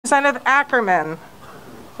Representative Ackerman.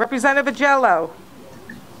 Representative Agello.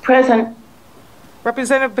 Present.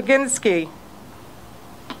 Representative Baginski.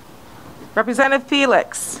 Representative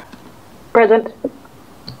Felix. Present.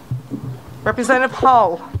 Representative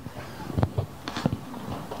Hull.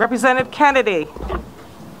 Representative Kennedy.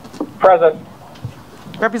 Present.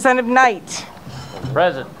 Representative Knight.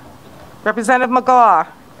 Present. Representative McGaw.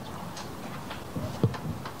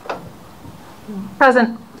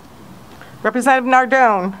 Present. Representative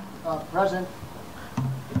Nardone. Present.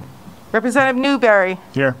 Representative Newberry.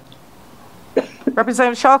 Here.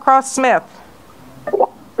 Representative Shawcross Smith.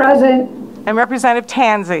 Present. And Representative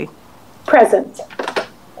Tansey. Present.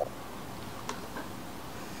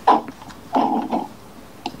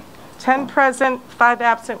 Ten present, 5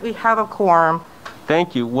 absent. We have a quorum.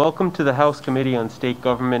 Thank you. Welcome to the House Committee on State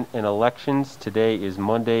Government and Elections. Today is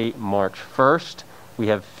Monday, March 1st. We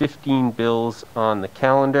have 15 bills on the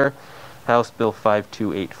calendar. House Bill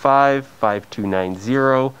 5285,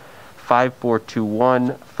 5290,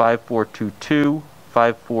 5421, 5422,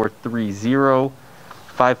 5430,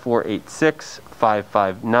 5486,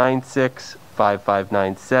 5596,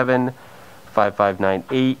 5597,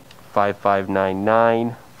 5598,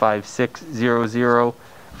 5599, 5600,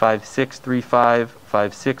 5635,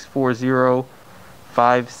 5640,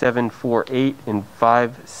 5748, and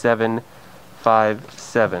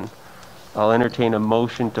 5757. I'll entertain a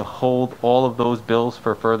motion to hold all of those bills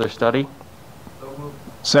for further study.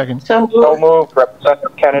 Second. So moved.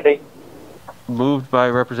 Representative Kennedy. Moved by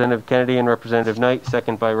Representative Kennedy and Representative Knight,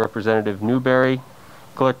 second by Representative Newberry.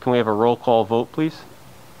 Clerk, can we have a roll call vote, please?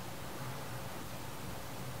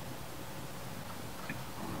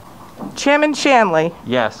 Chairman Shanley.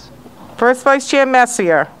 Yes. First Vice Chair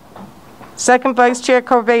Messier. Second Vice Chair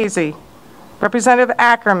Corvese. Representative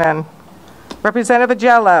Ackerman. Representative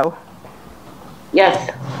Agello.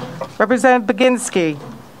 Yes. Representative Baginski.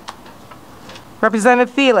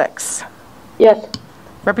 Representative Felix. Yes.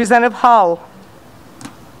 Representative Hull.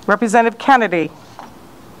 Representative Kennedy.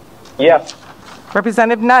 Yes.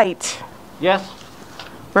 Representative Knight. Yes.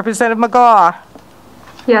 Representative McGaw.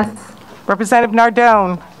 Yes. Representative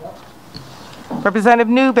Nardone. Representative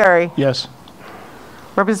Newberry. Yes.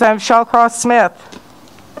 Representative Shawcross Smith.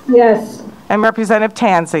 Yes. And Representative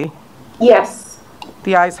Tansey. Yes.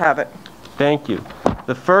 The ayes have it. Thank you.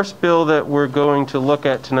 The first bill that we're going to look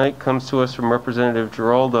at tonight comes to us from Representative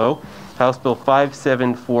Giraldo, House Bill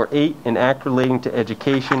 5748, an act relating to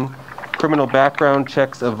education, criminal background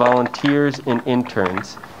checks of volunteers and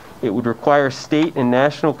interns. It would require state and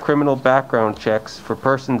national criminal background checks for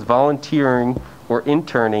persons volunteering or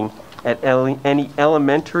interning at any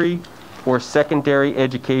elementary or secondary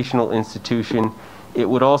educational institution. It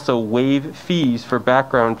would also waive fees for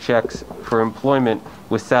background checks for employment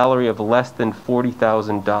with salary of less than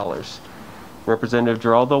 $40,000. Representative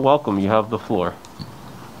Giraldo, welcome. You have the floor.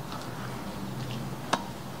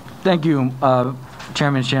 Thank you,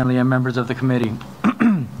 Chairman Shanley and members of the committee.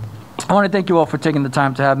 I want to thank you all for taking the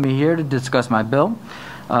time to have me here to discuss my bill.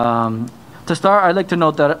 To start, I'd like to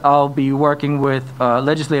note that I'll be working with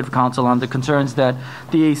Legislative Counsel on the concerns that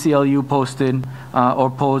the ACLU posted or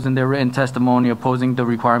posed in their written testimony opposing the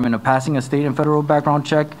requirement of passing a state and federal background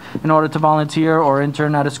check in order to volunteer or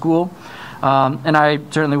intern at a school. And I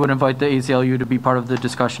certainly would invite the ACLU to be part of the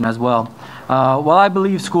discussion as well. While I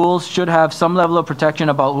believe schools should have some level of protection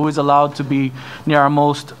about who is allowed to be near our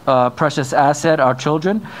most precious asset, our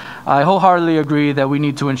children, I wholeheartedly agree that we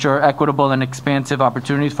need to ensure equitable and expansive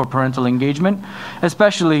opportunities for parental engagement,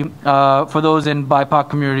 especially for those in BIPOC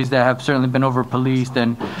communities that have certainly been over-policed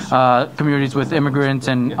and communities with immigrants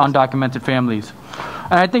and undocumented families.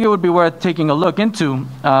 And I think it would be worth taking a look into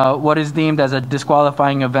what is deemed as a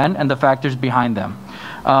disqualifying event and the factors behind them.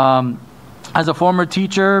 As a former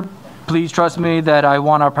teacher, please trust me that I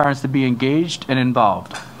want our parents to be engaged and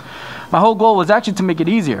involved. My whole goal was actually to make it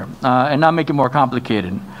easier and not make it more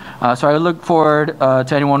complicated. So I look forward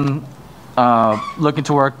to anyone looking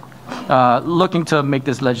to make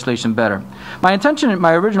this legislation better. My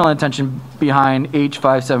original intention behind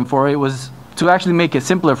H5748 was to actually make it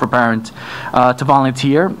simpler for parents to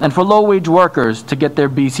volunteer and for low-wage workers to get their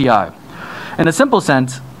BCI. In a simple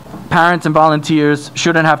sense, parents and volunteers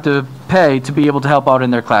shouldn't have to pay to be able to help out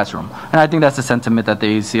in their classroom. And I think that's the sentiment that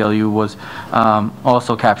the ACLU was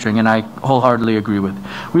also capturing, and I wholeheartedly agree with.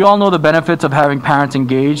 We all know the benefits of having parents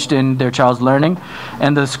engaged in their child's learning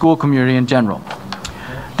and the school community in general.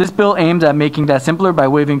 This bill aims at making that simpler by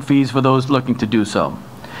waiving fees for those looking to do so.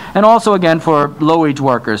 And also, again, for low-wage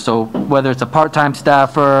workers, so whether it's a part-time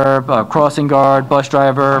staffer, a crossing guard, bus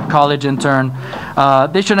driver, college intern,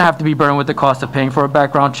 they shouldn't have to be burdened with the cost of paying for a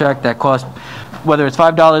background check that costs whether it's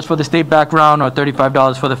 $5 for the state background or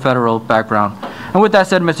 $35 for the federal background. And with that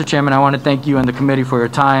said, Mr. Chairman, I want to thank you and the committee for your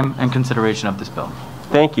time and consideration of this bill.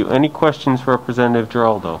 Thank you. Any questions for Representative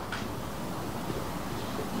Giraldo?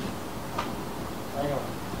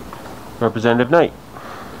 Representative Knight.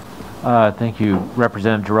 Thank you,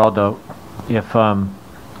 Representative Giraldo.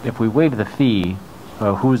 If we waive the fee,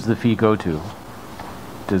 who's the fee go to?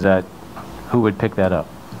 Who would pick that up?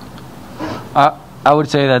 I would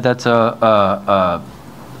say that that's a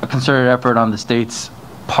concerted effort on the state's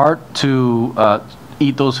part to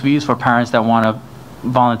eat those fees for parents that want to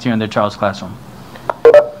volunteer in their child's classroom.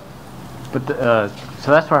 But so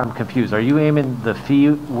that's where I'm confused. Are you aiming the fee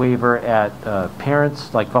waiver at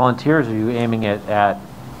parents, like volunteers, or are you aiming it at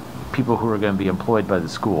people who are going to be employed by the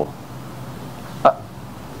school?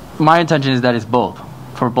 My intention is that it's both,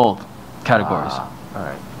 for both categories. All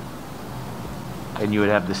right. And you would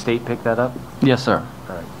have the state pick that up? Yes, sir.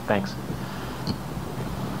 All right, thanks.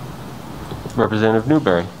 Representative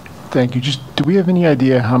Newberry. Thank you. Do we have any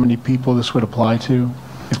idea how many people this would apply to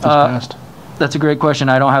if this passed? That's a great question.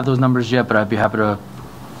 I don't have those numbers yet, but I'd be happy to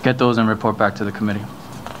get those and report back to the committee.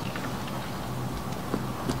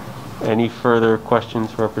 Any further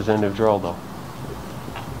questions for Representative Giraldo?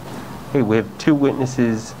 Okay, we have two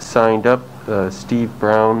witnesses signed up. Steve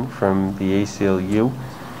Brown from the ACLU.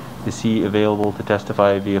 Is he available to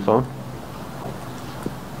testify via phone?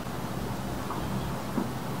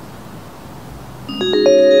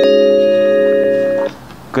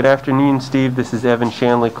 Good afternoon, Steve. This is Evan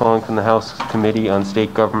Shanley calling from the House Committee on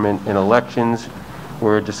State Government and Elections.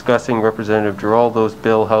 We're discussing Representative Giraldo's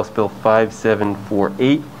bill, House Bill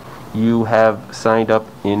 5748. You have signed up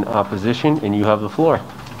in opposition, and you have the floor.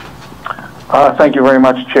 Thank you very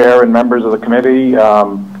much, Chair and members of the committee.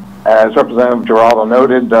 As Representative Giraldo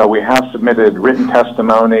noted, we have submitted written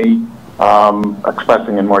testimony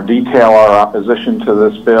expressing in more detail our opposition to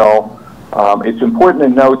this bill. It's important to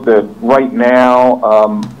note that right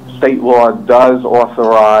now, state law does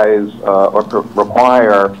authorize or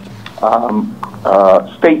require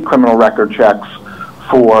state criminal record checks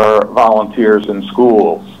for volunteers in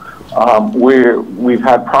schools. We've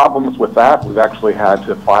had problems with that. We've actually had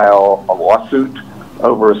to file a lawsuit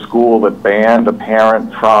over a school that banned a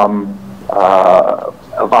parent from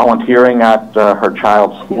volunteering at her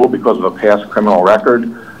child's school because of a past criminal record.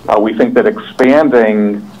 We think that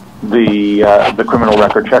expanding the criminal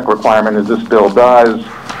record check requirement, as this bill does,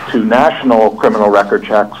 to national criminal record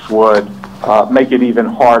checks would make it even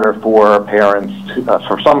harder for parents,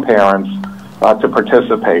 for some parents, to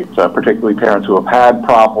participate, particularly parents who have had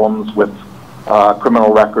problems with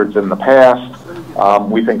criminal records in the past.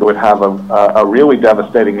 We think it would have a really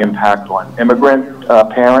devastating impact on immigrant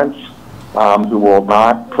parents who will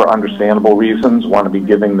not, for understandable reasons, want to be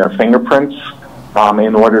giving their fingerprints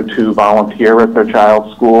in order to volunteer at their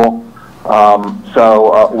child's school.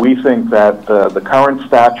 So we think that the current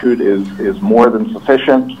statute is more than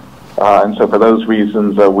sufficient, and so for those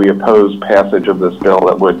reasons we oppose passage of this bill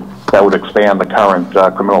that would expand the current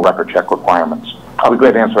criminal record check requirements. I'll be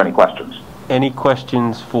glad to answer any questions. Any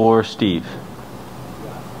questions for Steve?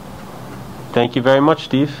 Thank you very much,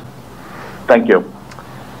 Steve. Thank you.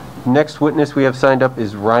 Next witness we have signed up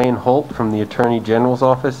is Ryan Holt from the Attorney General's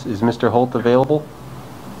office. Is Mr. Holt available?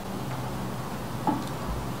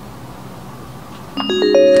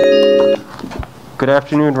 Good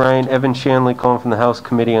afternoon, Ryan. Evan Shanley calling from the House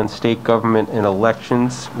Committee on State Government and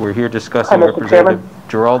Elections. We're here discussing Representative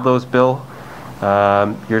Giraldo's bill.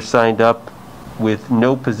 You're signed up with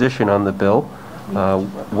no position on the bill.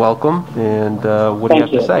 Welcome, and what do you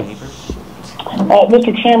have to say?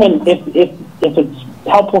 Mr. Chairman, if it's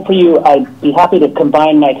helpful for you, I'd be happy to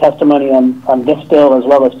combine my testimony on this bill as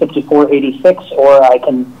well as 5486, or I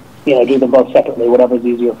can do them both separately, whatever's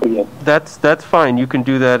easier for you. That's fine. You can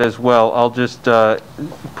do that as well. I'll just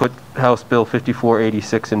put House Bill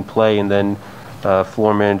 5486 in play, and then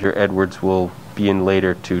Floor Manager Edwards will be in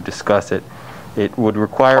later to discuss it. It would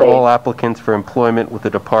require all applicants for employment with the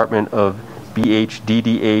Department of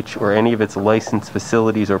BHDDH or any of its licensed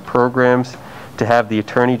facilities or programs to have the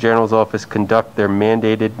Attorney General's office conduct their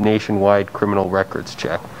mandated nationwide criminal records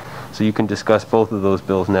check. So you can discuss both of those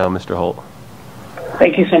bills now, Mr. Holt.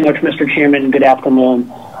 Thank you so much, Mr. Chairman. Good afternoon.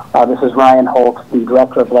 This is Ryan Holt, the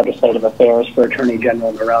Director of Legislative Affairs for Attorney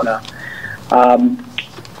General Verona.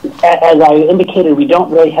 As I indicated, we don't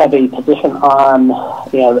really have a position on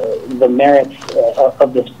the merits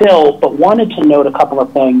of this bill, but wanted to note a couple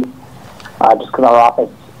of things just because our office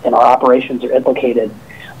and our operations are implicated.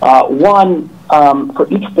 One, for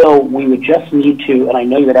each bill, we would just need to, and I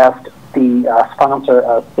know you had asked the sponsor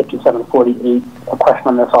of 5748 a question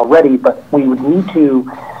on this already, but we would need to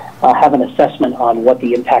have an assessment on what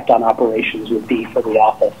the impact on operations would be for the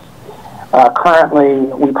office. Currently,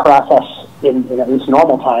 we process, in at least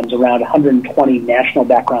normal times, around 120 national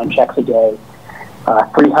background checks a day,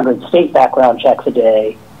 300 state background checks a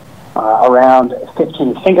day, around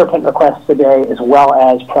 15 fingerprint requests a day, as well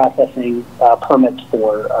as processing permits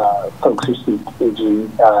for folks who seek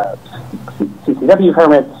CCW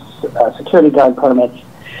permits, security guard permits,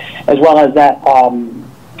 as well as that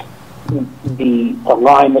the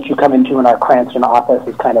line that you come into in our Cranston office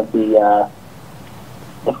is kind of the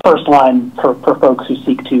first line for folks who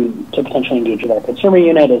seek to potentially engage with our consumer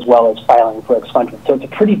unit, as well as filing for expungement. So it's a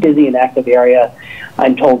pretty busy and active area.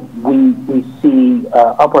 I'm told we see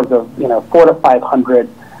upwards of 400 to 500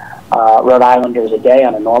 Rhode Islanders a day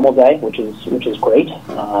on a normal day, which is great.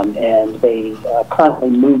 And they currently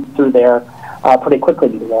move through there pretty quickly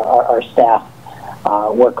because our staff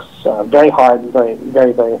works very hard and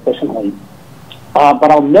very efficiently.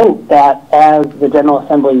 But I'll note that as the General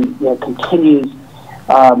Assembly continues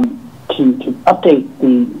to update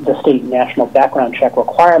the state and national background check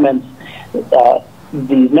requirements,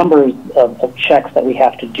 the numbers of checks that we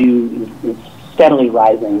have to do is steadily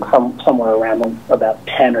rising, somewhere around about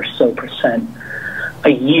 10 or so % a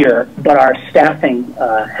year. But our staffing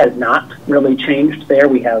has not really changed there.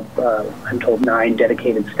 We have, I'm told, 9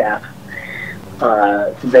 dedicated staff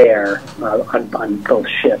there on both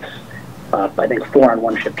shifts. I think 4 on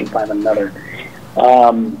one shift and 5 on another.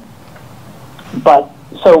 But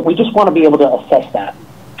so we just want to be able to assess that,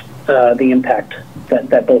 the impact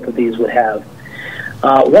that both of these would have.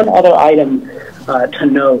 One other item to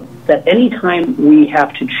note, that anytime we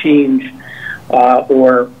have to change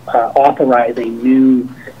or authorize a new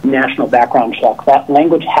national background check, that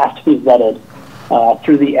language has to be vetted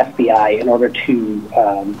through the FBI in order to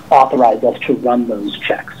authorize us to run those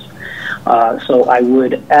checks. So I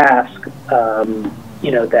would ask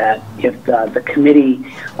that if the committee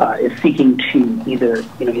is seeking to either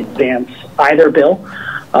advance either bill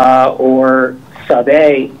or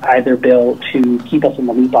sub-A either bill, to keep us in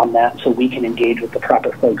the loop on that so we can engage with the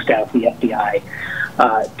proper folks down at the FBI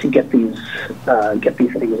to get these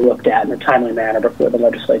things looked at in a timely manner before the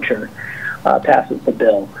legislature passes the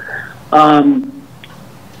bill. A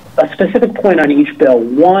specific point on each bill,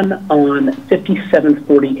 one on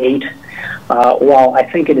 5748, while I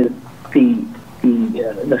think it is the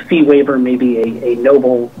fee waiver may be a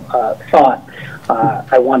noble thought,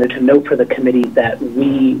 I wanted to note for the committee that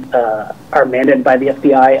we are mandated by the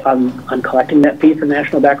FBI on collecting that fee for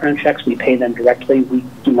national background checks. We pay them directly. We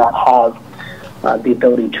do not have the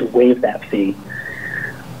ability to waive that fee.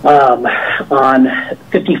 On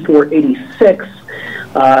 5486,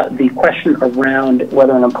 the question around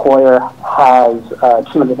whether an employer has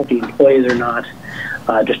 250 employees or not,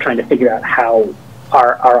 just trying to figure out how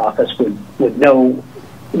our office would know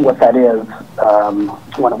what that is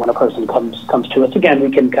when a person comes to us. Again, we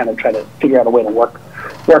can kind of try to figure out a way to work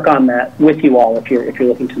on that with you all if you're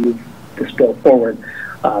looking to move this bill forward.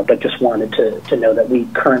 But just wanted to know that we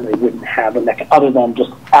currently wouldn't have a mechanism other than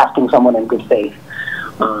just asking someone in good faith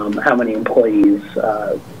how many employees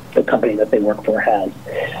the company that they work for has.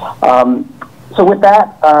 So with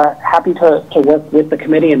that, happy to work with the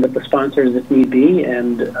committee and with the sponsors if need be,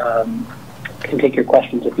 and can take your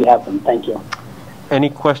questions if you have them. Thank you.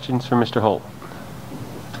 Any questions for Mr. Holt?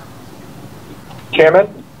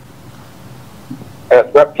 Chairman?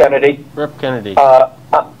 Rep. Kennedy? Rep. Kennedy.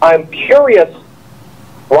 I'm curious,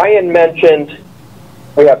 Ryan mentioned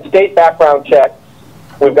we have state background checks,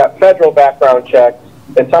 we've got federal background checks.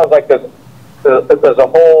 It sounds like there's a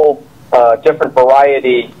whole different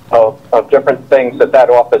variety of different things that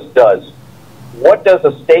office does. What does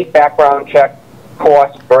a state background check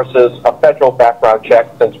cost versus a federal background check,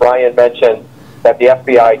 since Ryan mentioned that the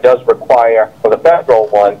FBI does require, for the federal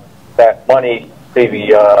one, that money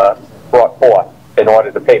be brought forth in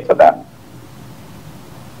order to pay for that?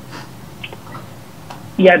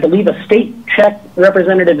 Yeah, I believe a state check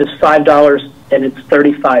representative is $5 and it's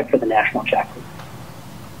 $35 for the national check.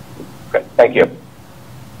 Okay, thank you.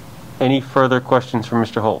 Any further questions for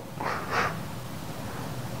Mr. Holt?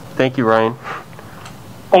 Thank you, Ryan.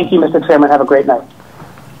 Thank you, Mr. Chairman. Have a great night.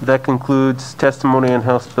 That concludes testimony on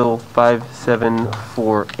House Bill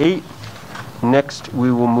 5748. Next,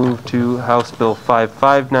 we will move to House Bill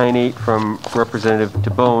 5598 from Representative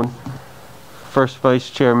DeBone. First Vice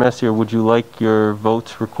Chair Messier, would you like your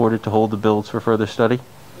votes recorded to hold the bills for further study?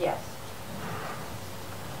 Yes.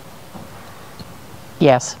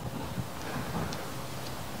 Yes.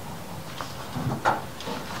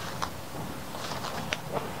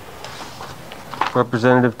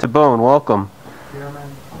 Representative DeBone, welcome.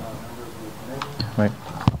 Wait.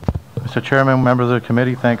 Mr. Chairman, members of the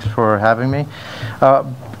committee, thanks for having me.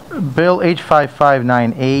 Bill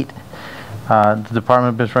H5598, the Department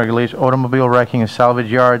of Business Regulation, automobile wrecking and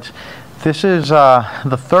salvage yards. This is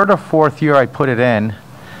the third or fourth year I put it in,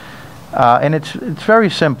 and it's very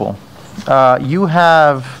simple. You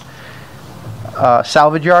have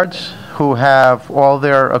salvage yards who have all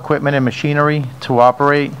their equipment and machinery to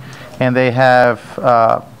operate, and they have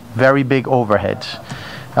very big overheads.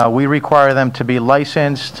 We require them to be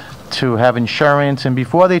licensed, to have insurance, and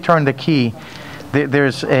before they turn the key,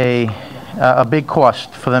 there's a big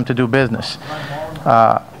cost for them to do business.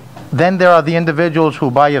 Then there are the individuals who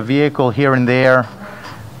buy a vehicle here and there.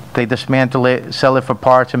 They dismantle it, sell it for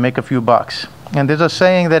parts, and make a few bucks. And there's a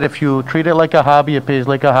saying that if you treat it like a hobby, it pays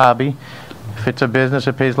like a hobby. If it's a business,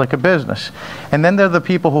 it pays like a business. And then there are the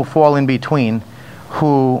people who fall in between,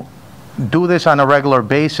 who do this on a regular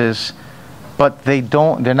basis, but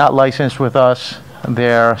they're not licensed with us.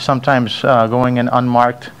 They're sometimes going in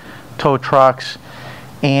unmarked tow trucks,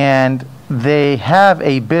 and they have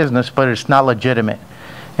a business, but it's not legitimate.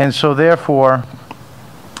 And so therefore,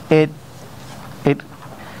 it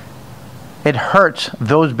hurts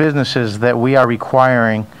those businesses that we are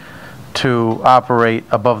requiring to operate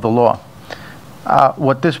above the law.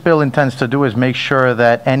 What this bill intends to do is make sure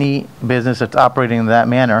that any business that's operating in that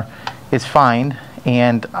manner is fined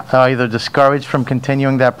and either discouraged from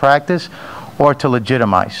continuing that practice or to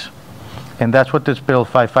legitimize. And that's what this bill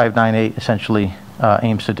 5598 essentially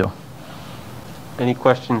aims to do. Any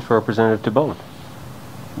questions for Representative DeBone?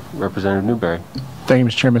 Representative Newberry. Thank you,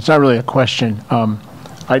 Mr. Chairman. It's not really a question.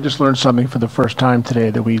 I just learned something for the first time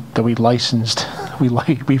today, that we licensed,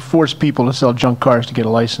 we force people to sell junk cars to get a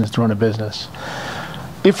license to run a business.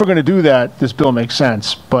 If we're going to do that, this bill makes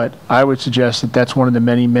sense, but I would suggest that that's one of the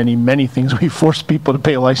many, many, many things we force people to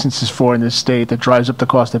pay licenses for in this state that drives up the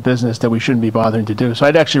cost of business that we shouldn't be bothering to do. So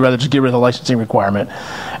I'd actually rather just get rid of the licensing requirement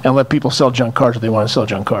and let people sell junk cars if they want to sell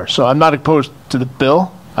junk cars. So I'm not opposed to the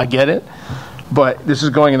bill. I get it. But this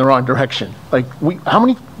is going in the wrong direction. Like, how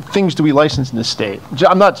many things do we license in this state?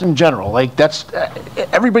 I'm not in general. Like,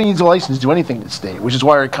 everybody needs a license to do anything in this state, which is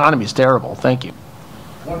why our economy is terrible. Thank you.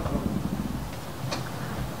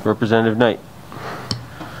 Representative Knight.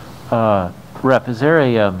 Rep, is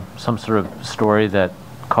there some sort of story that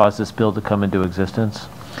caused this bill to come into existence?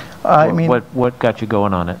 I mean, what got you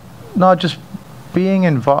going on it? No, just being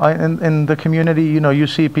involved in the community. You know, you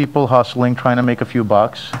see people hustling, trying to make a few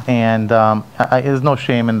bucks, and there's no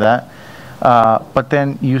shame in that. But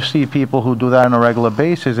then you see people who do that on a regular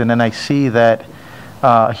basis, and then I see that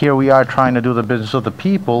here we are trying to do the business of the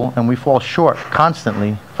people, and we fall short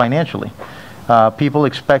constantly financially. People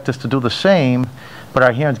expect us to do the same, but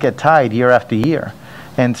our hands get tied year after year.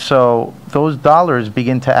 And so those dollars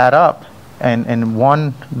begin to add up in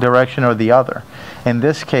one direction or the other. In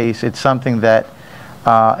this case, it's something that,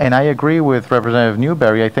 and I agree with Representative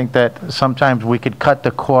Newberry, I think that sometimes we could cut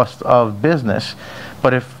the cost of business.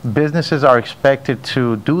 But if businesses are expected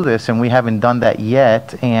to do this and we haven't done that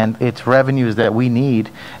yet, and it's revenues that we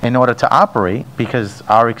need in order to operate because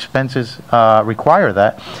our expenses require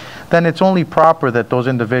that, then it's only proper that those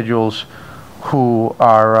individuals who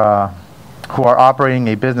are operating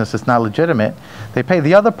a business that's not legitimate, they pay.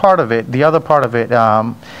 The other part of it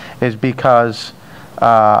is because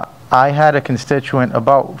I had a constituent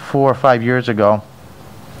about 4 or 5 years ago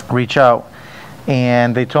reach out,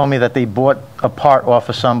 and they told me that they bought a part off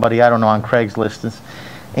of somebody, I don't know, on Craigslist,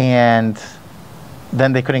 and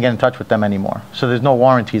then they couldn't get in touch with them anymore. So there's no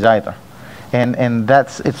warranties either. And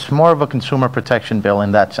it's more of a consumer protection bill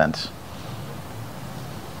in that sense.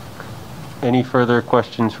 Any further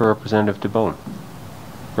questions for Representative DeBone?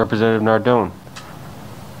 Representative Nardone.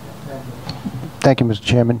 Thank you, Mr.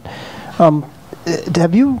 Chairman.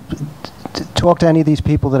 Have you talked to any of these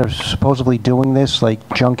people that are supposedly doing this, like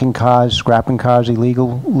junking cars, scrapping cars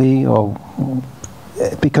illegally, or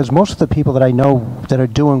because most of the people that I know that are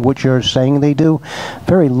doing what you're saying they do,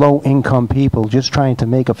 very low-income people just trying to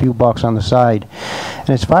make a few bucks on the side. And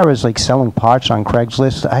as far as like selling parts on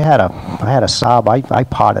Craigslist, I had a Saab. I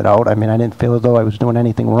potted out. I mean, I didn't feel as though I was doing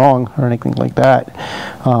anything wrong or anything like that.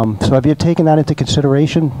 So have you taken that into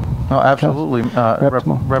consideration? No, absolutely,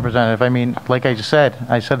 Representative. I mean, like I said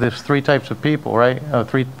there's three types of people, right?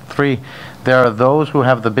 Three. There are those who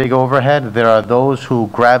have the big overhead. There are those who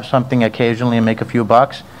grab something occasionally and make a few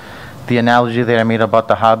bucks. The analogy that I made about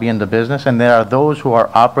the hobby and the business. And there are those who are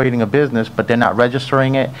operating a business, but they're not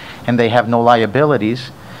registering it, and they have no liabilities,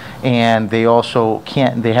 and they also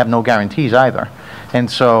they have no guarantees either. And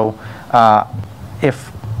so,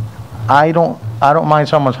 if I don't mind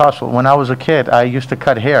someone's hustle. When I was a kid, I used to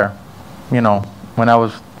cut hair, you know, when I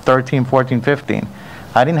was 13, 14, 15.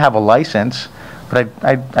 I didn't have a license, but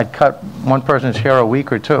I'd cut one person's hair a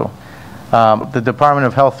week or two. The Department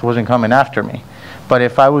of Health wasn't coming after me. But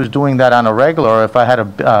if I was doing that on a regular, or if I had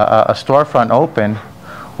a storefront open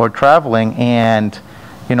or traveling, and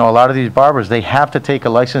a lot of these barbers, they have to take a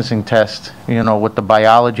licensing test, with the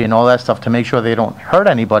biology and all that stuff to make sure they don't hurt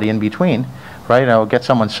anybody in between, right? Or get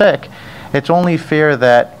someone sick. It's only fair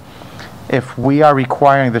that if we are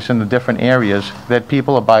requiring this in the different areas, that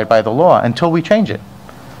people abide by the law until we change it.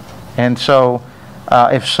 And so,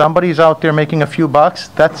 if somebody's out there making a few bucks,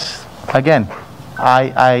 that's, again,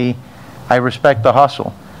 I respect the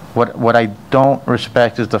hustle. What I don't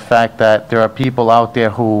respect is the fact that there are people out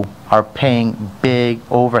there who are paying big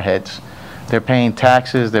overheads. They're paying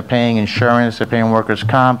taxes, they're paying insurance, they're paying workers'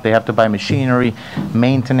 comp, they have to buy machinery,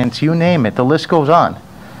 maintenance, you name it. The list goes on.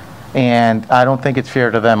 And I don't think it's fair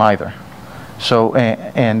to them either. So,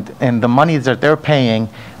 and the money that they're paying,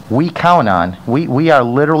 we count on. We are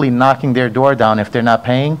literally knocking their door down if they're not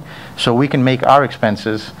paying, so we can make our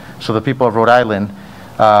expenses so the people of Rhode Island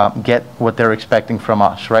get what they're expecting from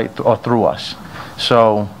us, right, or through us.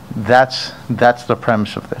 So that's the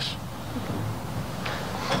premise of this.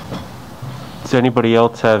 Does anybody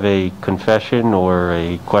else have a confession or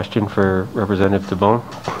a question for Representative DeBonne?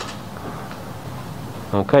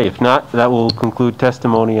 Okay, if not, that will conclude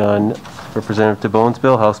testimony on Representative DeBonne's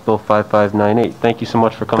bill, House Bill 5598. Thank you so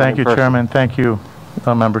much for coming. Thank you, Chairman. Thank you,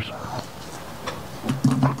 members.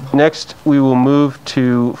 Next, we will move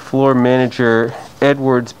to Floor Manager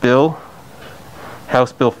Edwards' bill,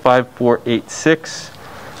 House Bill 5486.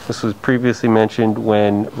 This was previously mentioned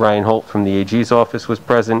when Ryan Holt from the AG's office was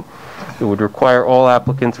present. It would require all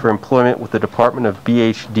applicants for employment with the Department of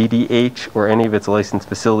BHDDH or any of its licensed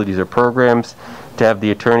facilities or programs to have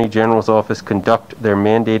the Attorney General's office conduct their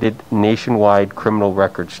mandated nationwide criminal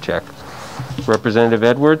records check. Representative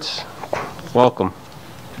Edwards, welcome.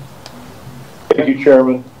 Thank you,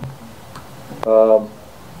 Chairman.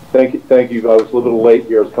 Thank you. I was a little late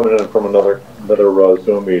here. I was coming in from another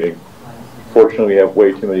Zoom meeting. Fortunately, we have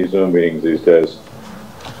way too many Zoom meetings these days.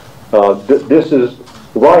 This is,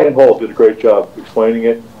 Ryan Holt did a great job explaining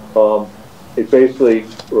it. It basically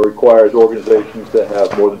requires organizations that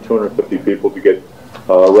have more than 250 people to get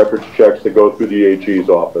records checks that go through the AG's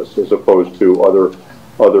office, as opposed to other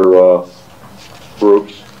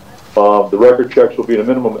groups. The record checks will be at a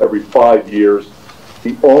minimum every 5 years.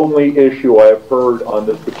 The only issue I have heard on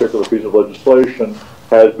this particular piece of legislation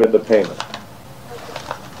has been the payment.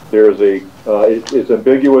 There is it's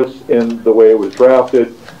ambiguous in the way it was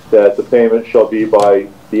drafted that the payment shall be by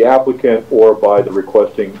the applicant or by the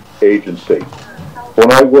requesting agency.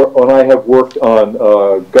 When I have worked on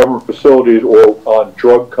government facilities or on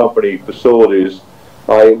drug company facilities,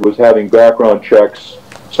 I was having background checks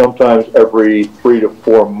sometimes every 3 to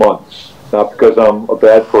 4 months. Not because I'm a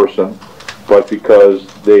bad person, but because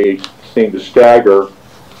they seem to stagger,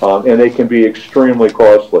 and they can be extremely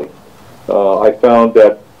costly. I found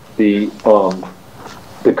that the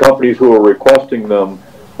companies who were requesting them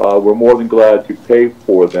were more than glad to pay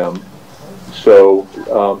for them. So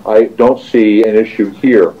I don't see an issue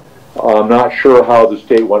here. I'm not sure how the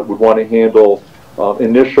state would want to handle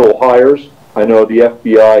initial hires. I know the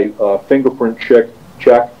FBI fingerprint check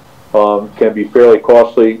can be fairly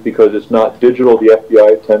costly because it's not digital. The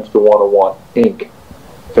FBI tends to want ink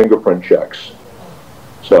fingerprint checks.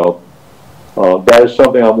 So that is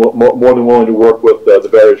something I'm more than willing to work with the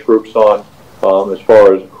various groups on as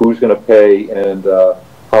far as who's going to pay and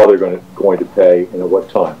how they're going to pay and at what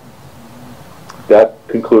time. That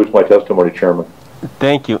concludes my testimony, Chairman.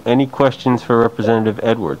 Thank you. Any questions for Representative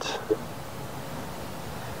Edwards?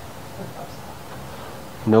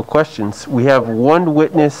 No questions. We have one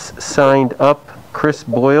witness signed up, Chris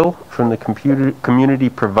Boyle from the Community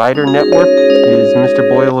Provider Network. Is Mr.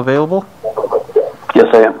 Boyle available?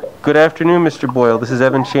 Yes, I am. Good afternoon, Mr. Boyle. This is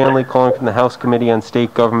Evan Shanley calling from the House Committee on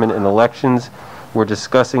State Government and Elections. We're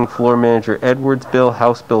discussing Floor Manager Edwards' bill,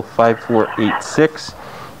 House Bill 5486.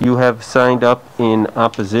 You have signed up in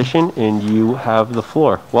opposition, and you have the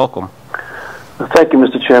floor. Welcome. Thank you,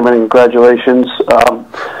 Mr. Chairman, and congratulations.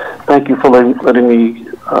 Thank you for letting me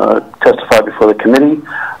testify before the committee.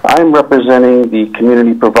 I'm representing the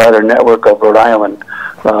Community Provider Network of Rhode Island.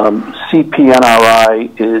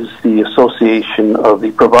 CPNRI is the Association of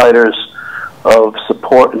the Providers of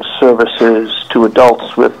Support and Services to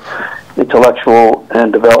Adults with Intellectual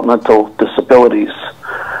and Developmental Disabilities.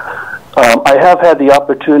 I have had the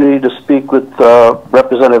opportunity to speak with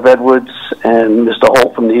Representative Edwards and Mr.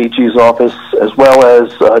 Holt from the AG's office, as well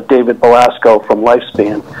as David Belasco from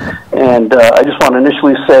Lifespan. And I just want to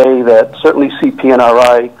initially say that certainly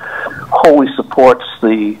CPNRI wholly supports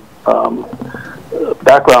the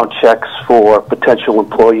background checks for potential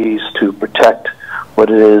employees to protect what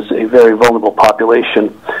is a very vulnerable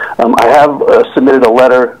population. I have submitted a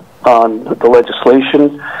letter on the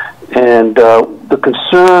legislation, and the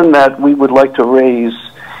concern that we would like to raise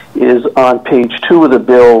is on page 2 of the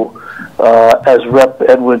bill, as Rep.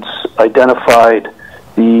 Edwards identified,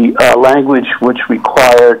 the language which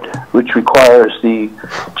requires the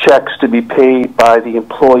checks to be paid by the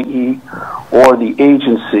employee or the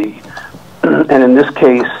agency, and in this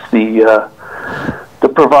case, the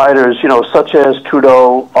providers, such as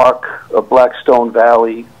Trudeau, ARC, Blackstone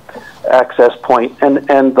Valley, Access Point,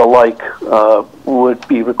 and the like, would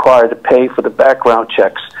be required to pay for the background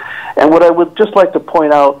checks. And what I would just like to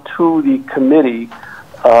point out to the committee,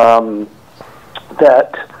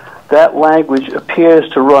 that language appears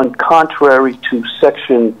to run contrary to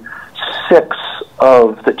Section 6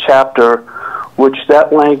 of the chapter, which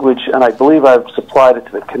that language, and I believe I've supplied it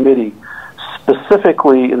to the committee,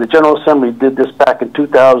 specifically, and the General Assembly did this back in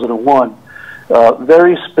 2001,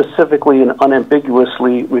 very specifically and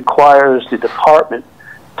unambiguously requires the department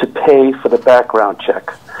to pay for the background check.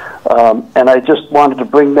 And I just wanted to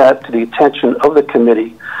bring that to the attention of the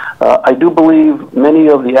committee. I do believe many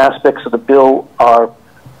of the aspects of the bill are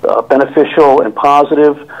beneficial and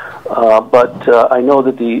positive, but I know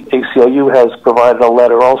that the ACLU has provided a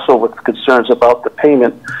letter also with concerns about the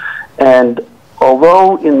payment. And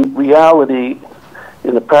although in reality,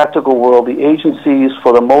 in the practical world, the agencies,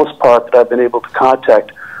 for the most part, that I've been able to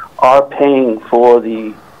contact are paying for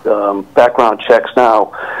the background checks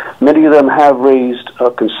now. Many of them have raised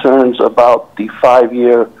concerns about the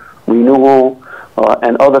 5-year renewal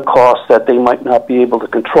and other costs that they might not be able to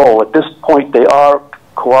control. At this point, they are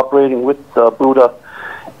cooperating with Buddha,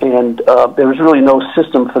 and there is really no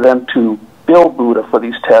system for them to bill Buddha for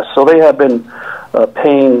these tests, so they have been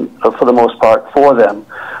paying, for the most part, for them.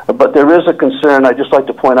 But there is a concern, I'd just like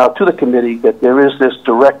to point out to the committee, that there is this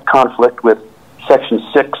direct conflict with Section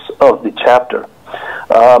 6 of the chapter.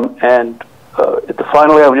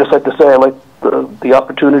 Finally, I would just like to say I'd like the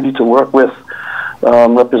opportunity to work with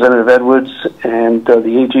Representative Edwards and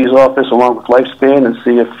the AG's office along with Lifespan and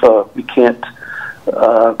see if we can't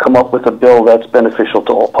come up with a bill that's beneficial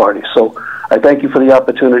to all parties. So I thank you for the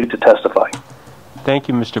opportunity to testify. Thank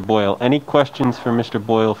you, Mr. Boyle. Any questions for Mr.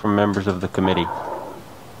 Boyle from members of the committee?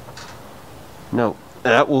 No.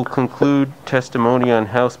 That will conclude testimony on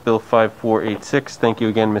House Bill 5486. Thank you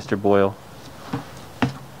again, Mr. Boyle.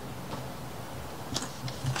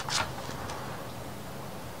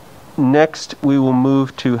 Next, we will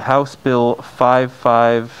move to House Bill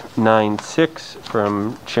 5596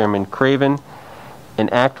 from Chairman Craven, an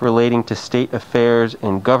act relating to state affairs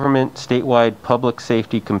and government, statewide public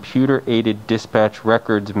safety computer-aided dispatch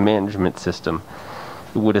records management system.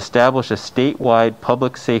 It would establish a statewide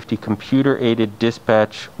public safety computer-aided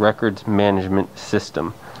dispatch records management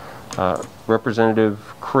system.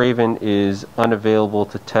 Representative Craven is unavailable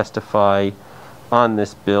to testify on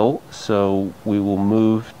this bill, so we will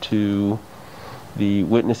move to the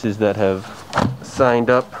witnesses that have signed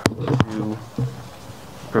up to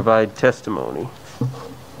provide testimony.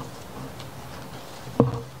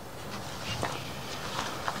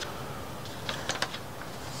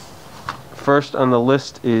 First on the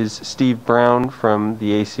list is Steve Brown from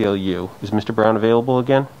the ACLU. Is Mr. Brown available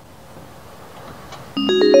again?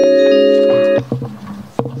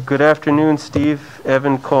 Good afternoon, Steve.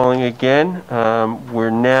 Evan calling again. We're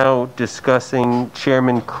now discussing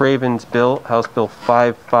Chairman Craven's bill, House Bill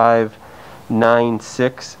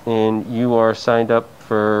 5596, and you are signed up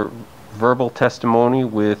for verbal testimony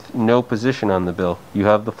with no position on the bill. You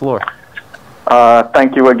have the floor.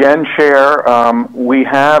 Thank you again, Chair. We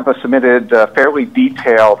have submitted fairly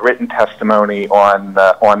detailed written testimony on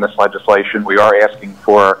this legislation. We are asking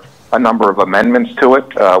for a number of amendments to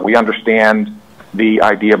it. We understand the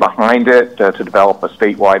idea behind it, to develop a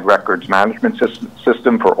statewide records management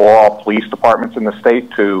system for all police departments in the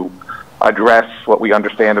state to address what we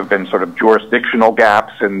understand have been sort of jurisdictional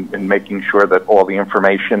gaps in making sure that all the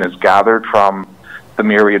information is gathered from the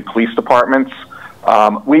myriad police departments.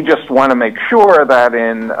 We just want to make sure that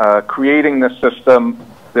in creating this system,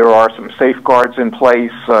 there are some safeguards in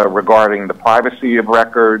place regarding the privacy of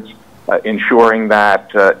records, ensuring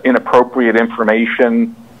that inappropriate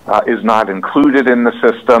information is not included in the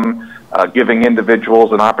system, giving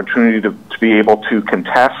individuals an opportunity to be able to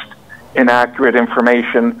contest inaccurate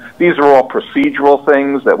information. These are all procedural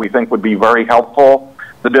things that we think would be very helpful.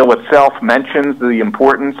 The bill itself mentions the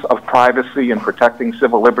importance of privacy and protecting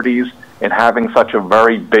civil liberties in having such a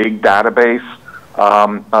very big database.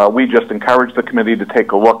 We just encourage the committee to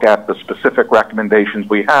take a look at the specific recommendations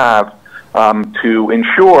we have to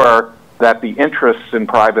ensure that the interests in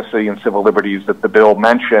privacy and civil liberties that the bill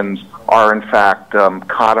mentions are in fact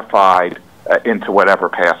codified into whatever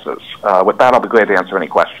passes. With that, I'll be glad to answer any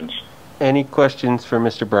questions. Any questions for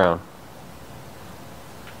Mr. Brown?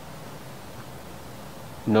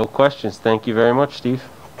 No questions. Thank you very much, Steve.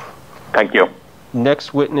 Thank you.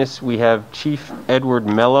 Next witness, we have Chief Edward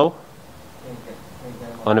Mello.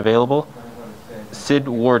 Unavailable. Sid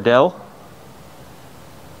Wardell.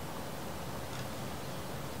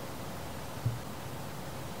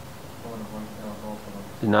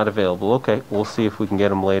 Not available. Okay, we'll see if we can get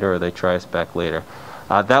them later or they try us back later.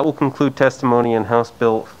 That will conclude testimony on House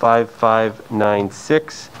Bill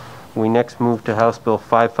 5596. We next move to House Bill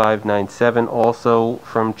 5597, also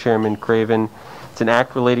from Chairman Craven. It's an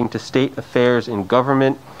act relating to state affairs in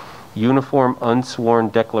government, Uniform Unsworn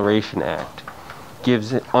Declaration Act.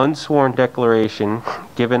 Gives an unsworn declaration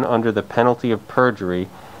given under the penalty of perjury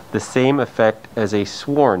the same effect as a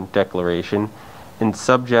sworn declaration and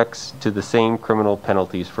subjects to the same criminal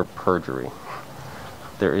penalties for perjury.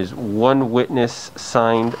 There is one witness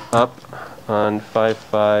signed up on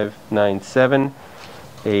 5597,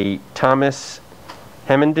 a Thomas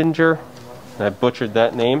Hemmendinger. I butchered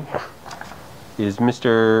that name. Is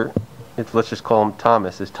Mr. Let's just call him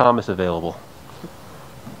Thomas. Is Thomas available?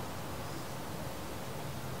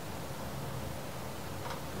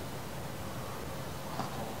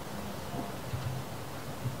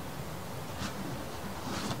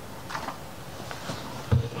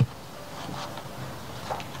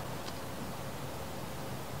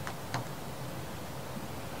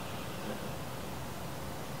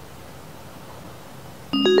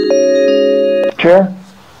 Chair?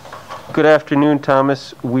 Good afternoon,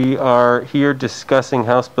 Thomas. We are here discussing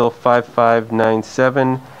House Bill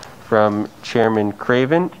 5597 from Chairman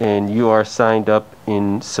Craven, and you are signed up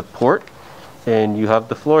in support, and you have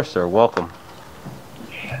the floor, sir. Welcome.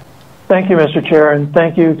 Thank you, Mr. Chair, and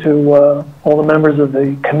thank you to all the members of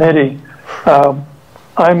the committee.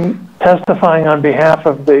 I'm testifying on behalf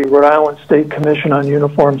of the Rhode Island State Commission on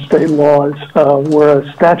Uniform State Laws. We're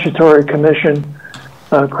a statutory commission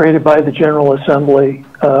created by the General Assembly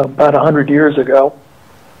about 100 years ago.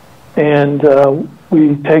 And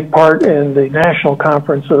we take part in the National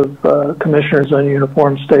Conference of Commissioners on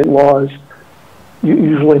Uniform State Laws,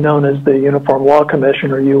 usually known as the Uniform Law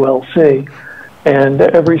Commission, or ULC. And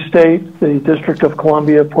every state, the District of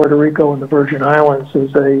Columbia, Puerto Rico, and the Virgin Islands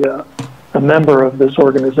is a member of this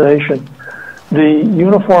organization. The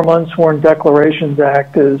Uniform Unsworn Declarations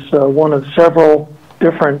Act is one of several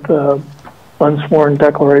different Unsworn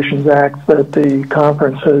Declarations Acts that the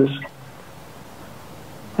conference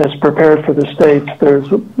has prepared for the states. There's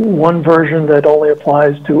one version that only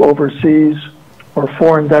applies to overseas or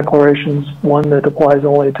foreign declarations, one that applies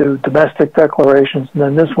only to domestic declarations, and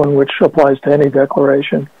then this one which applies to any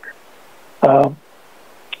declaration.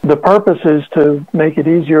 The purpose is to make it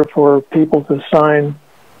easier for people to sign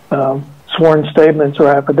sworn statements or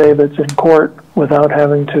affidavits in court without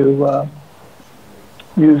having to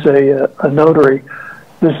use a notary.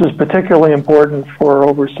 This is particularly important for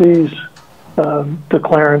overseas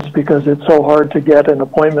declarants because it's so hard to get an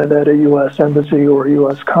appointment at a U.S. embassy or a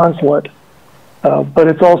U.S. consulate. But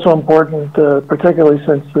it's also important, particularly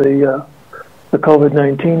since the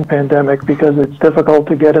COVID-19 pandemic, because it's difficult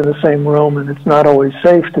to get in the same room and it's not always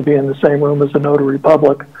safe to be in the same room as a notary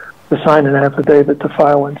public to sign an affidavit to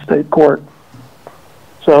file in state court.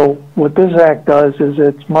 So what this act does is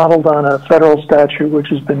it's modeled on a federal statute which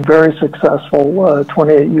has been very successful,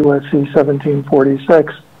 28 U.S.C.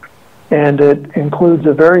 1746, and it includes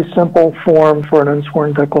a very simple form for an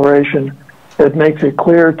unsworn declaration that makes it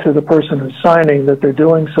clear to the person who's signing that they're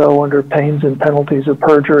doing so under pains and penalties of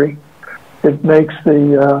perjury. It makes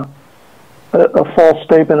a false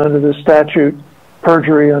statement under the statute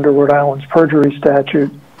perjury under Rhode Island's perjury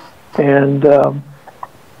statute, and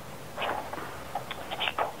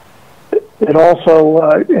it also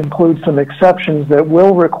includes some exceptions that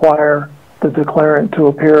will require the declarant to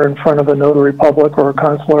appear in front of a notary public or a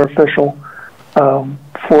consular official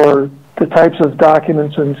for the types of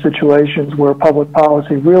documents and situations where public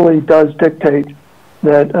policy really does dictate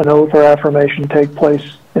that an oath or affirmation take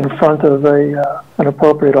place in front of an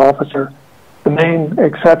appropriate officer. The main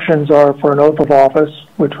exceptions are for an oath of office,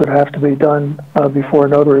 which would have to be done before a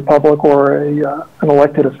notary public or an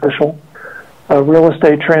elected official, real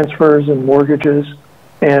estate transfers and mortgages,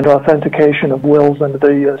 and authentication of wills under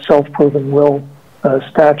the self-proven will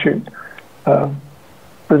statute.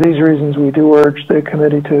 For these reasons, we do urge the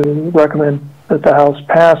committee to recommend that the House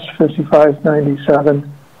pass 5597,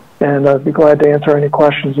 and I'd be glad to answer any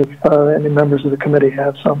questions if any members of the committee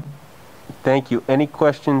have some. Thank you. Any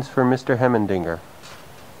questions for Mr. Hemmendinger?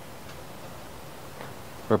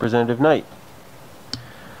 Representative Knight.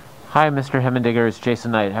 Hi, Mr. Hemmendinger. It's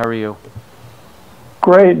Jason Knight. How are you?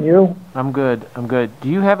 Great, and you? I'm good. I'm good. Do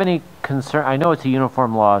you have any concern? I know it's a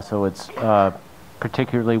uniform law, so it's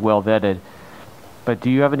particularly well vetted. But do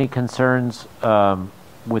you have any concerns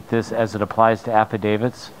with this as it applies to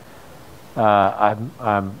affidavits?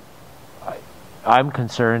 I'm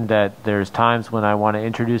concerned that there's times when I want to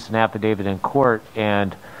introduce an affidavit in court,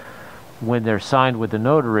 and when they're signed with the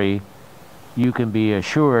notary, you can be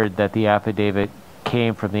assured that the affidavit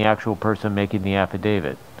came from the actual person making the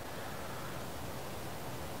affidavit.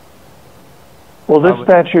 Well, this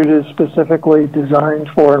statute is specifically designed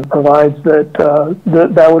for and provides that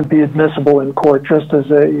that would be admissible in court just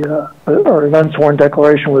as or an unsworn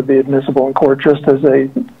declaration would be admissible in court just as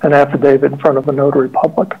an affidavit in front of a notary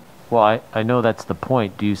public. Well, I know that's the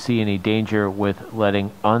point. Do you see any danger with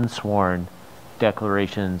letting unsworn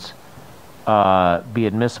declarations be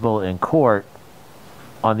admissible in court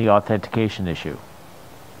on the authentication issue?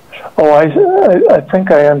 Oh, I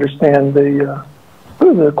think I understand the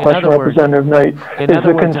question, Representative Knight. Is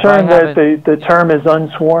the concern that the term is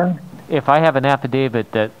unsworn? If I have an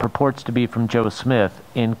affidavit that purports to be from Joe Smith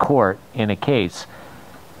in court in a case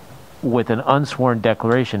with an unsworn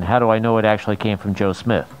declaration, how do I know it actually came from Joe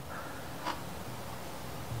Smith?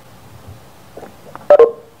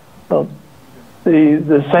 Well,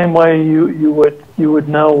 the same way you would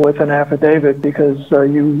know with an affidavit, because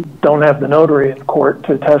you don't have the notary in court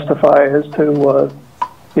to testify as to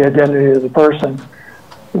the identity of the person.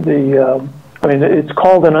 I mean, it's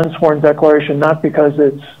called an unsworn declaration not because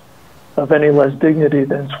it's of any less dignity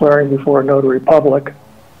than swearing before a notary public,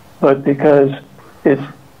 but because it's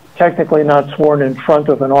technically not sworn in front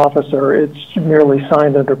of an officer. It's merely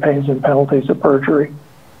signed under pains and penalties of perjury.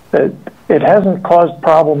 It hasn't caused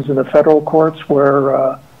problems in the federal courts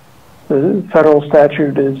where the federal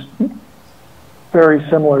statute is very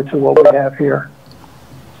similar to what we have here.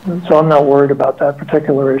 And so I'm not worried about that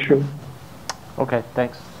particular issue. Okay,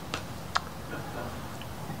 thanks.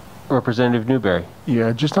 Representative Newberry.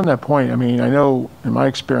 Yeah, just on that point, I mean, I know in my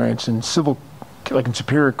experience in civil, like in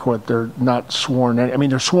Superior Court, they're not sworn. I mean,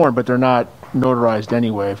 they're sworn, but they're not notarized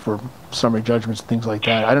anyway for summary judgments and things like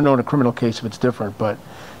that. I don't know in a criminal case if it's different, but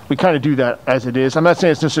we kind of do that as it is. I'm not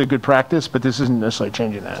saying it's necessarily good practice, but this isn't necessarily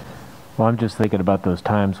changing that. Well, I'm just thinking about those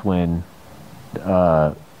times when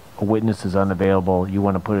a witness is unavailable, you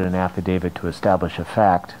want to put in an affidavit to establish a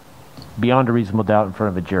fact beyond a reasonable doubt in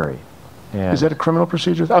front of a jury. And is that a criminal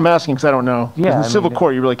procedure? I'm asking because I don't know. Yeah, in civil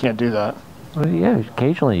court, you really can't do that. Well, yeah,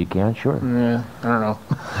 occasionally you can, sure. Yeah, I don't know.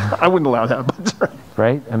 I wouldn't allow that, but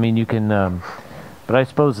right? I mean, you can, but I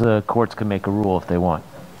suppose the courts can make a rule if they want.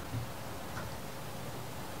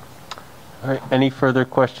 All right, any further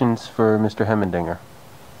questions for Mr. Hemmendinger?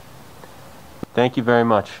 Thank you very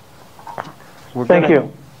much. Thank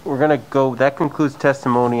you. We're going to go, that concludes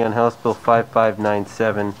testimony on House Bill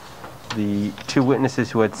 5597. The two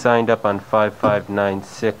witnesses who had signed up on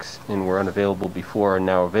 5596 and were unavailable before are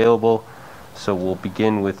now available. So we'll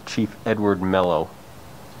begin with Chief Edward Mello.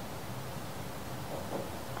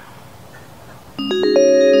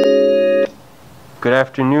 Good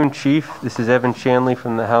afternoon, Chief. This is Evan Shanley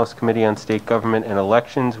from the House Committee on State Government and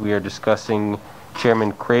Elections. We are discussing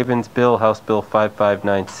Chairman Craven's bill, House Bill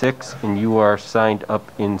 5596, and you are signed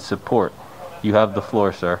up in support. You have the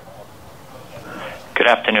floor, sir. Good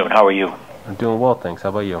afternoon. How are you? I'm doing well, thanks. How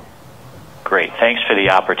about you? Great. Thanks for the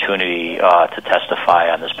opportunity to testify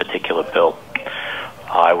on this particular bill.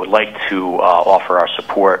 I would like to offer our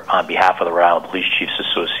support on behalf of the Rhode Island Police Chiefs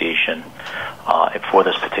Association for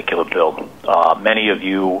this particular bill. Many of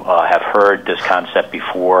you have heard this concept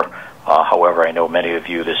before. However, I know many of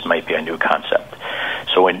you, this might be a new concept.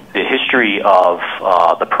 So in the history of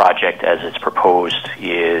the project as it's proposed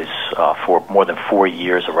is for more than 4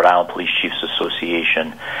 years, the Rhode Island Police Chiefs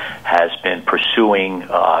Association has been pursuing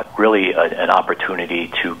really an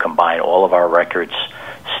opportunity to combine all of our records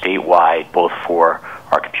statewide, both for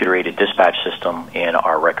our computer-aided dispatch system and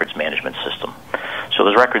our records management system. So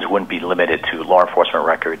those records wouldn't be limited to law enforcement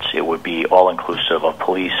records. It would be all-inclusive of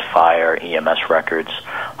police, fire, EMS records,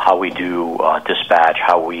 how we do dispatch,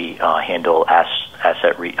 how we handle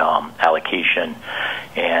asset allocation,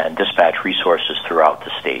 and dispatch resources throughout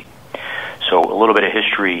the state. So a little bit of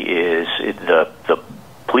history is the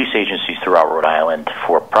police agencies throughout Rhode Island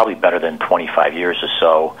for probably better than 25 years or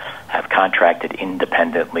so have contracted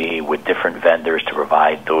independently with different vendors to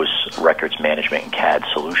provide those records management and CAD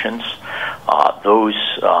solutions.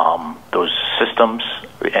 Those systems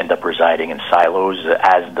end up residing in silos,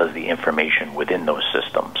 as does the information within those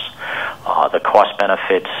systems. The cost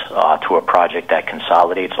benefits to a project that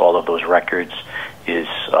consolidates all of those records is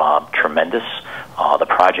tremendous. The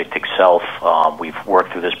project itself, we've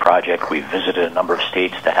worked through this project. We've visited a number of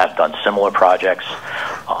states that have done similar projects.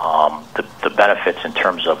 The benefits in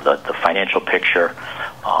terms of the financial picture,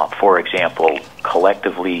 for example,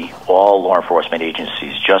 collectively, all law enforcement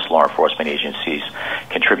agencies, just law enforcement agencies,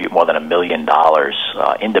 contribute more than $1 million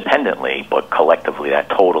independently, but collectively that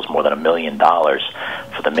totals more than $1 million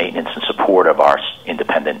for the maintenance and support of our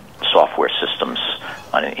independent software systems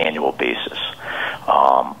on an annual basis.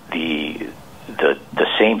 The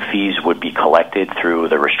same fees would be collected through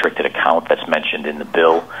the restricted account that's mentioned in the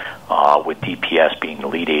bill, with DPS being the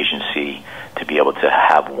lead agency to be able to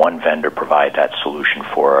have one vendor provide that solution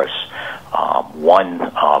for us, one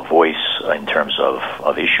voice in terms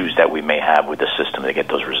of issues that we may have with the system to get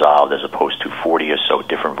those resolved, as opposed to 40 or so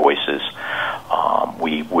different voices.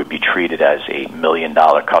 We would be treated as a $1 million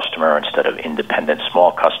customer instead of independent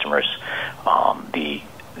small customers.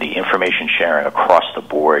 The information sharing across the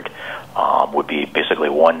board would be basically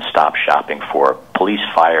one-stop shopping for police,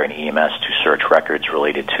 fire, and EMS to search records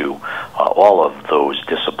related to all of those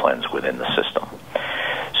disciplines within the system.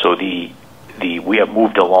 So we have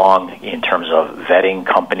moved along in terms of vetting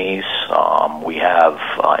companies. We have,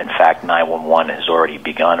 in fact, 911 has already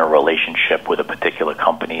begun a relationship with a particular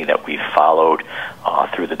company that we've followed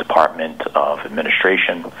through the Department of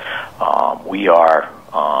Administration. We are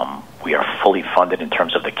fully funded in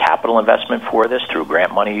terms of the capital investment for this through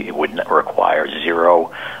grant money. It would require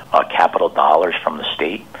zero capital dollars from the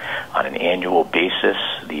state. On an annual basis,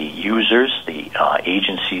 the users, the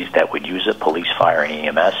agencies that would use it, police, fire,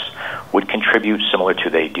 and EMS, would contribute similar to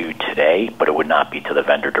they do today, but it would not be to the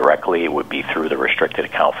vendor directly. It would be through the restricted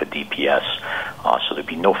account for DPS. So there'd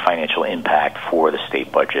be no financial impact for the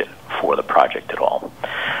state budget for the project at all.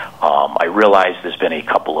 I realize there's been a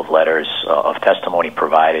couple of letters of testimony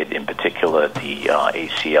provided, in particular the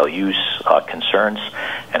ACLU's concerns,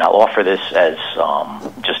 and I'll offer this as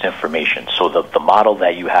just information. So the model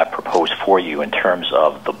that you have proposed for you in terms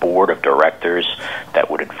of the board of directors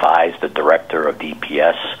that would advise the director of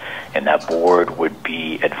DPS, and that board would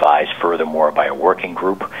be advised furthermore by a working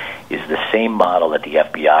group, is the same model that the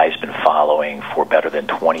FBI has been following for better than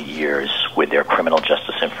 20 years with their criminal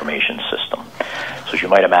justice information system. So as you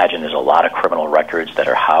might imagine, there's a lot of criminal records that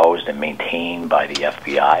are housed and maintained by the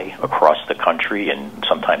FBI across the country and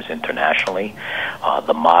sometimes internationally.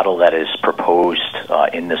 The model that is proposed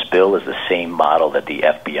in this bill is the same model that the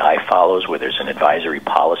FBI follows, where there's an advisory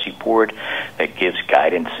policy board that gives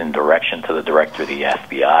guidance and direction to the director of the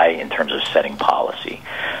FBI in terms of setting policy.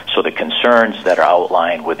 So the concerns that are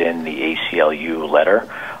outlined within the ACLU letter,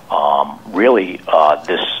 really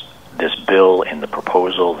this bill and the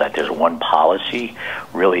proposal that there's one policy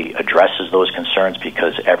really addresses those concerns,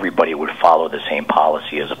 because everybody would follow the same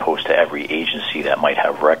policy as opposed to every agency that might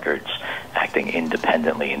have records acting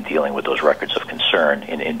independently and dealing with those records of concern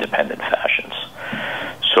in independent fashions.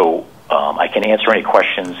 So I can answer any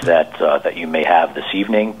questions that you may have this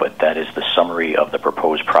evening, but that is the summary of the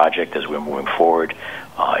proposed project as we're moving forward.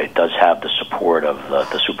 It does have the support of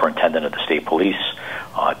the superintendent of the state police.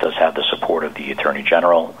 It does have the support of the Attorney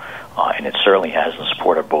General, and it certainly has the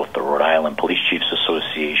support of both the Rhode Island Police Chiefs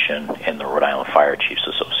Association and the Rhode Island Fire Chiefs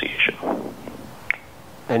Association.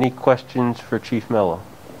 Any questions for Chief Mello?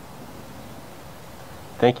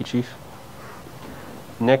 Thank you, Chief.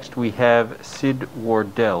 Next we have Sid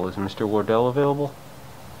Wardell. Is Mr. Wardell available?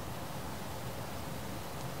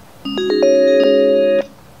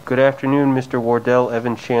 Good afternoon, Mr. Wardell.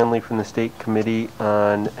 Evan Shanley from the State Committee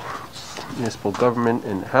on Municipal Government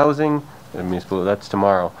and Housing. That's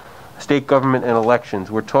tomorrow. State Government and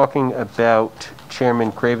Elections. We're talking about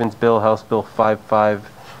Chairman Craven's bill, House Bill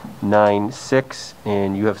 5596,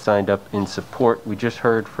 and you have signed up in support. We just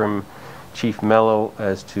heard from Chief Mello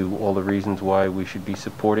as to all the reasons why we should be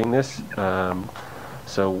supporting this.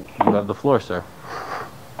 So you have the floor, sir.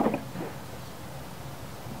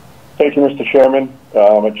 Thank you, Mr. Chairman.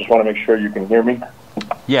 I just want to make sure you can hear me.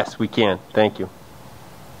 Yes, we can. Thank you.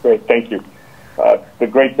 Great, thank you. The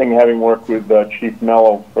great thing, having worked with Chief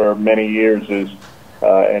Mello for many years, is,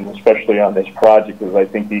 and especially on this project, is I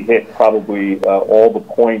think he hit probably all the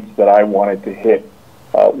points that I wanted to hit,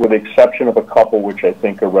 with the exception of a couple which I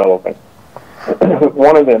think are relevant.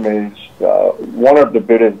 One of them is one of the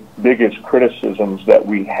biggest criticisms that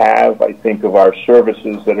we have, I think, of our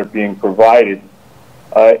services that are being provided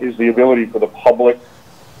is the ability for the public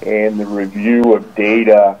and the review of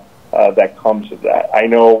data that comes with that. I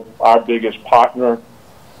know our biggest partner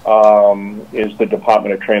is the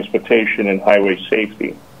Department of Transportation and Highway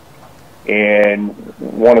Safety. And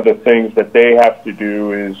one of the things that they have to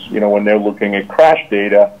do is, when they're looking at crash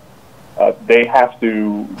data, they have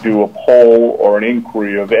to do a poll or an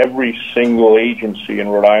inquiry of every single agency in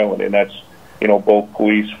Rhode Island, and that's, both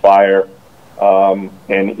police, fire, and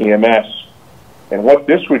EMS. And what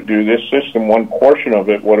this would do, this system, one portion of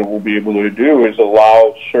it, what it will be able to do is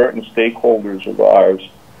allow certain stakeholders of ours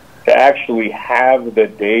to actually have the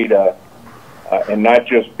data and not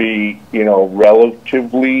just be,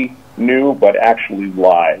 relatively new, but actually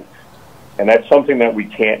live. And that's something that we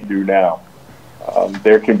can't do now.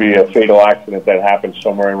 There can be a fatal accident that happens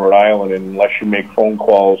somewhere in Rhode Island, and unless you make phone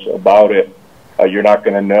calls about it, you're not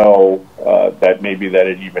going to know that maybe that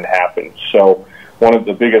it even happened. So one of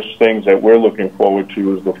the biggest things that we're looking forward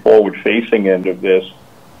to is the forward-facing end of this,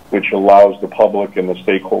 which allows the public and the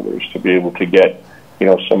stakeholders to be able to get,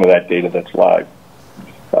 some of that data that's live.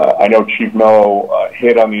 I know Chief Mello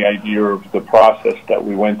hit on the idea of the process that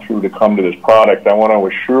we went through to come to this product. I want to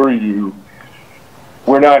assure you,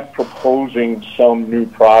 we're not proposing some new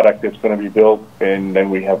product that's going to be built and then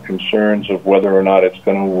we have concerns of whether or not it's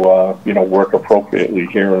going to, work appropriately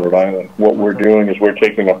here in Rhode Island. What we're doing is we're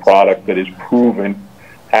taking a product that is proven,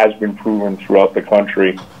 has been proven throughout the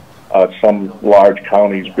country, some large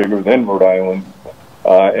counties bigger than Rhode Island,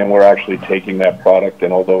 and we're actually taking that product,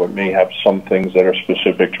 and although it may have some things that are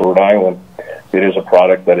specific to Rhode Island, it is a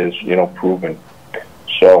product that is, proven.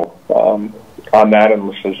 So, on that,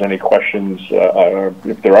 unless there's any questions, or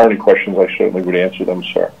if there are any questions, I certainly would answer them,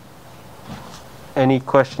 sir. Any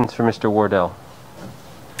questions for Mr. Wardell?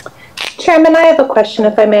 Chairman, I have a question,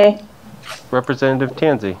 if I may. Representative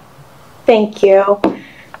Tanzi. Thank you.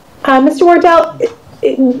 Mr. Wardell,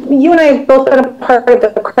 you and I have both been a part of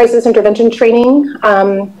the crisis intervention training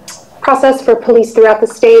process for police throughout the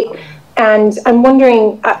state. And I'm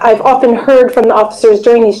wondering, I've often heard from the officers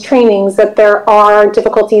during these trainings that there are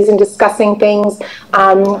difficulties in discussing things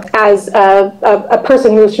as a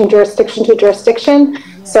person moves from jurisdiction to jurisdiction.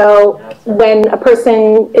 So when a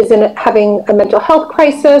person is having a mental health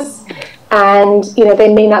crisis and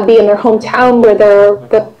they may not be in their hometown where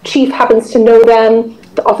the chief happens to know them,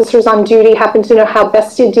 the officers on duty happen to know how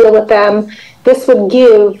best to deal with them, this would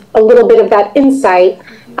give a little bit of that insight.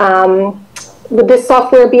 Would this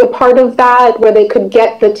software be a part of that, where they could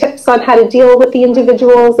get the tips on how to deal with the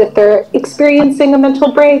individuals if they're experiencing a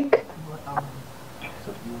mental break?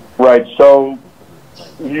 Right. So,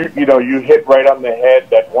 you hit right on the head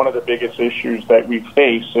that one of the biggest issues that we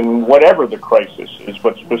face, and whatever the crisis is,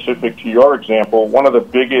 but specific to your example, one of the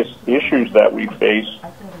biggest issues that we face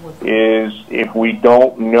is if we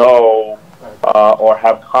don't know or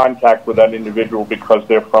have contact with that individual because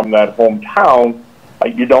they're from that hometown,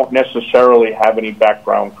 you don't necessarily have any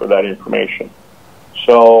background for that information.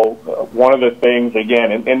 So one of the things,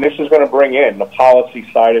 again, and this is going to bring in the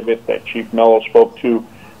policy side of it that Chief Mello spoke to,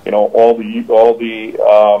 all the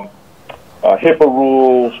HIPAA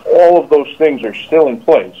rules, all of those things are still in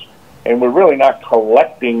place. And we're really not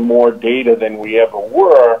collecting more data than we ever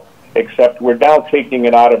were, except we're now taking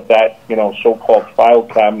it out of that, so-called file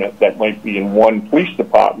cabinet that might be in one police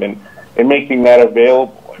department and making that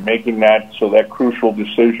available. Making that so that crucial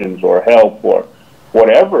decisions or help or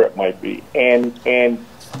whatever it might be. And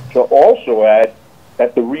to also add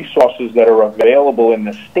that the resources that are available in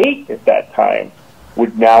the state at that time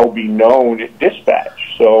would now be known at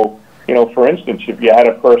dispatch. So, for instance, if you had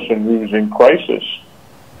a person who's in crisis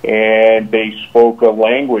and they spoke a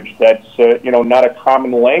language that's, not a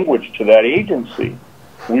common language to that agency,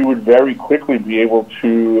 we would very quickly be able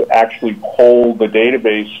to actually poll the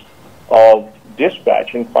database of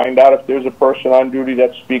dispatch and find out if there's a person on duty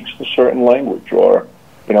that speaks a certain language, or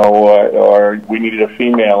or we needed a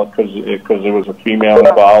female because there was a female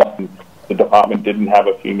involved and the department didn't have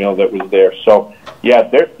a female that was there. So yeah,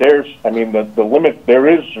 there's the limit. There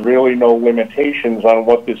is really no limitations on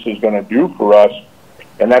what this is going to do for us,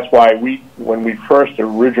 and that's why when we first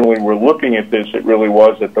originally were looking at this, it really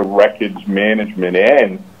was at the records management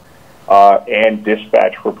end and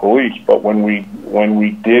dispatch for police. But when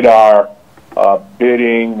we did our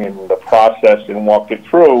bidding and the process and walked it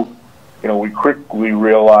through, we quickly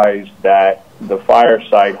realized that the fire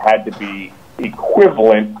side had to be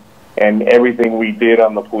equivalent, and everything we did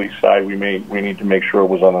on the police side, we need to make sure it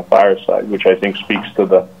was on the fire side, which I think speaks to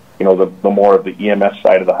the more of the EMS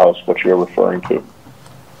side of the house, what you're referring to.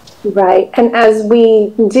 Right, and as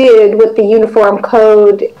we did with the uniform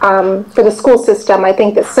code for the school system, I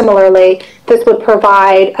think that similarly, this would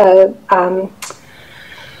provide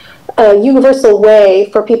a universal way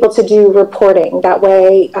for people to do reporting. That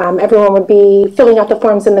way, everyone would be filling out the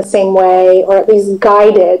forms in the same way, or at least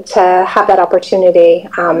guided to have that opportunity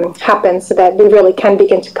happen, so that we really can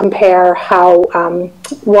begin to compare how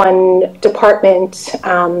one department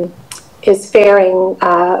faring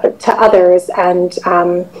to others, and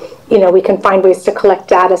you know, we can find ways to collect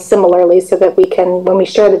data similarly so that we can, when we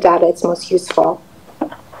share the data, it's most useful.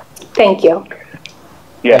 Thank you.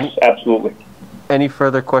 Yes, absolutely. Any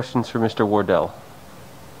further questions for Mr. Wardell?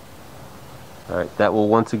 All right, that will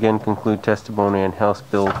once again conclude testimony on House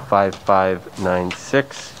Bill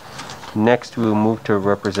 5596. Next, we will move to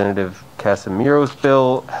Representative Casimiro's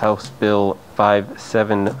bill, House Bill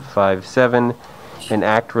 5757, an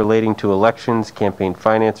act relating to elections, campaign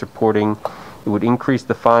finance reporting. It would increase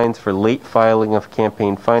the fines for late filing of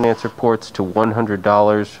campaign finance reports to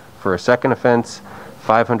 $100 for a second offense,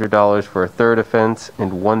 $500 for a third offense,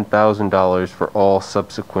 and $1,000 for all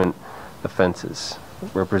subsequent offenses.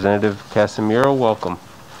 Representative Casimiro, welcome.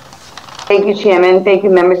 Thank you, Chairman. Thank you,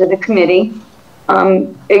 members of the committee.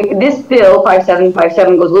 This bill,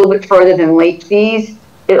 5757, goes a little bit further than late fees.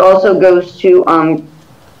 It also goes to,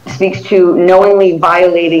 speaks to knowingly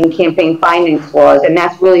violating campaign finance laws, and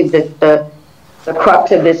that's really the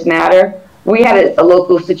crux of this matter. We had a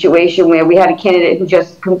local situation where we had a candidate who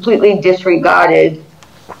just completely disregarded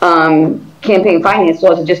campaign finance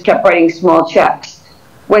laws and just kept writing small checks.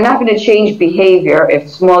 We're not going to change behavior if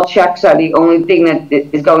small checks are the only thing that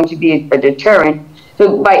is going to be a deterrent.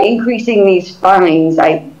 So by increasing these fines,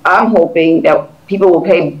 I'm hoping that people will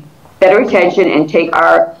pay better attention and take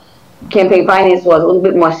our campaign finance laws a little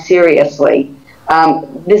bit more seriously.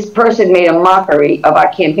 This person made a mockery of our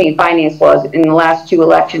campaign finance laws in the last 2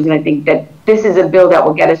 elections, and I think that this is a bill that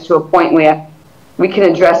will get us to a point where we can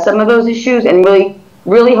address some of those issues and really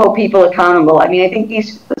hold people accountable. I mean, I think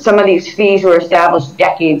some of these fees were established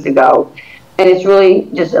decades ago, and it's really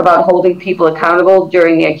just about holding people accountable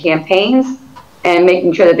during their campaigns and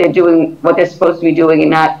making sure that they're doing what they're supposed to be doing and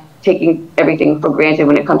not taking everything for granted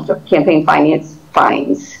when it comes to campaign finance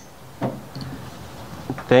fines.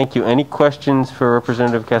 Thank you. Any questions for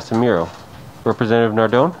Representative Casimiro? Representative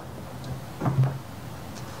Nardone?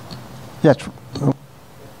 Yes.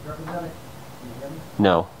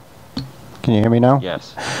 No. Can you hear me now?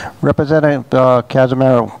 Yes. Representative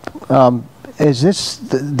Casimiro, is this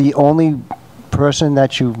the only person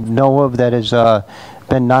that you know of that has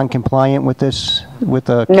been non-compliant with this? With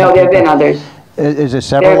the No, there have been others. Is there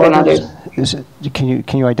several there have others? Been others.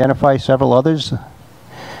 Can you identify several others?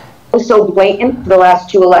 It was so blatant for the last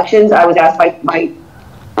 2 elections. I was asked by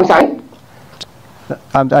I'm sorry?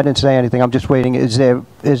 I didn't say anything. I'm just waiting. Is there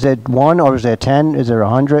 1 or is there 10? Is there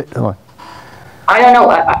 100? Or? I don't know.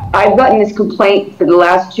 I've gotten this complaint for the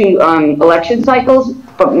last 2 election cycles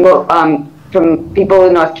from people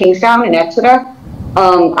in North Kingstown and Exeter.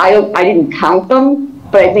 I didn't count them,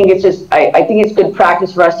 but I think it's just I think it's good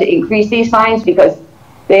practice for us to increase these fines because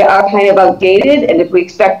they are kind of outdated, and if we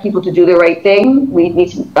expect people to do the right thing, we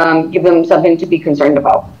need to give them something to be concerned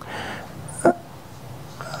about.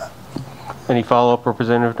 Any follow-up,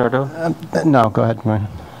 Representative Nardone? No, go ahead.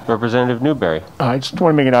 Representative Newberry. I just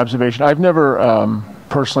want to make an observation. I've never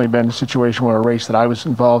personally been in a situation where a race that I was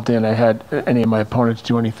involved in, I had any of my opponents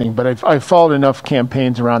do anything, but I've followed enough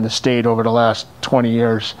campaigns around the state over the last 20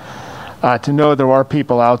 years to know there are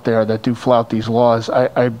people out there that do flout these laws.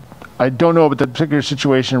 I don't know about the particular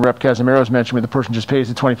situation Rep. Casimiro's mentioned where the person just pays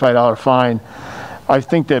a $25 fine. I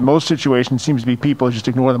think that most situations seems to be people just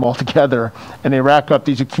ignore them altogether and they rack up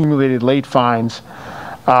these accumulated late fines.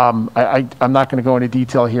 I'm not going to go into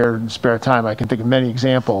detail here in spare time. I can think of many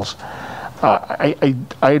examples. I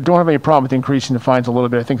don't have any problem with increasing the fines a little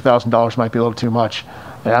bit. I think $1,000 might be a little too much.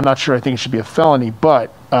 And I'm not sure I think it should be a felony,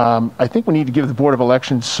 but I think we need to give the Board of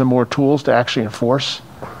Elections some more tools to actually enforce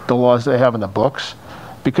the laws they have in the books.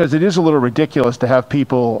 Because it is a little ridiculous to have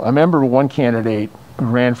people, I remember one candidate who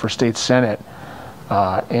ran for state senate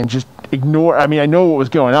and just ignore, I mean, I know what was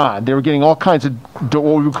going on. They were getting all kinds of what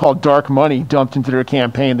we would call dark money dumped into their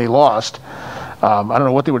campaign. They lost. I don't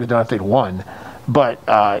know what they would have done if they'd won, but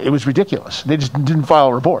it was ridiculous. They just didn't file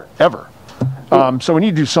a report, ever. So we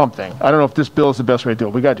need to do something. I don't know if this bill is the best way to do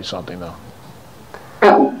it. We got to do something, though.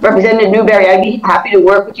 Representative Newberry, I'd be happy to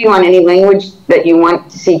work with you on any language that you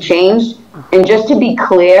want to see changed. And just to be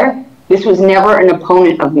clear, this was never an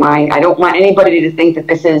opponent of mine. I don't want anybody to think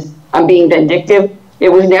that I'm being vindictive.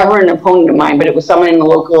 It was never an opponent of mine, but it was someone in the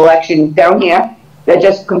local election down here that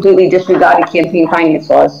just completely disregarded campaign finance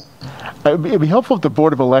laws. It'd be helpful if the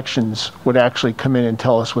Board of Elections would actually come in and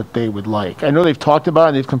tell us what they would like. I know they've talked about it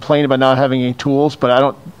and they've complained about not having any tools,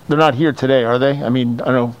 but they're not here today, are they? I mean, I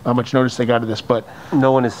don't know how much notice they got of this, but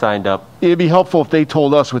no one has signed up. It'd be helpful if they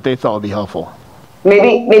told us what they thought would be helpful.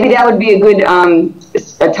 Maybe that would be a good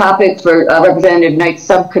a topic for Representative Knight's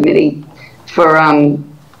subcommittee for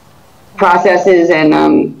processes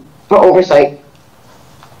and for oversight.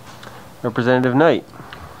 Representative Knight.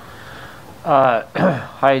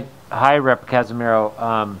 Hi, Rep. Casimiro.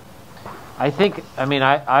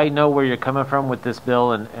 I know where you're coming from with this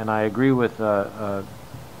bill, and I agree with Rep.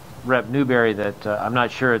 Newberry that I'm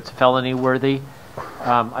not sure it's felony worthy.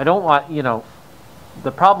 I don't want,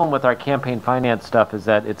 the problem with our campaign finance stuff is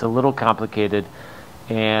that it's a little complicated,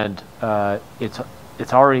 and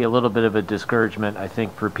it's already a little bit of a discouragement, I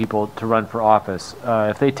think, for people to run for office.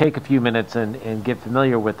 If they take a few minutes and get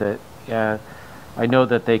familiar with it, I know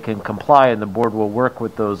that they can comply, and the board will work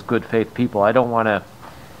with those good faith people. I don't want to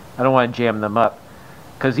jam them up,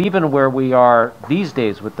 because even where we are these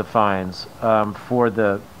days with the fines, for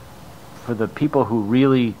the people who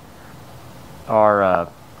really are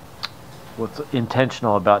what's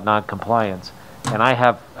intentional about non-compliance, and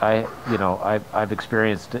I've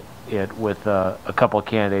experienced it with a couple of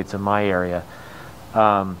candidates in my area.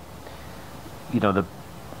 The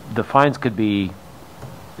fines could be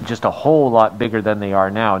just a whole lot bigger than they are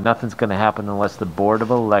now. Nothing's going to happen unless the Board of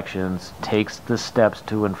Elections takes the steps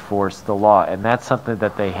to enforce the law, and that's something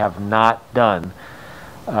that they have not done.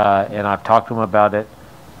 And I've talked to them about it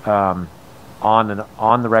on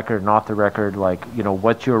the record and off the record.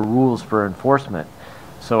 What's your rules for enforcement?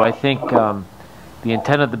 So I think the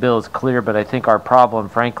intent of the bill is clear, but I think our problem,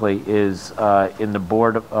 frankly, is in the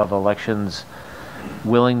Board of Elections'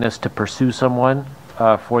 willingness to pursue someone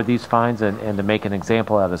for these fines and to make an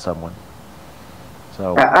example out of someone.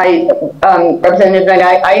 So Representative Knight,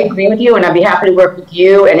 I agree with you, and I'd be happy to work with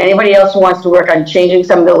you and anybody else who wants to work on changing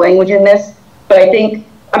some of the language in this. But I think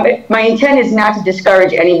my intent is not to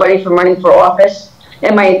discourage anybody from running for office,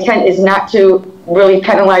 and my intent is not to really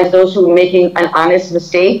penalize those who are making an honest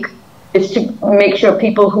mistake. It's to make sure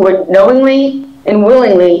people who are knowingly and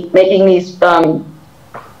willingly making these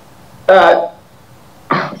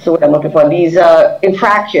so what I'm looking for, these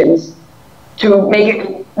infractions, to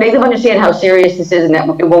make them understand how serious this is and that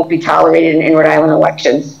it won't be tolerated in Rhode Island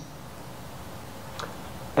elections.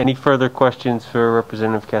 Any further questions for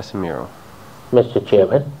Representative Casimiro? Mr.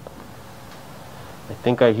 Chairman? I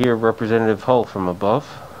think I hear Representative Hull from above.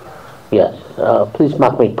 Yes. Please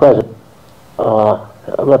mark me present.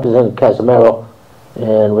 Representative Casimiro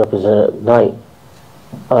and Representative Knight.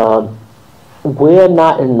 We're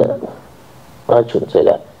not in the... I shouldn't say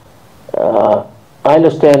that. I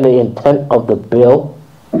understand the intent of the bill,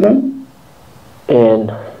 and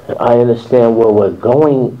I understand where we're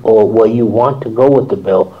going or where you want to go with the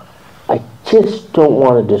bill. I just don't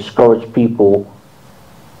want to discourage people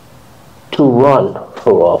to run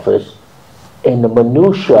for office in the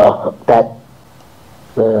minutia that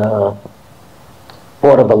the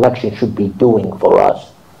Board of Elections should be doing for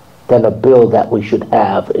us than a bill that we should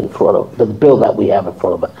have in front of, the bill that we have in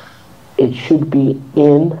front of us. It should be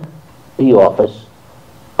in the office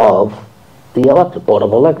of the elected Board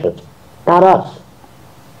of Elections, not us.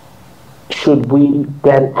 Should we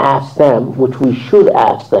then ask them, which we should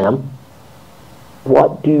ask them,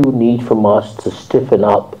 what do you need from us to stiffen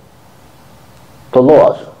up the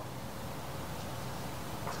laws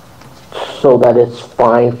so that it's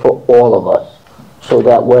fine for all of us, so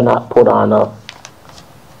that we're not put on a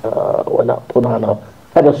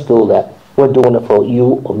pedestal that we're doing it for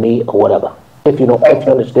you or me or whatever. If you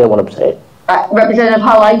understand what I'm saying. Representative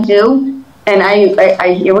Hull, I do, and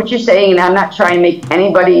I hear what you're saying, and I'm not trying to make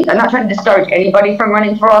anybody, I'm not trying to discourage anybody from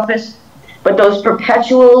running for office, but those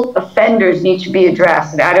perpetual offenders need to be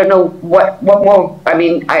addressed. And I don't know what more. I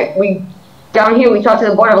mean, we down here we talk to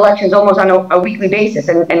the Board of Elections almost on a weekly basis,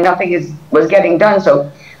 and nothing was getting done. So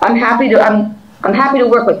I'm happy to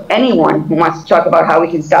work with anyone who wants to talk about how we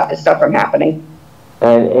can stop this stuff from happening.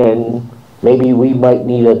 And maybe we might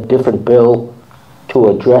need a different bill to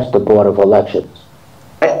address the Board of Elections.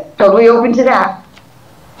 Totally open to that.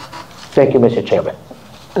 Thank you, Mr. Chairman.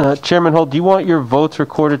 Chairman Hull, do you want your votes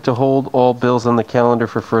recorded to hold all bills on the calendar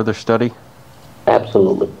for further study?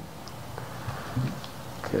 Absolutely.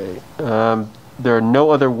 Okay. There are no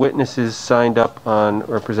other witnesses signed up on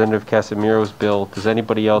Representative Casimiro's bill. Does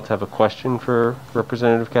anybody else have a question for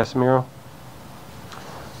Representative Casimiro?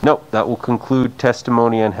 Nope. That will conclude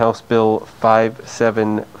testimony on House Bill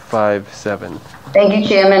 5757. Thank you,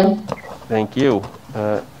 Chairman. Thank you.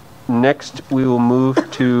 Next, we will move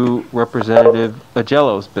to Representative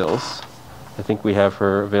Agello's bills. I think we have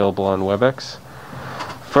her available on WebEx.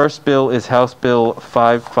 First bill is House Bill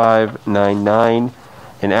 5599,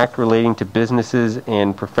 an act relating to businesses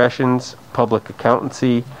and professions, public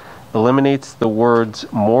accountancy, eliminates the words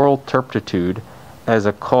moral turpitude as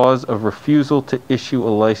a cause of refusal to issue a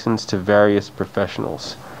license to various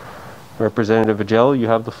professionals. Representative Agello, you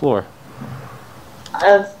have the floor.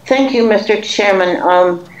 Thank you, Mr. Chairman.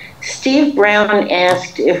 Steve Brown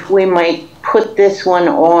asked if we might put this one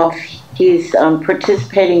off. He's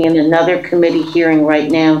participating in another committee hearing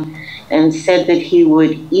right now and said that he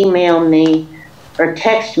would email me or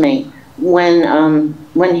text me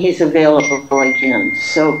when he's available again.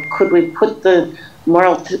 So could we put the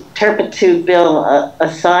moral turpitude bill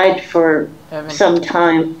aside for some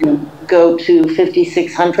time and go to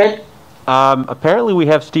 5600? Apparently we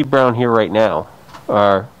have Steve Brown here right now.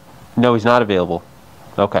 No, he's not available.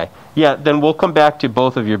 Okay. Yeah, then we'll come back to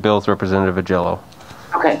both of your bills, Representative Agello.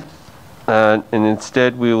 Okay. And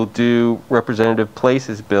instead we will do Representative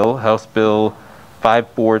Place's bill, House Bill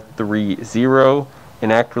 5430,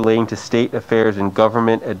 an act relating to state affairs and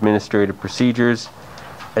government administrative procedures,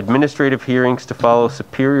 administrative hearings to follow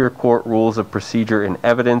Superior Court rules of procedure and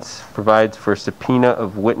evidence, provides for subpoena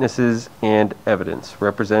of witnesses and evidence.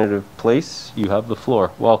 Representative Place, you have the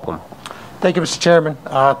floor. Welcome. Thank you, Mr. Chairman.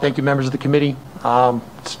 Thank you, members of the committee.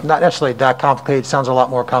 It's not necessarily that complicated. It sounds a lot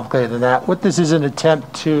more complicated than that. What this is an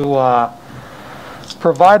attempt to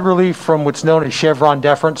provide relief from what's known as Chevron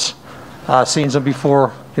deference. Seen some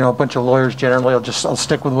before, you know, a bunch of lawyers generally. I'll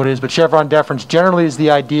stick with what it is. But Chevron deference generally is the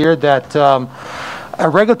idea that a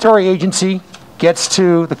regulatory agency gets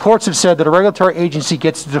to, the courts have said that a regulatory agency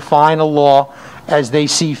gets to define a law as they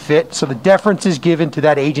see fit. So the deference is given to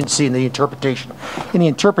that agency in the interpretation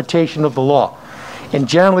of the law. And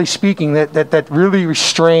generally speaking, that really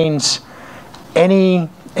restrains any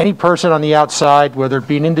person on the outside, whether it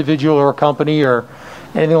be an individual or a company or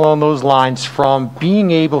anything along those lines, from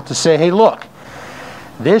being able to say, hey, look,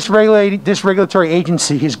 this regulatory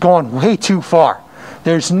agency has gone way too far.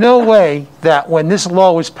 There's no way that when this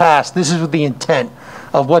law was passed, this is the intent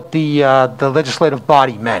of what the legislative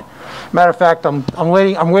body meant. Matter of fact, I'm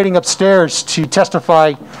waiting upstairs to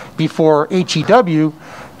testify before HEW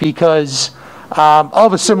because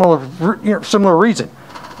of a similar reason.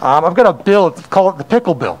 I've got a bill, call it the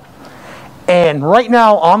pickle bill, and right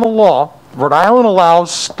now on the law, Rhode Island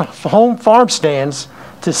allows home farm stands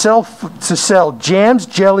to sell jams,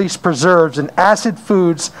 jellies, preserves, and acid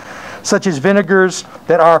foods such as vinegars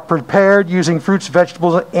that are prepared using fruits,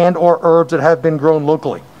 vegetables, and or herbs that have been grown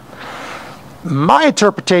locally. My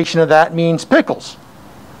interpretation of that means pickles,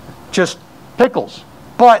 just pickles.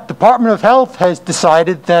 But Department of Health has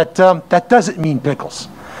decided that that doesn't mean pickles.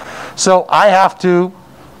 So I have to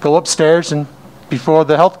go upstairs and before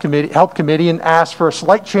the health committee and ask for a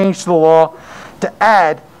slight change to the law to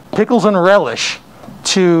add pickles and relish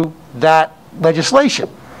to that legislation.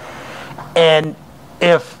 And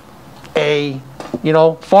if a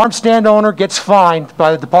farm stand owner gets fined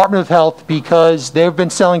by the Department of Health because they've been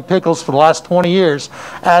selling pickles for the last 20 years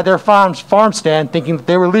at their farm stand thinking that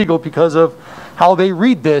they were legal because of how they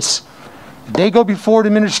read this, they go before an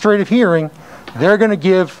administrative hearing, they're going to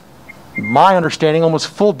give, my understanding, almost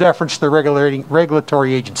full deference to the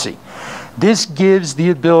regulatory agency. This gives the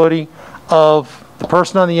ability of the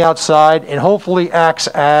person on the outside and hopefully acts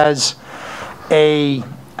as a,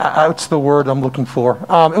 what's the word I'm looking for?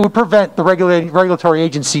 It would prevent the regulatory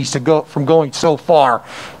agencies from going so far,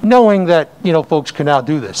 knowing that, folks can now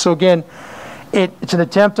do this. So again, it's an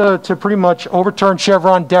attempt to pretty much overturn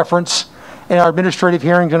Chevron deference in our administrative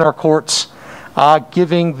hearings in our courts,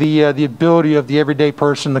 giving the ability of the everyday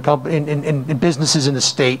person, the company, in businesses in the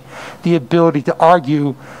state, the ability to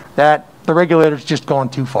argue that the regulator's just gone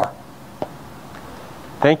too far.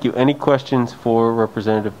 Thank you. Any questions for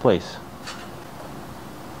Representative Place?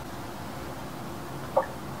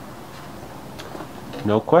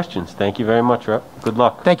 No questions. Thank you very much, Rep. Good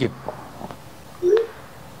luck. Thank you.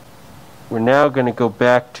 We're now going to go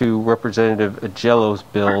back to Representative Agello's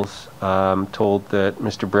bills. I'm told that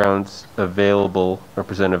Mr. Brown's available,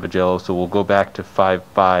 Representative Agello, so we'll go back to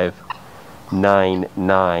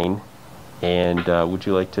 5599. And would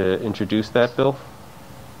you like to introduce that bill?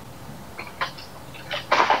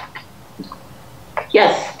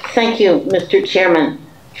 Yes, thank you, Mr. Chairman.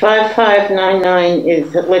 5599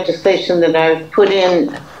 is legislation that I've put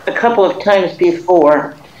in a couple of times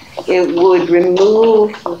before. It would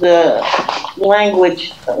remove the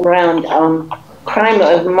language around crime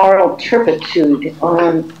of moral turpitude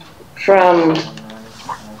from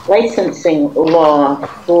licensing law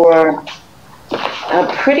for a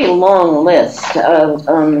pretty long list of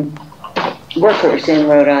workers in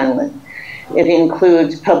Rhode Island. It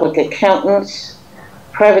includes public accountants,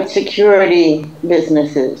 private security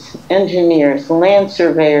businesses, engineers, land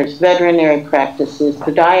surveyors, veterinary practices,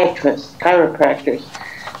 podiatrists, chiropractors,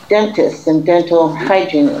 dentists and dental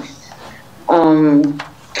hygienists,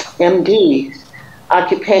 MDs,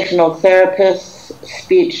 occupational therapists,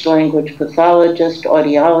 speech language pathologists,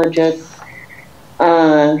 audiologists,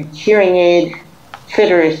 hearing aid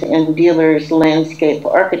fitters and dealers, landscape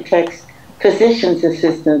architects, physician's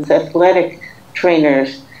assistants, athletic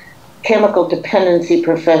trainers, chemical dependency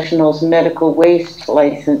professionals, medical waste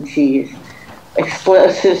licensees,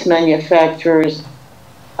 explosives manufacturers,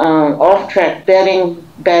 off-track betting,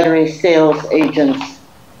 battery sales agents.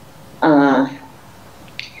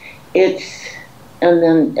 And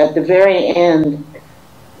then at the very end,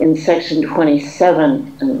 in section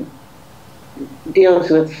 27, deals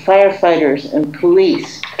with firefighters and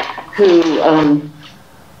police who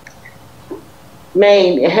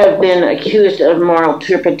may have been accused of moral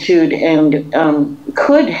turpitude and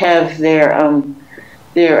could have their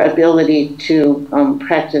ability to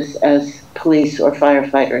practice as police or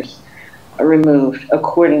firefighters removed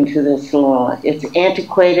according to this law. It's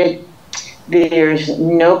antiquated. There's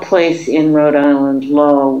no place in Rhode Island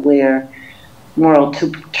law where moral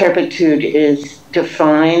turpitude is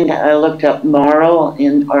defined. I looked up moral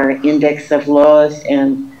in our index of laws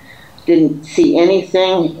and didn't see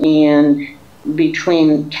anything. And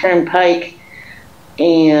between turnpike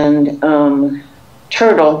and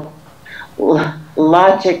turtle,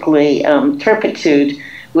 logically, turpitude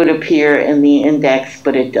would appear in the index,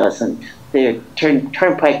 but it doesn't. The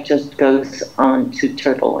turnpike just goes on to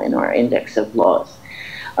turtle in our index of laws.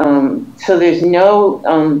 So there's no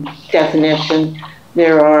definition.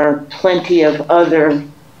 There are plenty of other,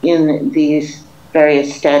 in these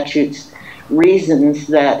various statutes, reasons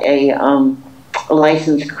that a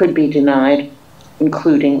license could be denied,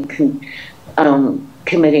 including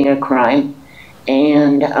committing a crime.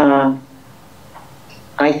 And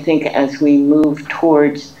I think as we move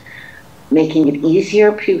towards making it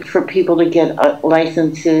easier for people to get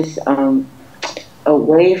licenses,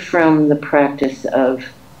 away from the practice of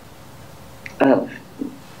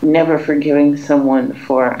never forgiving someone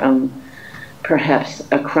for perhaps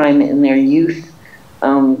a crime in their youth,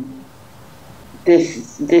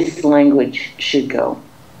 this language should go.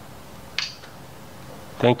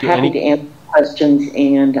 Thank you. Happy to answer questions,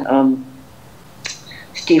 and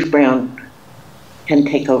Steve Brown can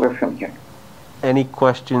take over from here. Any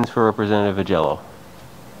questions for Representative Agello?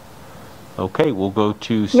 Okay, we'll go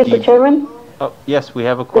to Steve. Mr. Chairman? Oh, yes, we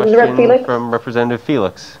have a question from Representative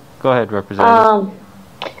Felix. Go ahead, Representative.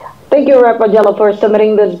 Thank you, Rep. Agello, for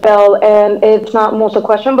submitting this bill, and it's not most a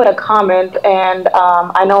question but a comment. And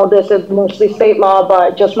I know this is mostly state law,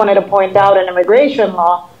 but just wanted to point out in immigration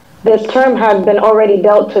law, this term has been already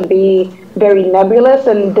dealt to be very nebulous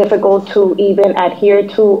and difficult to even adhere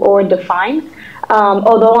to or define.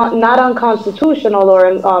 Although not unconstitutional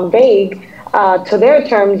or vague to their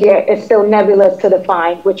terms, yet it's still nebulous to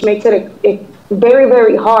define, which makes it very,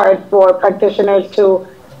 very hard for practitioners to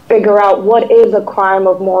figure out what is a crime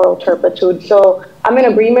of moral turpitude. So I'm in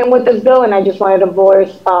agreement with this bill, and I just wanted to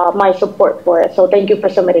voice my support for it. So thank you for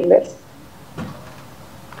submitting this.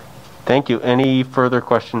 Thank you. Any further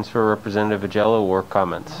questions for Representative Agello or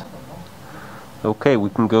comments? Okay, we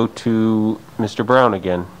can go to Mr. Brown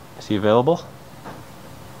again. Is he available?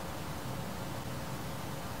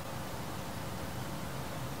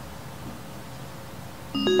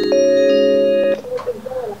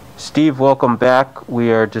 Steve, welcome back.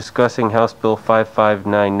 We are discussing House Bill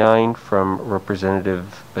 5599 from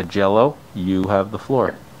Representative Agello. You have the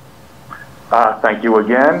floor. Thank you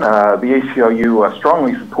again. The ACLU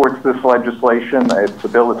strongly supports this legislation. It's a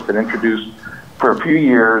bill that's been introduced for a few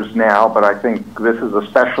years now, but I think this is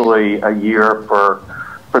especially a year for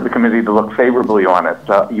the committee to look favorably on it.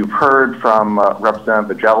 You've heard from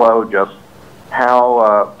Representative Agello just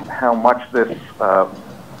how much this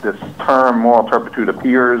term moral turpitude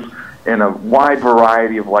appears in a wide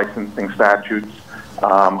variety of licensing statutes.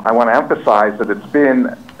 I want to emphasize that it's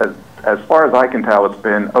been, as far as I can tell, it's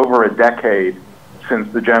been over a decade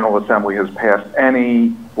since the General Assembly has passed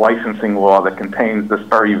any licensing law that contains this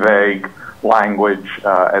very vague language.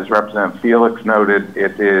 As Representative Felix noted,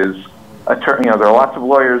 it is, there are lots of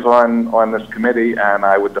lawyers on this committee, and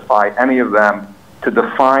I would defy any of them to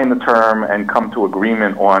define the term and come to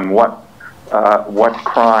agreement on what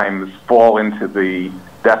crimes fall into the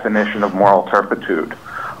definition of moral turpitude.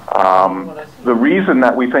 The reason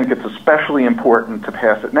that we think it's especially important to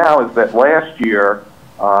pass it now is that last year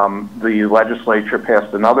the legislature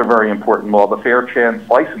passed another very important law, the Fair Chance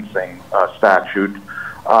Licensing Statute,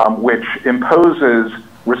 which imposes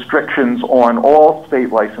restrictions on all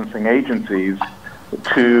state licensing agencies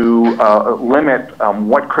to limit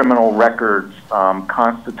what criminal records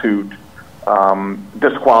constitute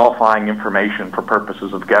disqualifying information for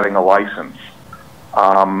purposes of getting a license.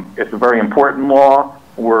 It's a very important law.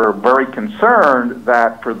 We're very concerned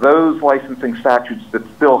that for those licensing statutes that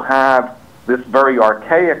still have this very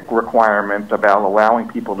archaic requirement about allowing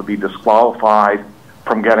people to be disqualified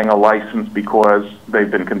from getting a license because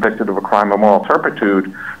they've been convicted of a crime of moral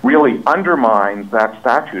turpitude really undermines that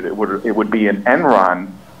statute. It would be an end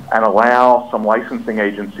run and allow some licensing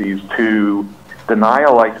agencies to deny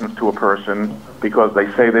a license to a person because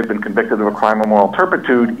they say they've been convicted of a crime of moral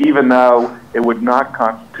turpitude, even though it would not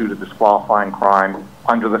constitute a disqualifying crime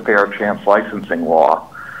under the fair chance licensing law.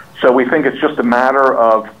 So we think it's just a matter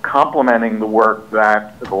of complementing the work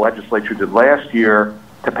that the legislature did last year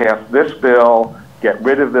to pass this bill, get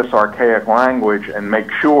rid of this archaic language, and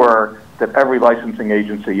make sure that every licensing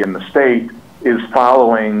agency in the state is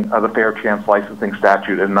following the fair chance licensing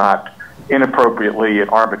statute and not inappropriately and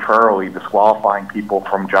arbitrarily disqualifying people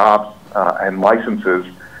from jobs and licenses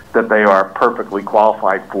that they are perfectly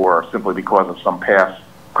qualified for simply because of some past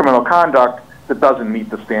criminal conduct that doesn't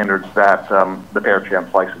meet the standards that the fair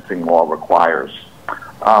chance licensing law requires.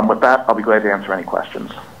 With that, I'll be glad to answer any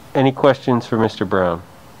questions. Any questions for Mr. Brown?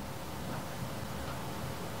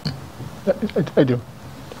 I do.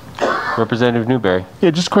 Representative Newberry.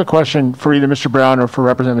 Yeah, just a quick question for either Mr. Brown or for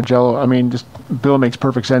Representative Jello. I mean, this bill makes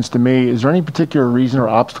perfect sense to me. Is there any particular reason or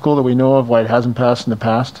obstacle that we know of why it hasn't passed in the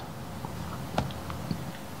past?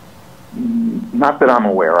 Not that I'm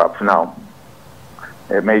aware of, no.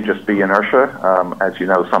 It may just be inertia, as you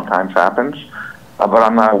know sometimes happens, but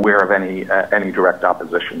I'm not aware of any direct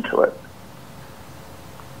opposition to it.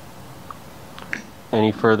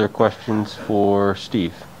 Any further questions for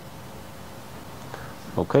Steve?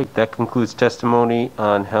 Okay, that concludes testimony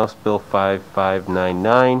on House Bill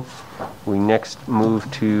 5599. We next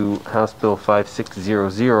move to House Bill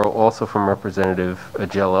 5600, also from Representative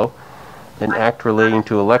Agello, an act relating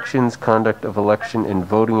to elections, conduct of election and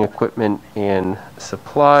voting equipment and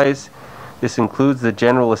supplies. This includes the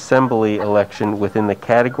General Assembly election within the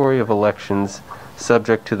category of elections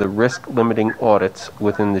subject to the risk-limiting audits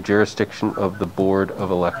within the jurisdiction of the Board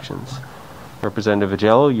of Elections. Representative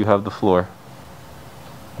Agello, you have the floor.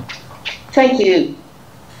 Thank you,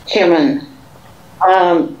 Chairman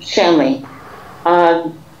Shanley.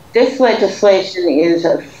 This legislation is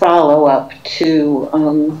a follow-up to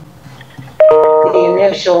the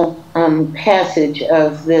initial passage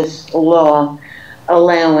of this law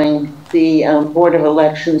allowing the Board of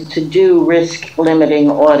Elections to do risk-limiting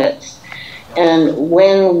audits. And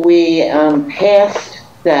when we passed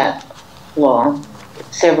that law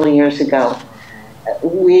several years ago,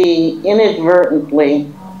 we inadvertently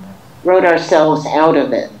wrote ourselves out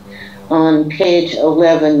of it. On page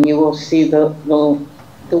 11, you will see the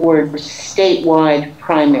word statewide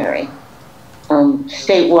primary.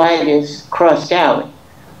 Statewide is crossed out.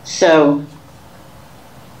 So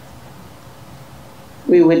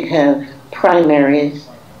we would have primaries,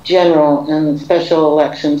 general and special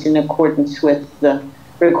elections in accordance with the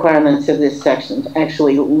requirements of this section,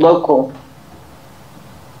 actually local,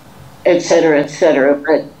 et cetera,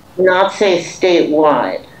 but not say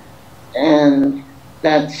statewide. And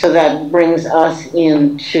so that brings us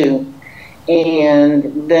into,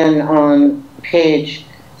 and then on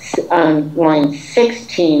line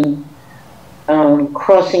 16,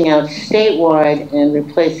 crossing out statewide and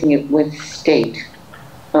replacing it with state,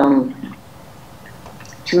 to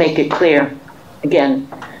make it clear, again,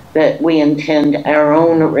 that we intend our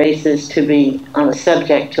own races to be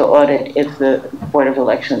subject to audit if the Board of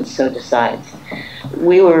Elections so decides.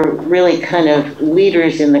 We were really kind of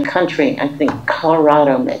leaders in the country. I think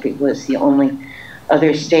Colorado maybe was the only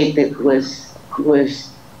other state that was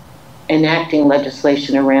enacting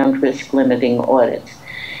legislation around risk limiting audits.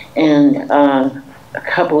 And a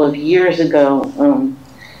couple of years ago,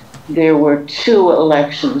 there were two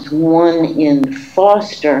elections, one in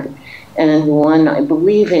Foster and one, I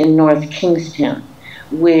believe, in North Kingstown,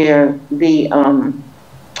 where the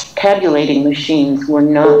tabulating machines were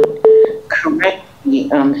not correctly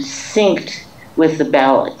synced with the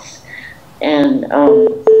ballots. And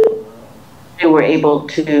they were able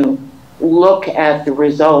to look at the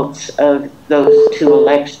results of those two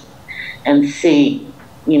elections and see,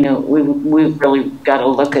 we've really got to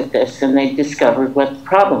look at this. And they discovered what the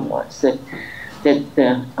problem was, that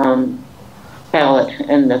the ballot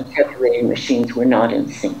and the tabulating machines were not in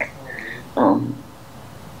sync.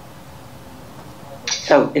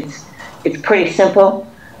 So it's pretty simple,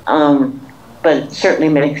 but it certainly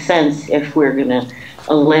makes sense if we're going to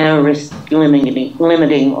allow risk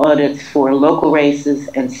limiting audits for local races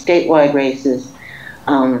and statewide races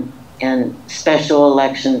and special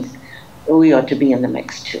elections. We ought to be in the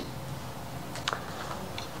mix too.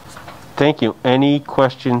 Thank you. Any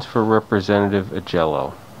questions for Representative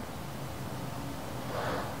Agello?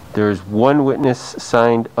 There's one witness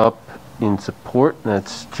signed up in support, and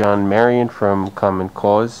that's John Marion from Common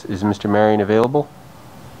Cause. Is Mr. Marion available?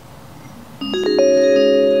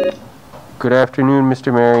 Good afternoon,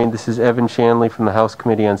 Mr. Marion. This is Evan Shanley from the House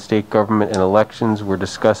Committee on State Government and Elections. We're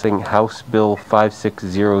discussing House Bill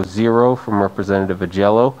 5600 from Representative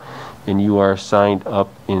Agello, and you are signed up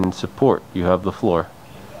in support. You have the floor.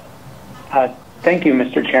 Thank you,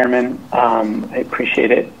 Mr. Chairman. I appreciate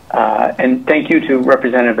it. And thank you to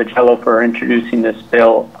Representative Agello for introducing this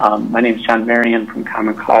bill. My name is John Marion from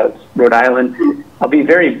Common Cause, Rhode Island. I'll be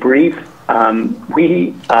very brief.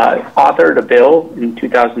 We authored a bill in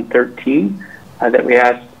 2013 that we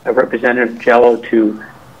asked Representative Agello to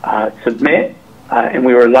submit, and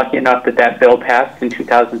we were lucky enough that that bill passed in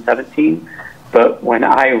 2017. But when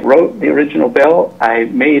I wrote the original bill, I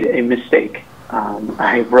made a mistake.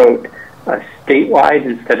 I wrote statewide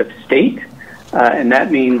instead of state, and that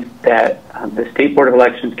means that the State Board of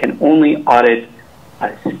Elections can only audit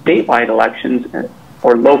statewide elections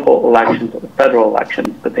or local elections or federal elections,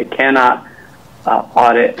 but they cannot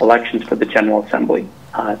audit elections for the General Assembly.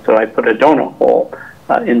 So I put a donut hole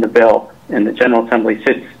in the bill, and the General Assembly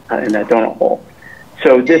sits in that donut hole.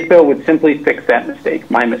 So this bill would simply fix that mistake,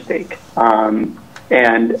 my mistake. And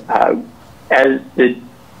as the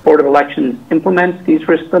Board of Elections implements these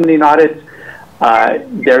risk limiting audits,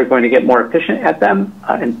 they're going to get more efficient at them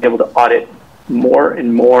and be able to audit more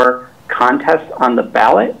and more contests on the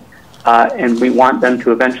ballot. And we want them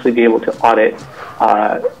to eventually be able to audit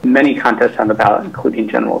many contests on the ballot, including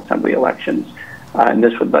General Assembly elections. And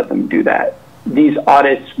this would let them do that. These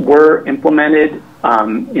audits were implemented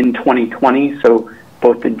in 2020, so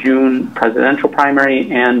both the June presidential primary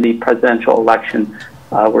and the presidential election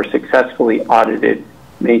were successfully audited,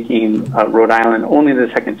 making Rhode Island only the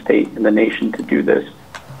second state in the nation to do this.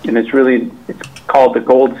 And it's called the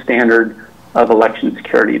gold standard of election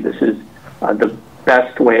security. This is the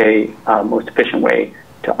best way, most efficient way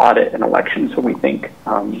to audit an election. So we think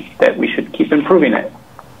that we should keep improving it.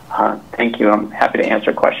 Thank you. I'm happy to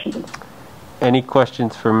answer questions. Any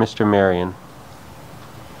questions for Mr. Marion?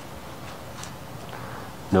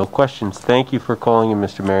 No questions. Thank you for calling in,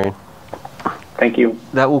 Mr. Marion. Thank you.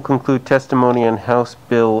 That will conclude testimony on House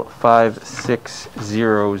Bill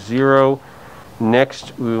 5600.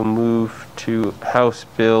 Next, we will move to House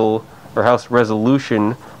Bill, or House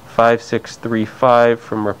Resolution 5635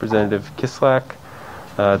 from Representative Kislak.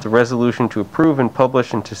 It's a resolution to approve and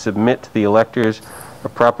publish and to submit to the electors a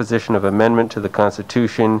proposition of amendment to the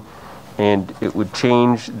Constitution, and it would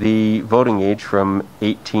change the voting age from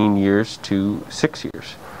 18 years to 6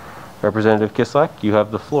 years. Representative Kislak, you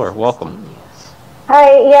have the floor. Welcome.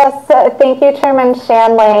 Hi, yes, thank you, Chairman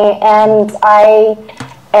Shanley, and I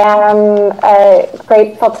am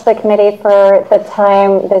grateful to the committee for the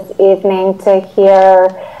time this evening to hear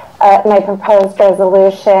my proposed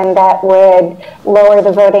resolution that would lower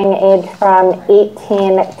the voting age from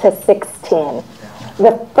 18 to 16.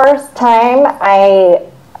 The first time I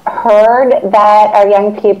heard that our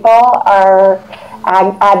young people are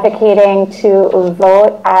advocating to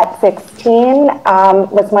vote at 16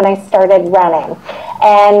 was when I started running.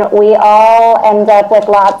 And we all end up with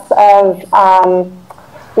lots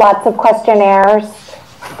of questionnaires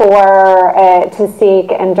to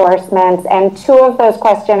seek endorsements. And two of those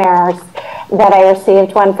questionnaires that I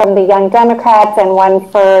received, one from the Young Democrats and one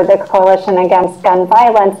for the Coalition Against Gun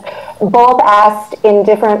Violence, both asked in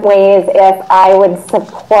different ways if I would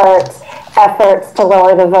support efforts to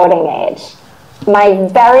lower the voting age. My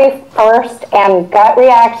very first and gut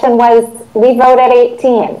reaction was, we vote at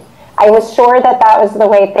 18. I was sure that that was the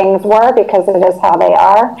way things were because it is how they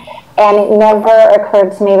are. And it never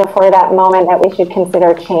occurred to me before that moment that we should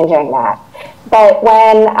consider changing that. But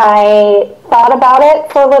when I thought about it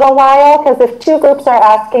for a little while, because if two groups are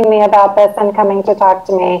asking me about this and coming to talk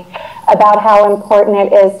to me about how important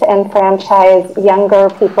it is to enfranchise younger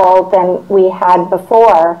people than we had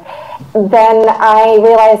before, then I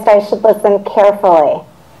realized I should listen carefully.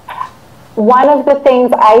 One of the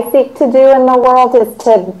things I seek to do in the world is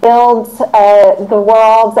to build the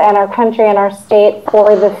world and our country and our state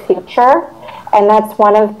for the future. And that's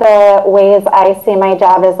one of the ways I see my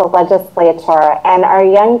job as a legislator. And our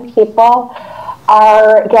young people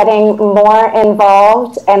are getting more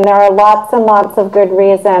involved, and there are lots and lots of good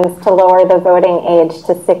reasons to lower the voting age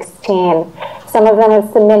to 16. Some of them have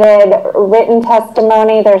submitted written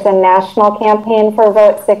testimony. There's a national campaign for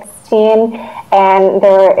Vote 16, and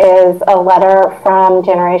there is a letter from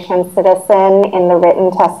Generation Citizen in the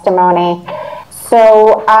written testimony.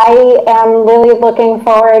 So I am really looking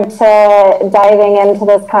forward to diving into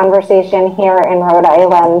this conversation here in Rhode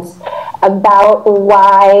Island about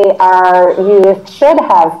why our youth should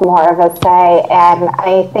have more of a say. And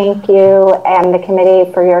I thank you and the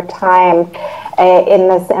committee for your time in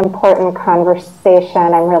this important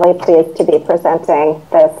conversation. I'm really pleased to be presenting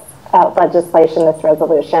this legislation, this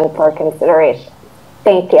resolution, for consideration.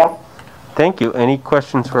 Thank you. Thank you. Any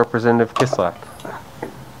questions for Representative Kislak?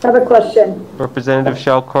 I have a question. Representative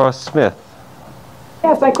Shellcross Smith.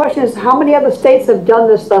 Yes, my question is, how many other states have done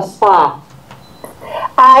this thus far?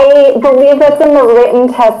 I believe that's in the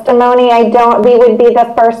written testimony. We would be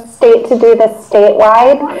the first state to do this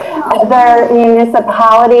statewide. Other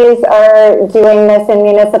municipalities are doing this in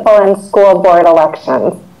municipal and school board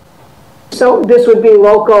elections. So this would be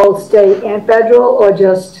local, state, and federal, or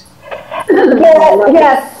just?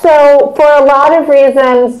 Yes. So for a lot of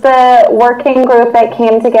reasons, the working group that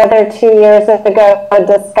came together 2 years ago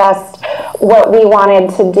discussed what we wanted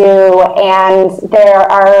to do, and there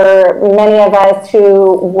are many of us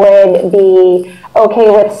who would be okay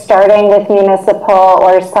with starting with municipal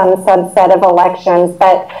or some subset of elections,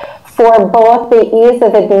 but for both the ease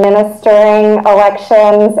of administering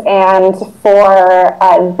elections and for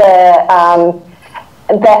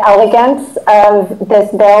the elegance of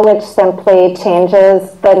this bill, which simply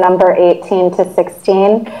changes the number 18 to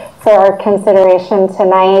 16 for our consideration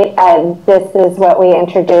tonight, this is what we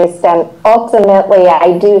introduced. And ultimately,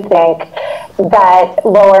 I do think that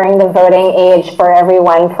lowering the voting age for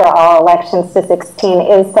everyone for all elections to 16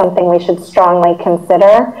 is something we should strongly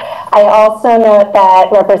consider. I also note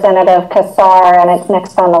that Representative Kassar, and it's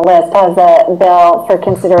next on the list, has a bill for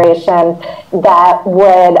consideration that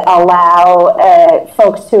would allow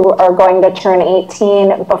folks who are going to turn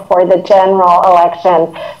 18 before the general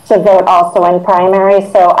election to vote also in primary.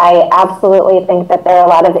 So I absolutely think that there are a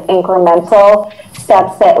lot of incremental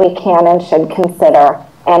steps that we can and should consider.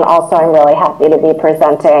 And also, I'm really happy to be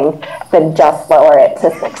presenting the just lower it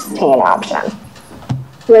to 16 option.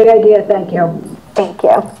 Great idea, thank you. Thank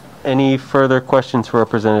you. Any further questions for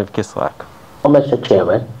Representative Kislak? Well, Mr.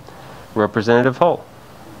 Chairman. Representative Hull.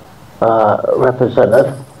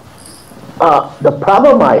 Representative, the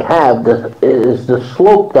problem I have is the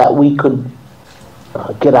slope that we could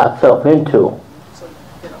get ourselves into.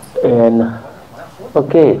 And,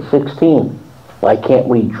 okay, it's 16. Why can't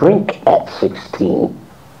we drink at 16?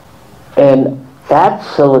 And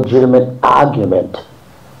that's a legitimate argument,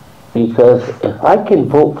 because if I can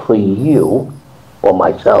vote for you or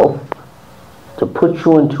myself to put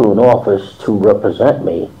you into an office to represent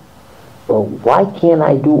me, well, why can't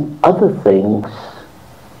I do other things,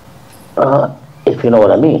 if you know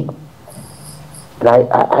what I mean? And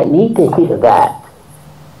I need to hear that.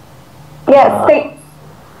 Yes,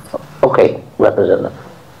 okay, Representative.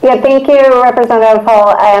 Yeah, thank you, Representative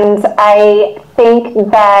Hull. And I think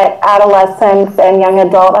that adolescence and young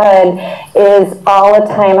adulthood is all a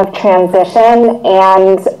time of transition,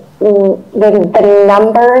 and the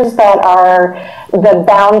numbers that are the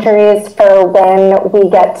boundaries for when we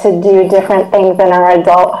get to do different things in our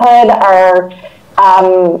adulthood are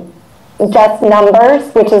just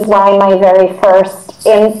numbers, which is why my very first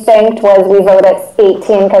instinct was we vote at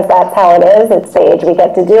 18 because that's how it is. It's the age we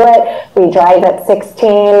get to do it. We drive at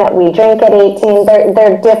 16. We drink at 18.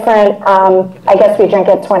 They're different. I guess we drink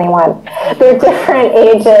at 21. They're different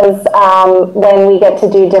ages when we get to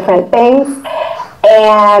do different things.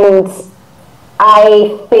 And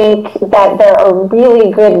I think that there are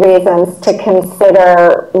really good reasons to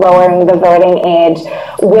consider lowering the voting age,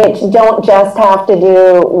 which don't just have to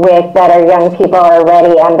do with that our young people are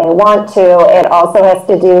ready and they want to. It also has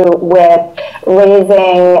to do with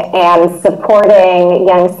raising and supporting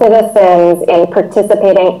young citizens in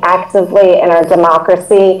participating actively in our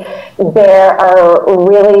democracy. There are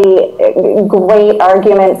really great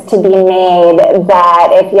arguments to be made that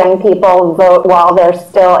if young people vote while they're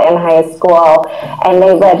still in high school, and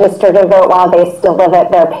they register to vote while they still live at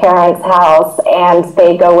their parents' house, and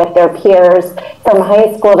they go with their peers from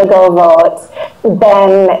high school to go vote,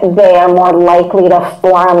 then they are more likely to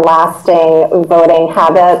form lasting voting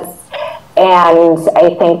habits. And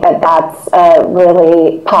I think that that's a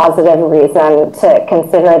really positive reason to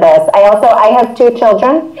consider this. I have two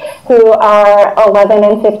children who are 11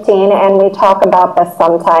 and 15, and we talk about this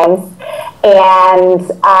sometimes. And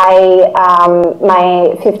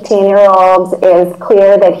my 15-year-old is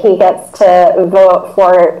clear that he gets to vote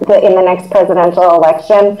in the next presidential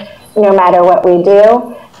election, no matter what we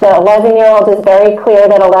do. The 11-year-old is very clear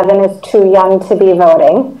that 11 is too young to be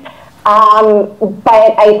voting.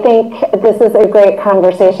 But I think this is a great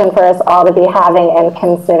conversation for us all to be having and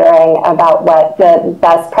considering about what the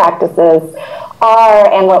best practices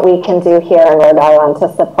are and what we can do here in Rhode Island to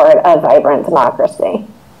support a vibrant democracy.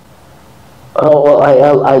 Oh,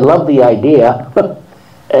 well, I love the idea,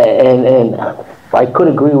 and I could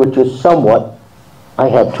agree with you somewhat. I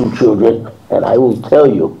have two children, and I will tell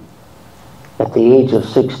you, at the age of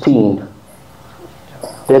 16,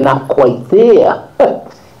 they're not quite there.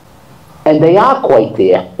 And they are quite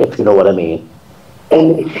there, if you know what I mean.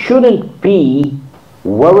 And it shouldn't be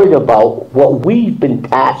worried about what we've been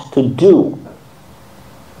tasked to do,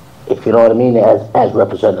 if you know what I mean, as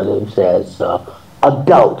representatives, as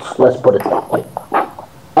adults, let's put it that way,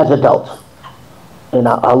 as adults. And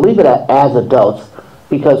I'll leave it at as adults,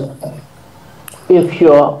 because if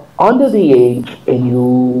you're under the age and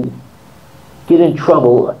you get in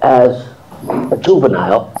trouble as a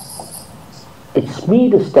juvenile, it's me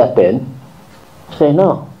to step in, say,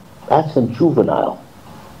 no, that's a juvenile.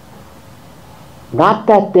 Not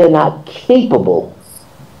that they're not capable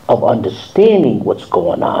of understanding what's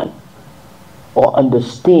going on or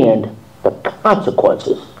understand the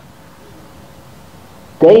consequences.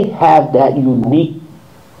 They have that unique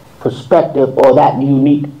perspective, or that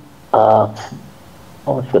unique, how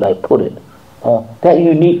should I put it? That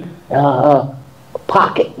unique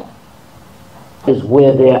pocket is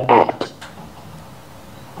where they're at.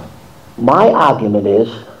 My argument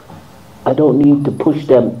is, I don't need to push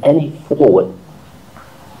them any forward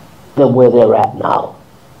than where they're at now,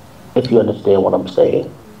 if you understand what I'm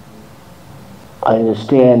saying. I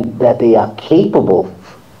understand that they are capable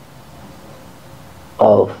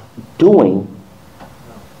of doing,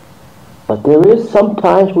 but there is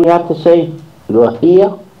sometimes we have to say, you're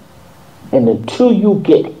here, and until you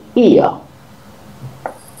get here,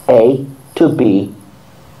 A to B,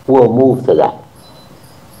 we'll move to that.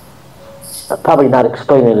 I'm probably not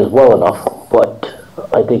explaining it well enough, but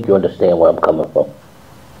I think you understand where I'm coming from.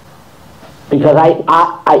 Because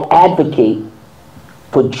I advocate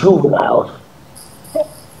for juveniles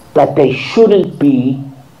that they shouldn't be,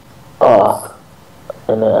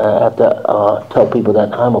 and I have to tell people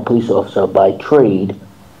that I'm a police officer by trade,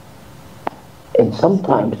 and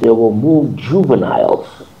sometimes they will move juveniles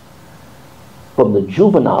from the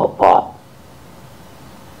juvenile part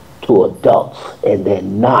to adults, and they're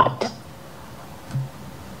not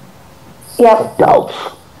adults.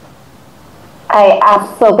 I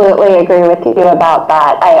absolutely agree with you about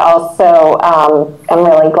that. I also am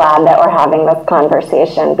really glad that we're having this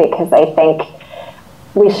conversation, because I think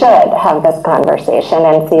we should have this conversation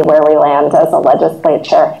and see where we land as a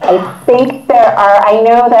legislature. I think I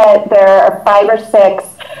know that there are 5 or 6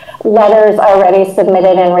 letters already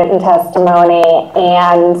submitted in written testimony,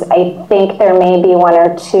 and I think there may be 1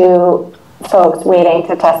 or 2 folks waiting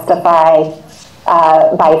to testify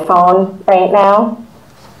by phone right now.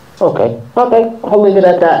 Okay, I'll leave it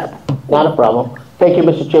at that. Not a problem. Thank you,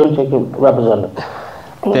 Mr. Chairman. Thank you, Representative.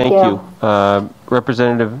 Thank you.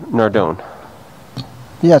 Representative Nardone.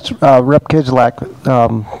 Yes, Rep.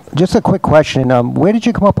 Kislak, just a quick question. Where did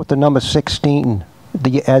you come up with the number 16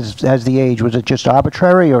 as the age? Was it just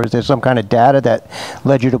arbitrary, or is there some kind of data that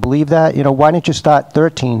led you to believe that? You know, why didn't you start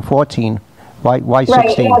 13, 14? Why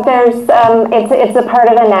 16? Right, yeah, it's a part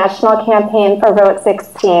of a national campaign for Vote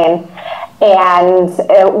 16. And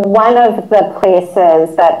one of the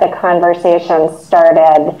places that the conversation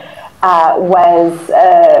started was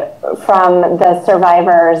from the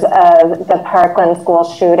survivors of the Parkland school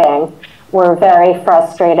shooting. Were very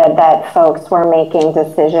frustrated that folks were making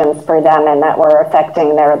decisions for them and that were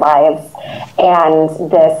affecting their lives. And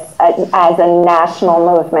this, as a national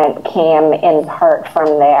movement, came in part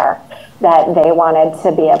from there, that they wanted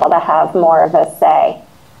to be able to have more of a say.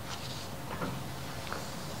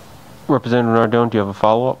 Representative Nardone, do you have a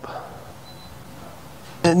follow-up?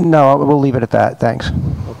 No, we'll leave it at that. Thanks.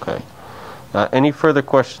 Okay. Any further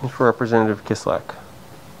questions for Representative Kislak?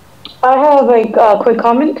 I have a quick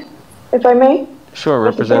comment, if I may. Sure,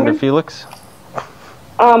 Representative Felix.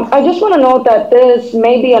 I just want to note that this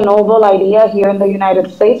may be a novel idea here in the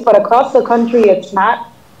United States, but across the country it's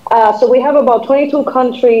not. So we have about 22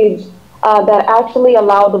 countries that actually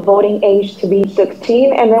allow the voting age to be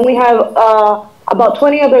 16, and then we have about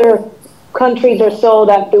 20 other countries or so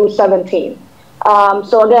that do 17.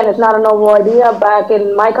 So again, it's not a novel idea. Back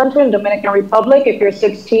in my country, in Dominican Republic, if you're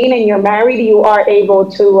 16 and you're married, you are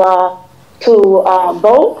able to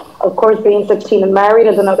vote. Of course, being 16 and married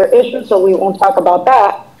is another issue, so we won't talk about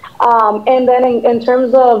that. And then in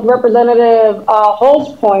terms of Representative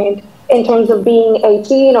Hull's point, in terms of being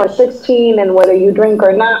 18 or 16 and whether you drink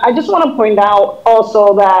or not, I just want to point out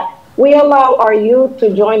also that we allow our youth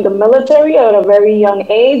to join the military at a very young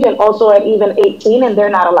age, and also at even 18, and they're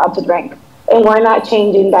not allowed to drink. And we're not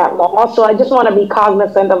changing that law. So I just want to be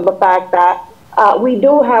cognizant of the fact that we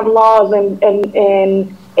do have laws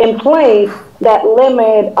in in place that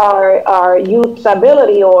limit our youth's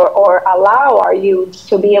ability or allow our youth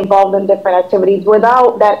to be involved in different activities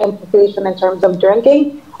without that implication in terms of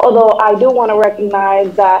drinking. Although I do want to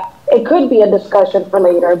recognize that it could be a discussion for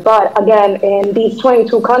later. But again, in these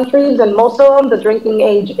 22 countries, and most of them, the drinking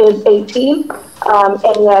age is 18,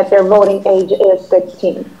 and yet their voting age is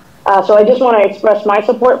 16. So I just want to express my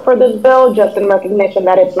support for this bill, just in recognition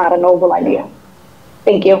that it's not a noble idea.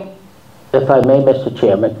 Thank you. If I may, Mr.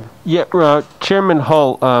 Chairman. Yeah, Chairman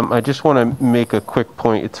Hull, I just want to make a quick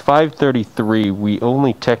point. It's 5:33. We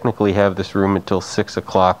only technically have this room until 6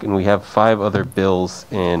 o'clock, and we have 5 other bills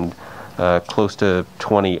and close to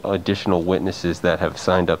 20 additional witnesses that have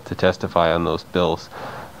signed up to testify on those bills.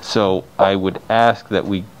 So I would ask that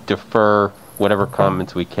we defer whatever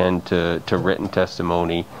comments we can to written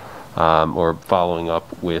testimony or following up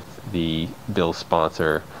with the bill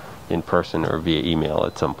sponsor in person or via email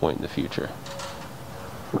at some point in the future.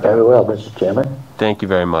 Very well, Mr. Chairman. Thank you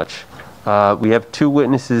very much. We have 2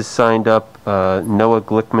 witnesses signed up, Noah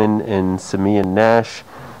Glickman and Samia Nash.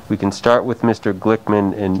 We can start with Mr.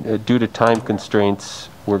 Glickman, and due to time constraints,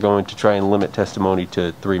 we're going to try and limit testimony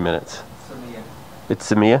to 3 minutes. Samia. It's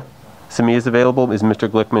Samia? Samia's available. Is Mr.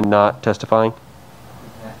 Glickman not testifying?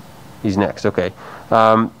 He's next, okay.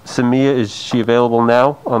 Samia, is she available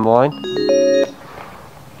now on the line?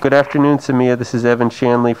 Good afternoon, Samia. This is Evan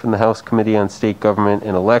Shanley from the House Committee on State Government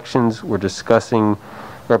and Elections. We're discussing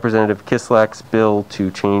Representative Kislak's bill to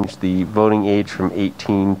change the voting age from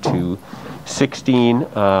 18 to 16.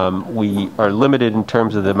 We are limited in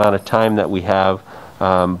terms of the amount of time that we have,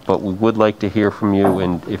 but we would like to hear from you,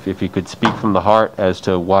 and if you could speak from the heart as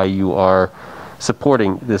to why you are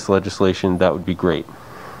supporting this legislation, that would be great.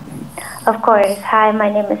 Of course. Hi,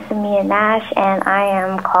 my name is Samia Nash, and I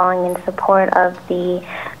am calling in support of the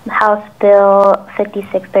House Bill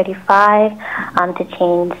 5635 to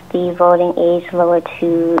change the voting age lower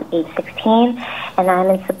to age 16. And I'm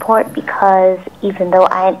in support because even though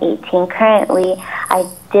I am 18 currently, I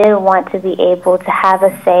did want to be able to have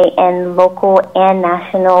a say in local and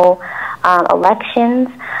national elections.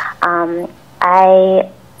 I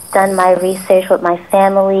done my research with my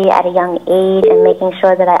family at a young age and making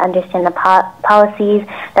sure that I understand the policies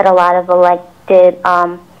that a lot of elected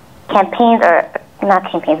campaigns, or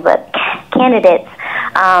not campaigns, but candidates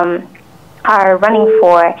are running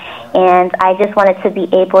for. And I just wanted to be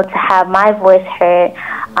able to have my voice heard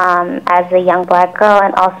as a young black girl,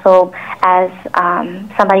 and also as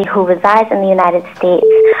somebody who resides in the United States,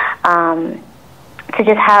 to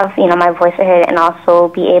just have, my voice heard, and also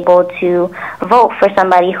be able to vote for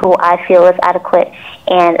somebody who I feel is adequate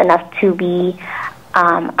and enough to be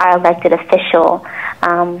our elected official.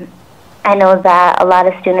 I know that a lot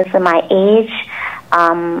of students in my age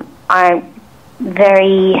aren't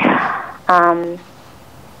very,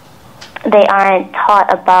 they aren't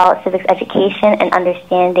taught about civics education and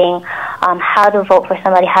understanding how to vote for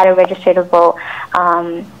somebody, how to register to vote,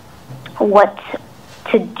 what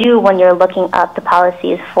to do when you're looking up the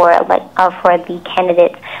policies for the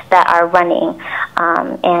candidates that are running.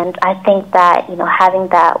 And I think that, having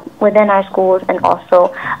that within our schools and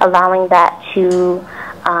also allowing that to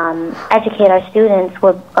educate our students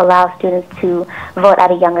would allow students to vote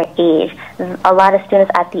at a younger age. A lot of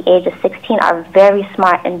students at the age of 16 are very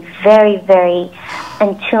smart and very, very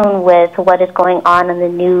in tune with what is going on in the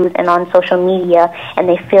news and on social media, and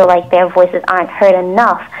they feel like their voices aren't heard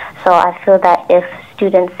enough. So I feel that if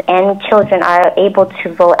students and children are able to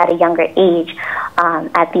vote at a younger age,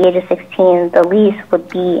 at the age of 16, the least would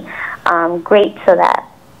be great, so that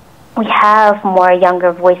we have more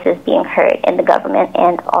younger voices being heard in the government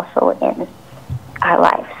and also in our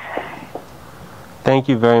lives. Thank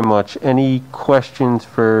you very much. Any questions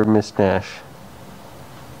for Ms. Nash?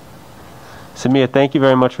 Samia, thank you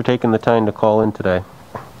very much for taking the time to call in today.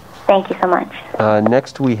 Thank you so much.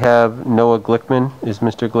 Next we have Noah Glickman. Is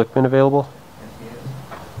Mr. Glickman available?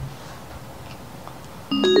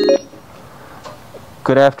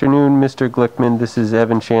 Good afternoon, Mr. Glickman. This is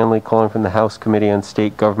Evan Shanley calling from the House Committee on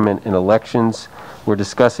State Government and Elections. We're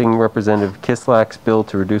discussing Representative Kislak's bill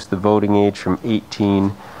to reduce the voting age from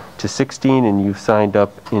 18 to 16, and you've signed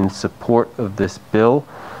up in support of this bill.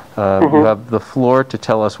 You have the floor to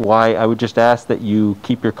tell us why. I would just ask that you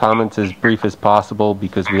keep your comments as brief as possible,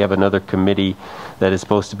 because we have another committee that is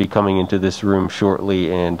supposed to be coming into this room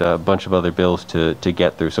shortly and a bunch of other bills to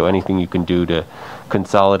get through. So anything you can do to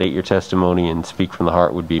consolidate your testimony and speak from the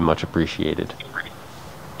heart would be much appreciated.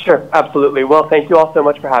 Sure, absolutely. Well, thank you all so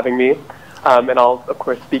much for having me. And I'll, of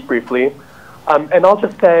course, speak briefly. And I'll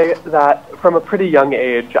just say that from a pretty young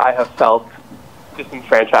age, I have felt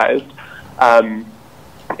disenfranchised.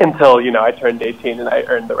 until, I turned 18 and I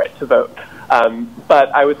earned the right to vote.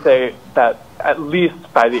 But I would say that at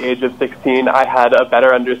least by the age of 16, I had a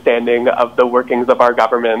better understanding of the workings of our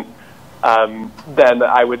government than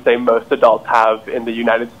I would say most adults have in the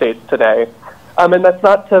United States today. And that's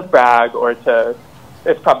not to brag or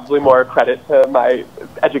it's probably more credit to my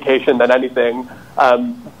education than anything,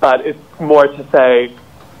 but it's more to say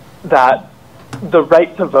that the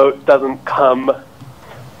right to vote doesn't come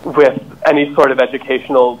with any sort of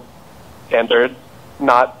educational standards,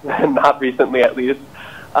 not recently at least,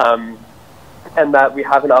 and that we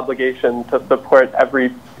have an obligation to support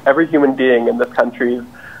every human being in this country's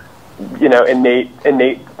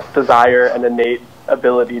innate desire and innate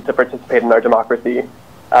ability to participate in our democracy.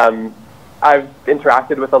 I've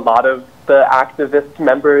interacted with a lot of the activist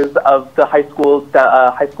members of the high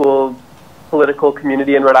school political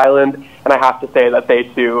community in Rhode Island, and I have to say that they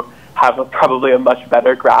too have probably a much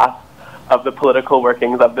better grasp of the political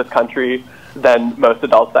workings of this country than most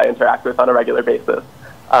adults I interact with on a regular basis.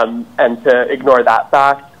 And to ignore that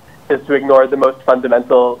fact is to ignore the most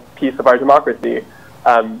fundamental piece of our democracy,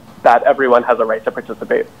 that everyone has a right to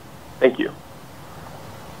participate. Thank you.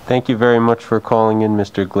 Thank you very much for calling in,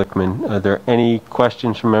 Mr. Glickman. Are there any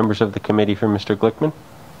questions from members of the committee for Mr. Glickman?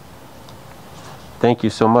 Thank you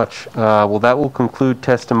so much. Well, that will conclude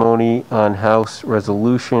testimony on House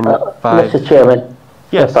Resolution 5. Mr. Chairman,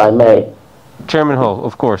 yes. If I may. Chairman Hull,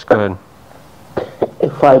 of course, go ahead.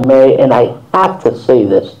 If I may, and I have to say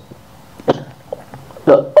this,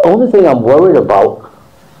 the only thing I'm worried about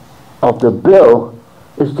of the bill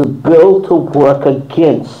is the bill to work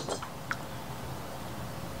against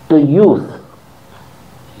the youth.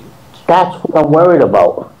 That's what I'm worried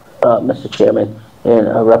about, Mr. Chairman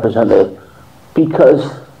and Representative,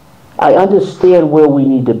 because I understand where we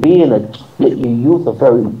need to be and that your youth are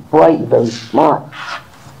very bright, very smart.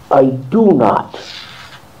 I do not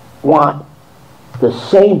want the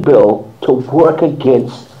same bill to work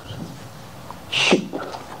against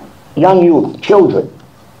young youth, children,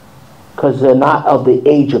 because they're not of the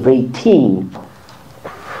age of 18.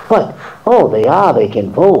 But, oh, they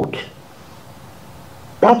can vote.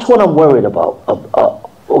 That's what I'm worried about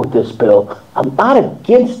with this bill. I'm not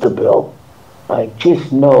against the bill. I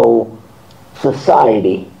just know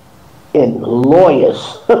society and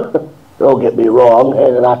lawyers, don't get me wrong,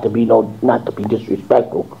 and not to be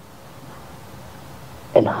disrespectful,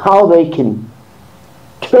 and how they can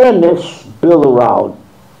turn this bill around,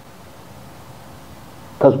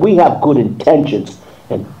 because we have good intentions,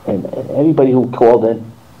 and everybody who called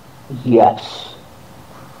in, yes,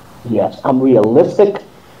 I'm realistic,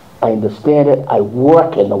 I understand it, I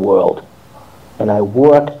work in the world, and I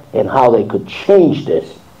work in how they could change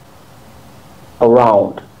this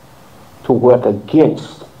around to work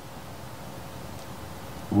against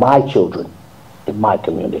my children in my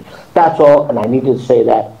community. That's all, and I needed to say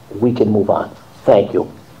that. We can move on. Thank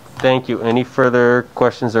you. Thank you. Any further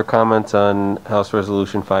questions or comments on House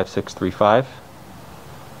Resolution 5635?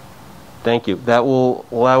 Thank you. That will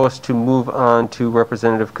allow us to move on to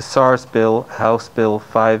Representative Kassar's bill, House Bill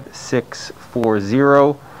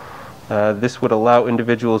 5640. This would allow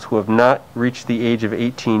individuals who have not reached the age of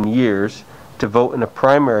 18 years to vote in a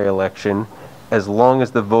primary election as long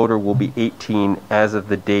as the voter will be 18 as of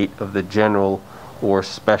the date of the general or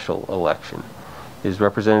special election. Is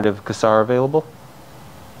Representative Kassar available?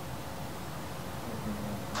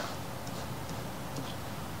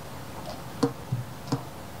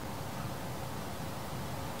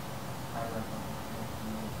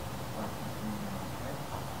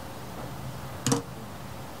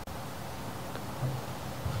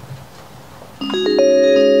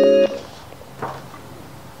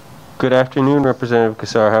 Good afternoon, Representative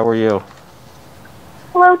Kassar. How are you?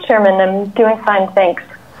 Hello, Chairman. I'm doing fine, thanks.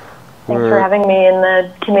 Thanks for having me in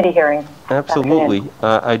the committee hearing. Absolutely.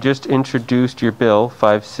 I just introduced your bill,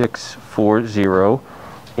 5640,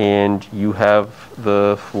 and you have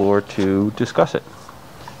the floor to discuss it.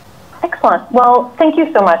 Excellent. Well, thank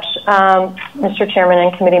you so much, Mr. Chairman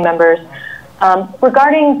and committee members.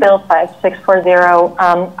 Regarding Bill 5640,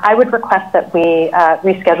 I would request that we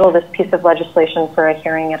reschedule this piece of legislation for a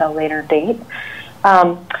hearing at a later date.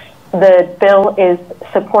 The bill is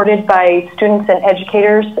supported by students and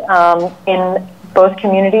educators in both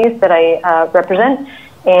communities that I represent,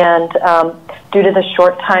 and due to the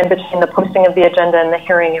short time between the posting of the agenda and the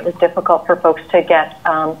hearing, it was difficult for folks to get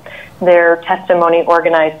their testimony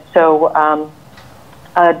organized. So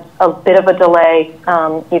a bit of a delay,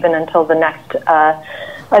 even until the next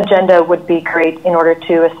agenda, would be great in order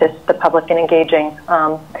to assist the public in engaging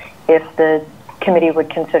if the committee would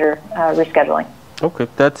consider rescheduling. Okay,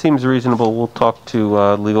 that seems reasonable. We'll talk to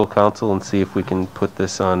legal counsel and see if we can put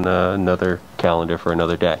this on another calendar for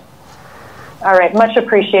another day. All right, much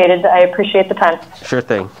appreciated. I appreciate the time. Sure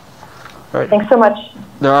thing. All right. Thanks so much.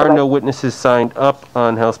 There are no witnesses signed up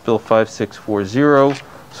on House Bill 5640,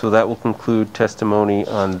 so that will conclude testimony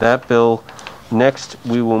on that bill. Next,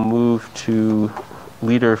 we will move to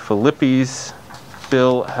Leader Filippi's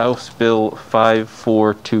bill, House Bill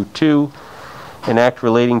 5422, an act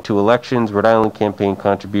relating to elections, Rhode Island campaign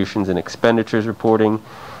contributions, and expenditures reporting.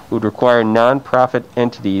 It would require nonprofit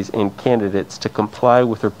entities and candidates to comply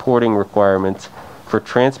with reporting requirements for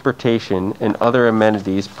transportation and other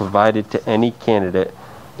amenities provided to any candidate,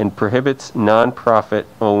 and prohibits nonprofit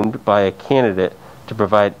owned by a candidate to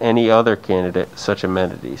provide any other candidate such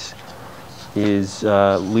amenities. Is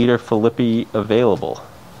Leader Filippi available?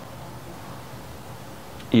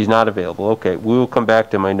 He's not available. Okay, we will come back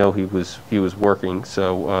to him. I know he was working,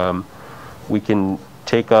 so we can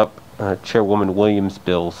take up Chairwoman Williams'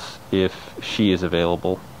 bills if she is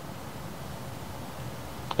available,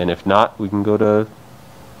 and if not, we can go to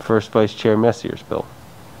First Vice Chair Messier's bill.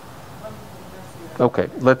 Okay,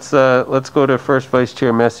 let's go to First Vice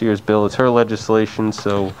Chair Messier's bill. It's her legislation,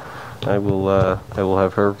 so I will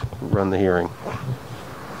have her run the hearing.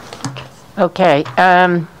 Okay,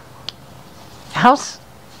 House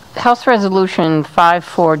Resolution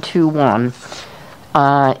 5421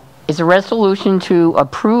 is a resolution to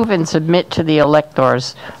approve and submit to the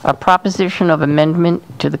electors a proposition of amendment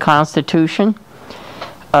to the Constitution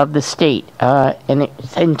of the state, and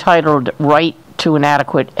it's entitled Right to an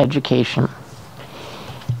Adequate Education.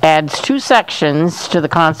 Adds 2 sections to the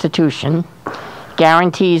Constitution,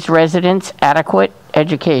 guarantees residents adequate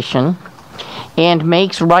education, and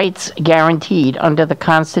makes rights guaranteed under the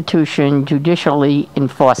Constitution judicially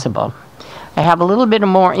enforceable. I have a little bit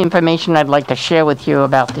more information I'd like to share with you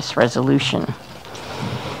about this resolution.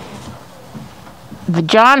 The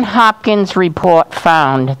Johns Hopkins report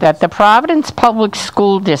found that the Providence Public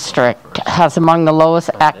School District has among the lowest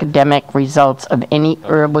academic results of any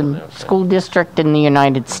urban school district in the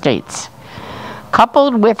United States.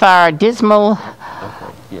 Coupled with our dismal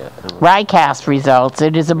RICAS results,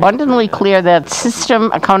 it is abundantly clear that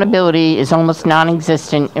system accountability is almost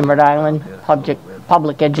non-existent in Rhode Island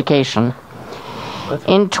public education.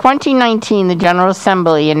 In 2019, the General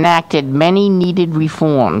Assembly enacted many needed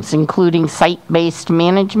reforms, including site-based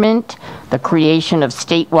management, the creation of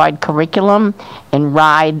statewide curriculum, and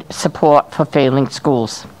RIDE support for failing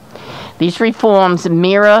schools. These reforms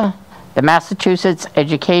mirror the Massachusetts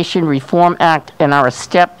Education Reform Act and are a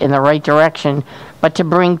step in the right direction, but to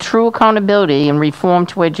bring true accountability and reform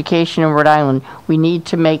to education in Rhode Island, we need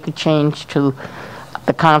to make a change to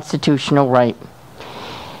the constitutional right.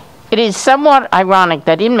 It is somewhat ironic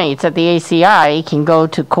that inmates at the ACI can go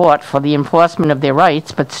to court for the enforcement of their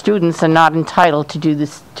rights, but students are not entitled to do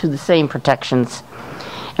this to the same protections.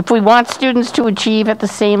 If we want students to achieve at the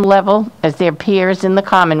same level as their peers in the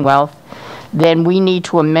Commonwealth, then we need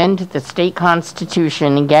to amend the state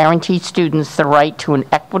constitution and guarantee students the right to an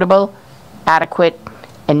equitable, adequate,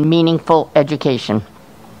 and meaningful education.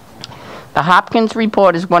 The Hopkins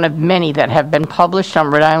report is one of many that have been published on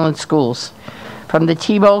Rhode Island schools. From the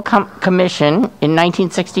Thibault Commission in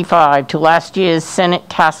 1965 to last year's Senate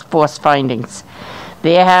Task Force findings,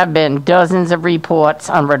 there have been dozens of reports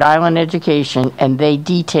on Rhode Island education, and they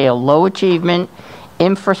detail low achievement,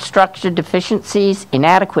 infrastructure deficiencies,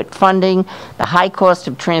 inadequate funding, the high cost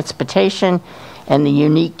of transportation, and the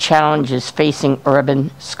unique challenges facing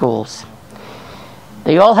urban schools.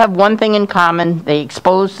 They all have one thing in common: they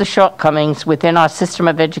expose the shortcomings within our system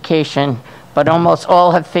of education, but almost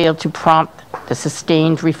all have failed to prompt the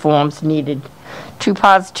sustained reforms needed to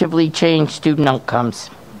positively change student outcomes.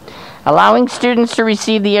 Allowing students to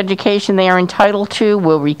receive the education they are entitled to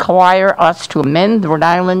will require us to amend the Rhode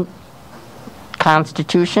Island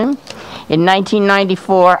Constitution. In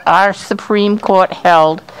 1994, our Supreme Court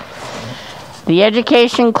held the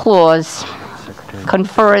Education Clause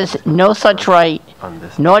confers no such right,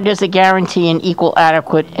 nor does it guarantee an equal,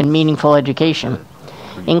 adequate, and meaningful education.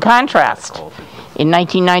 In contrast, in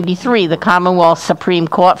 1993, the Commonwealth Supreme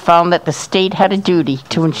Court found that the state had a duty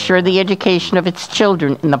to ensure the education of its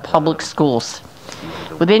children in the public schools.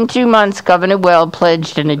 Within 2 months, Governor Weld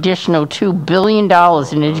pledged an additional $2 billion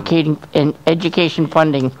in education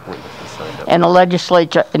funding, and the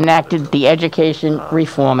legislature enacted the Education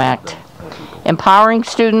Reform Act. Empowering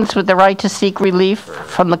students with the right to seek relief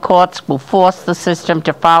from the courts will force the system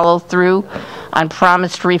to follow through on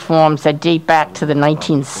promised reforms that date back to the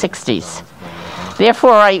 1960s.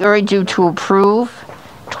 Therefore, I urge you to approve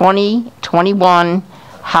 2021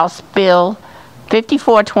 House Bill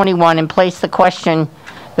 5421 and place the question,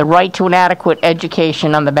 the right to an adequate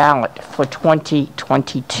education, on the ballot for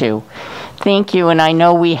 2022. Thank you, and I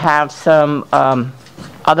know we have some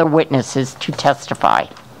other witnesses to testify.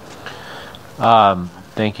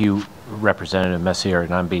 Thank you, Representative Messier,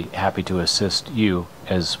 and I'd be happy to assist you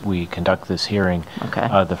as we conduct this hearing.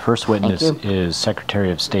 Okay. The first witness is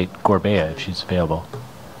Secretary of State Gorbea, if she's available.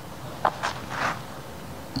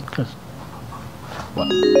 What?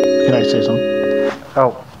 Can I say something?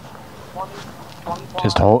 Oh.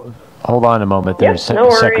 Just hold on a moment there, Yes, no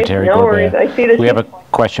worries, Secretary no Gorbea. worries. I see that we have a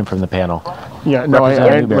question from the panel. Yeah, no,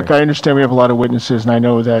 Representative I understand we have a lot of witnesses, and I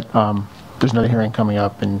know that there's another hearing coming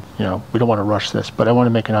up, and we don't want to rush this, but I want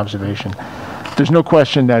to make an observation. There's no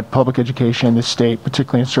question that public education in this state,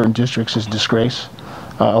 particularly in certain districts, is a disgrace.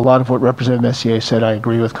 A lot of what Representative Messier said I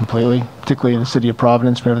agree with completely, particularly in the city of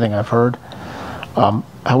Providence, from everything I've heard.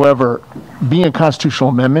 However, being a constitutional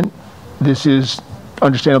amendment, this is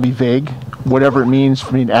understandably vague. Whatever it means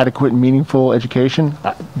for an adequate and meaningful education,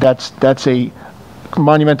 that's a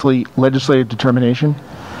monumentally legislative determination.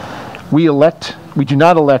 We do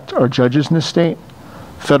not elect our judges in this state.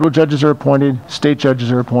 Federal judges are appointed, state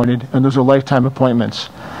judges are appointed, and those are lifetime appointments.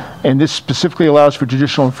 And this specifically allows for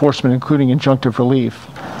judicial enforcement, including injunctive relief.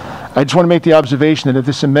 I just want to make the observation that if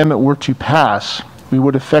this amendment were to pass, we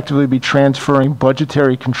would effectively be transferring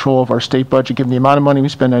budgetary control of our state budget, given the amount of money we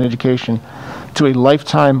spend on education, to a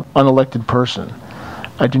lifetime unelected person.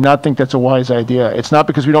 I do not think that's a wise idea. It's not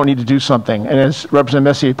because we don't need to do something. And as Representative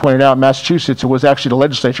Messier pointed out, Massachusetts, it was actually the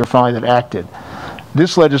legislature finally that acted.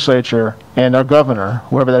 This legislature and our governor,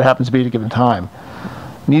 whoever that happens to be at a given time,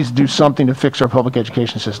 needs to do something to fix our public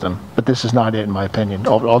education system. But this is not it, in my opinion,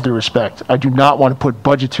 all due respect. I do not want to put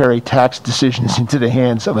budgetary tax decisions into the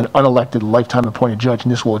hands of an unelected, lifetime appointed judge,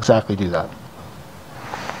 and this will exactly do that.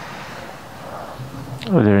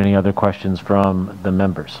 Are there any other questions from the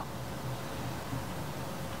members?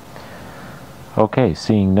 Okay,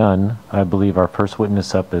 seeing none, I believe our first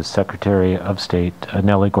witness up is Secretary of State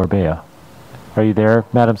Nellie Gorbea. Are you there,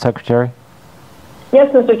 Madam Secretary?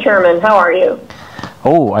 Yes, Mr. Chairman. How are you?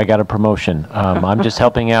 Oh, I got a promotion. I'm just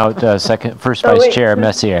helping out First Vice Chair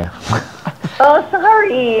Messier. Oh,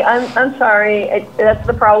 sorry. I'm sorry. That's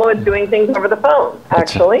the problem with doing things over the phone,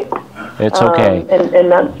 actually. It's okay. And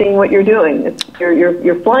not seeing what you're doing.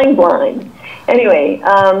 You're flying blind. Anyway,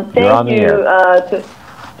 thank you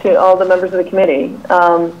to all the members of the committee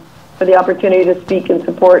for the opportunity to speak in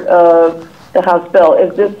support of the House bill.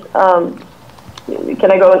 Is this,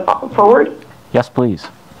 can I go forward? Yes, please.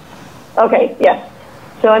 Okay, yes.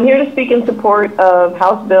 So I'm here to speak in support of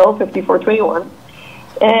House Bill 5421.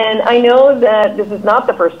 And I know that this is not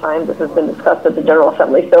the first time this has been discussed at the General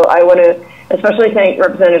Assembly, so I want to especially thank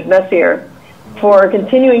Representative Messier for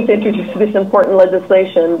continuing to introduce this important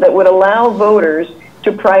legislation that would allow voters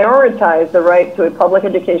to prioritize the right to a public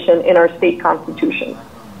education in our state constitution.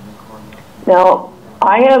 Now,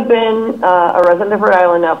 I have been a resident of Rhode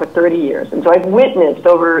Island now for 30 years, and so I've witnessed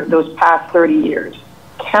over those past 30 years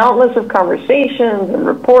countless of conversations and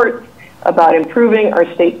reports about improving our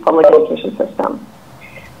state's public education system.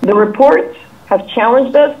 The reports have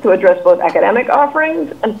challenged us to address both academic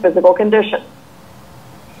offerings and physical conditions.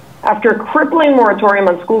 After a crippling moratorium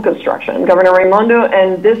on school construction, Governor Raimondo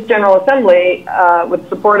and this General Assembly, with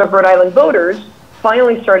support of Rhode Island voters,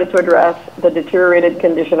 finally started to address the deteriorated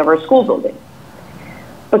condition of our school buildings.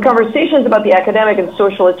 But conversations about the academic and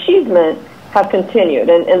social achievement have continued,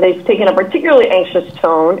 and they've taken a particularly anxious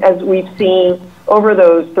tone as we've seen over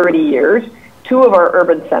those 30 years. Two of our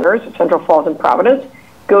urban centers, Central Falls and Providence,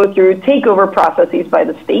 go through takeover processes by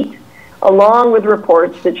the state, along with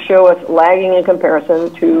reports that show us lagging in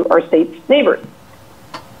comparison to our state's neighbors.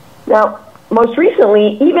 Now, most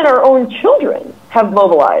recently, even our own children have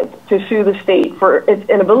mobilized to sue the state for its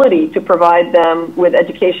inability to provide them with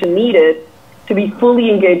education needed to be fully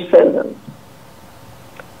engaged citizens.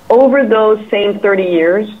 Over those same 30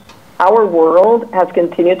 years, our world has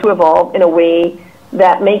continued to evolve in a way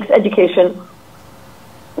that makes education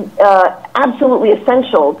absolutely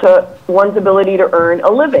essential to one's ability to earn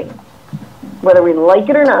a living. Whether we like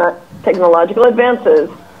it or not, technological advances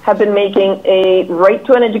have been making a right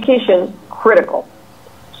to an education critical.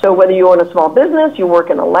 So whether you own a small business, you work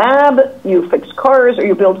in a lab, you fix cars, or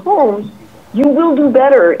you build homes, you will do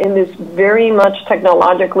better in this very much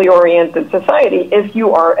technologically oriented society if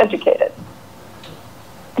you are educated.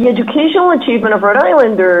 The educational achievement of Rhode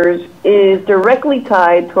Islanders is directly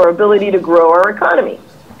tied to our ability to grow our economy.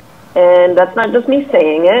 And that's not just me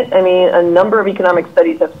saying it. I mean, a number of economic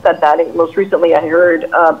studies have said that. Most recently, I heard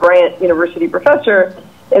Bryant University professor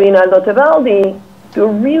Elinaldo Tevaldi do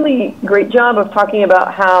a really great job of talking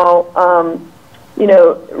about how You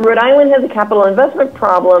know, Rhode Island has a capital investment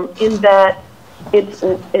problem in that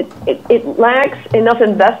it lacks enough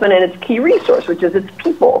investment in its key resource, which is its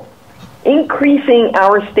people. Increasing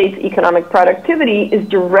our state's economic productivity is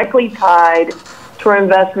directly tied to our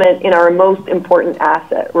investment in our most important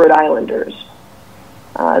asset, Rhode Islanders.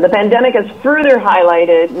 The pandemic has further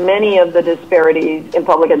highlighted many of the disparities in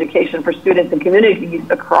public education for students and communities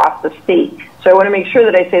across the state. So I want to make sure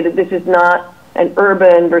that I say that this is not an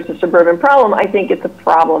urban versus suburban problem. I think it's a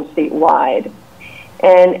problem statewide.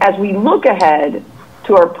 And as we look ahead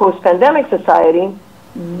to our post-pandemic society,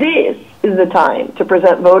 this is the time to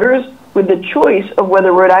present voters with the choice of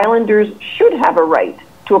whether Rhode Islanders should have a right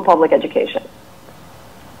to a public education.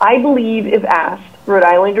 I believe if asked, Rhode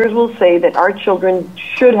Islanders will say that our children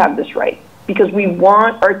should have this right because we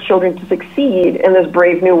want our children to succeed in this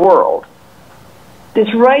brave new world.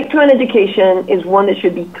 This right to an education is one that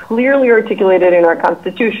should be clearly articulated in our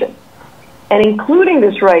Constitution. And including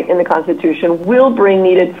this right in the Constitution will bring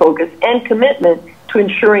needed focus and commitment to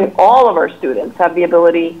ensuring all of our students have the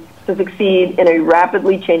ability to succeed in a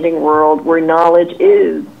rapidly changing world where knowledge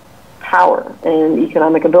is power and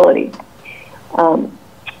economic ability.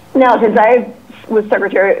 Now, since I was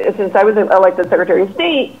elected Secretary of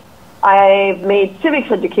State, I've made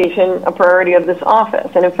civics education a priority of this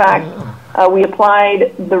office. And in fact, we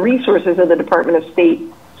applied the resources of the Department of State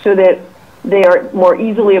so that they are more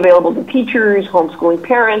easily available to teachers, homeschooling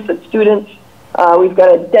parents, and students. We've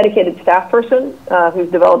got a dedicated staff person who's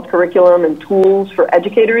developed curriculum and tools for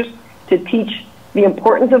educators to teach the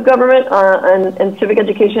importance of government and civic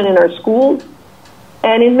education in our schools.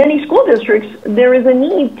 And in many school districts, there is a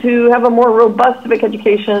need to have a more robust civic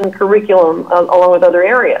education curriculum along with other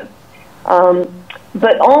areas.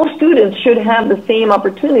 But all students should have the same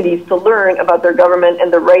opportunities to learn about their government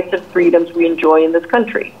and the rights and freedoms we enjoy in this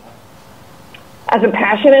country. As a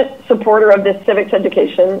passionate supporter of this civics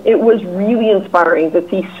education, it was really inspiring to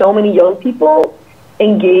see so many young people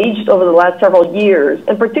engaged over the last several years,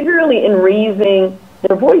 and particularly in raising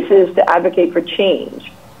their voices to advocate for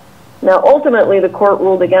change. Now, ultimately, the court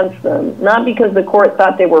ruled against them, not because the court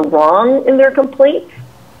thought they were wrong in their complaints,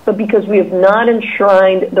 but because we have not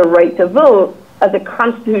enshrined the right to vote as a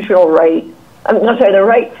constitutional right, the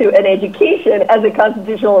right to an education as a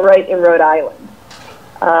constitutional right in Rhode Island.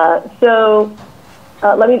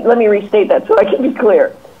 Let me restate that so I can be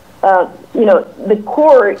clear. The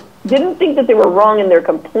court didn't think that they were wrong in their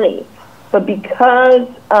complaints, but because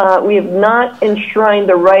we have not enshrined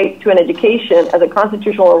the right to an education as a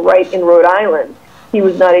constitutional right in Rhode Island, he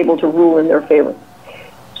was not able to rule in their favor.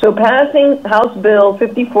 So passing House Bill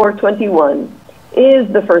 5421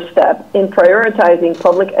 is the first step in prioritizing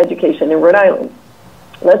public education in Rhode Island.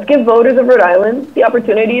 Let's give voters of Rhode Island the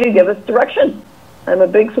opportunity to give us direction. I'm a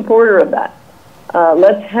big supporter of that.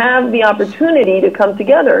 Let's have the opportunity to come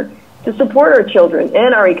together to support our children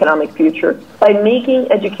and our economic future by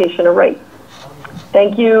making education a right.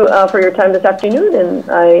 Thank you for your time this afternoon, and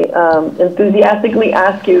I enthusiastically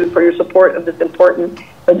ask you for your support of this important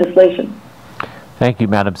legislation. Thank you,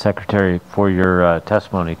 Madam Secretary, for your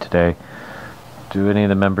testimony today. Do any of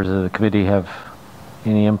the members of the committee have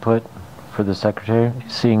any input for the Secretary?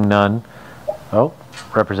 Seeing none. Oh,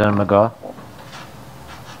 Representative McGaugh.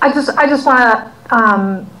 I just want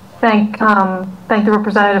to thank the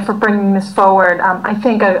representative for bringing this forward. I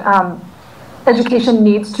think education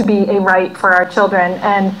needs to be a right for our children.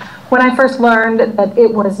 And when I first learned that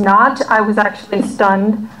it was not, I was actually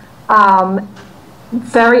stunned.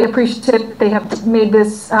 Very appreciative that they have made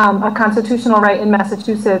this a constitutional right in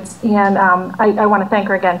Massachusetts. And I want to thank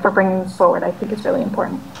her again for bringing this forward. I think it's really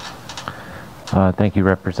important. Thank you,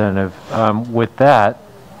 Representative. With that,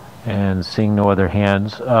 and seeing no other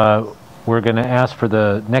hands, we're going to ask for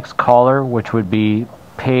the next caller, which would be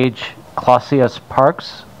Paige Clausius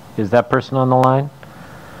Parks. Is that person on the line?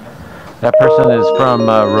 That person is from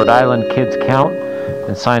Rhode Island Kids Count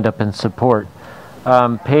and signed up in support.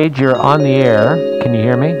 Paige, you're on the air. Can you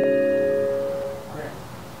hear me?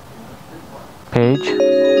 Paige?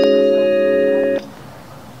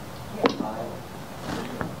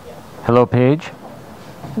 Hello, Paige?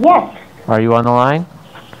 Yes. Are you on the line?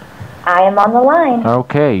 I am on the line.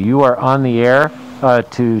 Okay, you are on the air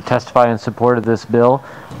to testify in support of this bill.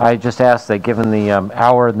 I just ask that given the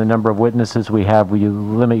hour and the number of witnesses we have, will you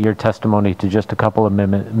limit your testimony to just a couple of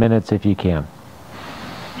minutes if you can?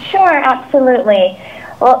 Sure, absolutely.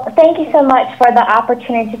 Well, thank you so much for the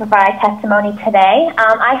opportunity to provide testimony today.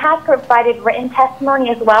 I have provided written testimony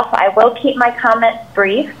as well, so I will keep my comments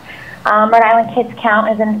brief. Rhode Island Kids Count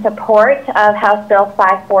is in support of House Bill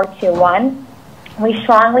 5421. We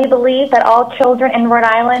strongly believe that all children in Rhode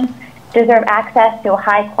Island deserve access to a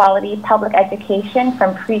high-quality public education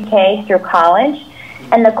from pre-K through college,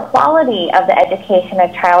 and the quality of the education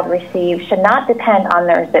a child receives should not depend on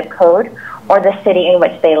their zip code or the city in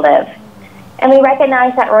which they live. And we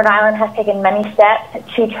recognize that Rhode Island has taken many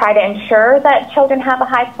steps to try to ensure that children have a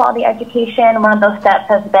high-quality education. One of those steps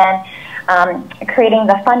has been creating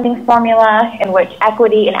the funding formula, in which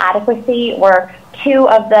equity and adequacy were two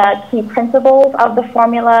of the key principles of the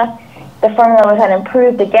formula. The formula was then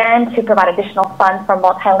improved again to provide additional funds for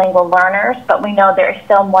multilingual learners, but we know there is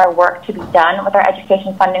still more work to be done with our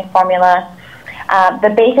education funding formula.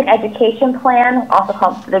 The Basic Education Plan, also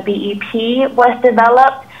called the BEP, was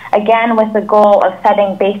developed, again with the goal of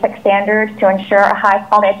setting basic standards to ensure a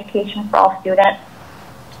high-quality education for all students.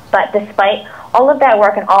 But despite all of that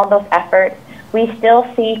work and all of those efforts, we still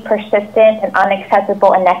see persistent and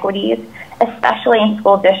unacceptable inequities, especially in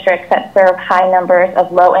school districts that serve high numbers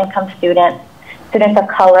of low-income students, students of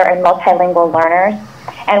color, and multilingual learners.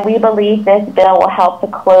 And we believe this bill will help to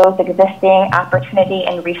close existing opportunity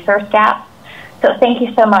and resource gaps. So thank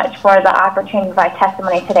you so much for the opportunity to provide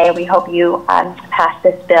testimony today. We hope you pass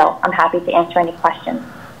this bill. I'm happy to answer any questions.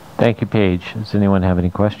 Thank you, Paige. Does anyone have any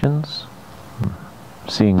questions?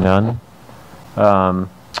 Seeing none.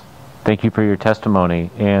 Thank you for your testimony,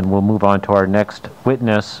 and we'll move on to our next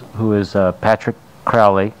witness, who is Patrick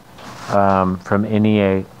Crowley from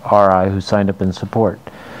NEA-RI, who signed up in support.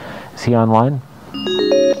 Is he online?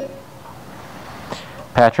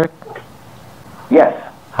 Patrick? Yes.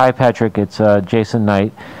 Hi, Patrick. It's Jason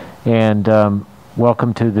Knight, and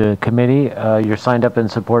welcome to the committee. You're signed up in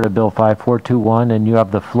support of Bill 5421, and you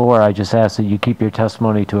have the floor. I just ask that you keep your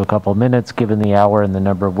testimony to a couple minutes, given the hour and the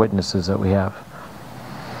number of witnesses that we have.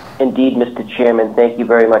 Indeed, Mr. Chairman, thank you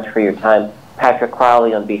very much for your time. Patrick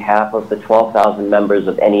Crowley on behalf of the 12,000 members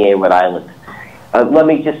of NEA Rhode Island. Let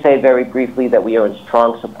me just say very briefly that we are in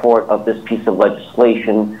strong support of this piece of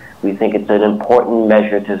legislation. We think it's an important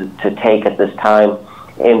measure to take at this time,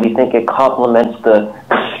 and we think it complements the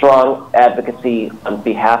strong advocacy on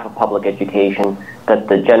behalf of public education that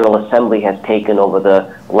the General Assembly has taken over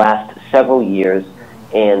the last several years.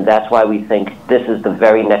 And that's why we think this is the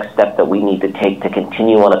very next step that we need to take to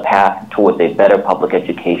continue on a path towards a better public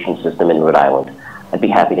education system in Rhode Island. I'd be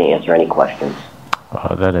happy to answer any questions.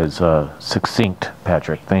 That is succinct,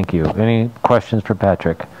 Patrick. Thank you. Any questions for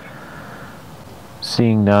Patrick?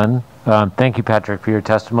 Seeing none. Thank you, Patrick, for your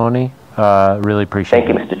testimony. Really appreciate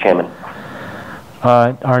it. Thank you, Mr. Chairman.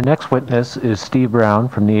 Our next witness is Steve Brown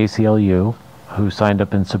from the ACLU, who signed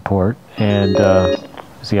up in support. And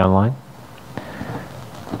is he online?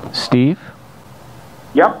 Steve?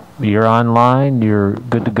 Yep. You're online. You're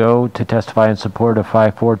good to go to testify in support of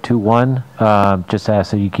 5421. Just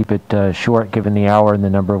ask that you keep it short, given the hour and the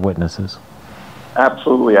number of witnesses.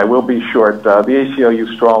 Absolutely. I will be short. The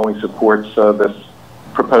ACLU strongly supports this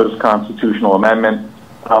proposed constitutional amendment.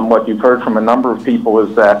 What you've heard from a number of people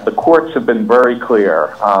is that the courts have been very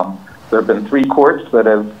clear. There have been 3 courts that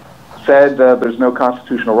have said there's no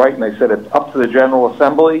constitutional right, and they said it's up to the General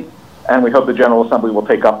Assembly, and we hope the General Assembly will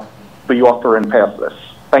take up the offer and pass this.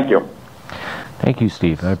 Thank you. Thank you,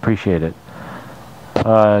 Steve. I appreciate it.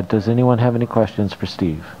 Does anyone have any questions for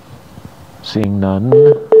Steve? Seeing none,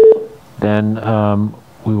 then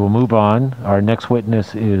we will move on. Our next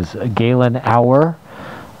witness is Galen Auer.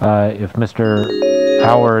 If Mr.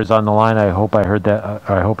 Auer is on the line, I hope I heard that.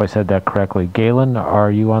 I hope I said that correctly. Galen, are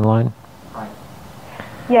you online?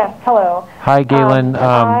 Yes. Hello. Hi, Galen.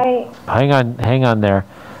 Hang on there.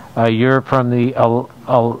 You're from the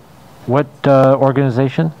what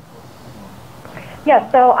organization?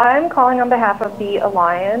 Yes, so I'm calling on behalf of the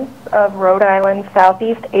Alliance of Rhode Island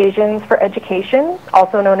Southeast Asians for Education,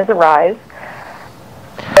 also known as ARISE.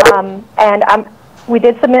 And we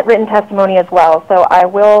did submit written testimony as well, so I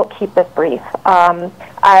will keep this brief.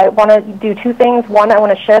 I want to do 2 things. One, I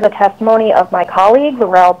want to share the testimony of my colleague,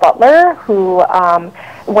 Laurel Butler, who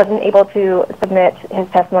wasn't able to submit his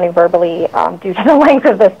testimony verbally due to the length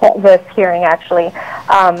of this hearing, actually.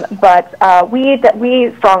 But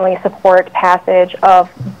we strongly support passage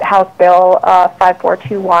of House Bill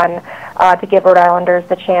 5421 to give Rhode Islanders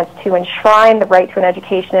the chance to enshrine the right to an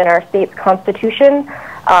education in our state's constitution.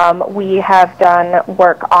 We have done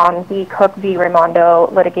work on the Cook v.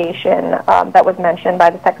 Raimondo litigation that was mentioned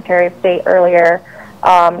by the Secretary of State earlier,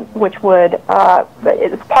 which would,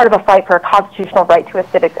 it's part of a fight for a constitutional right to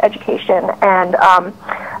a civics education. And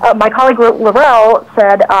my colleague Laurel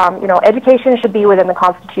said, you know, education should be within the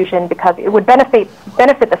Constitution because it would benefit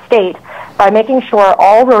the state by making sure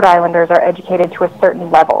all Rhode Islanders are educated to a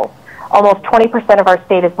certain level. Almost 20% of our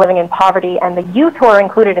state is living in poverty, and the youth who are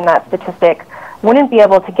included in that statistic wouldn't be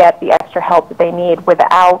able to get the extra extra help that they need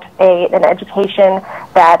without an education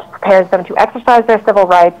that prepares them to exercise their civil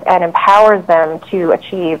rights and empowers them to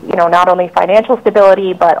achieve, not only financial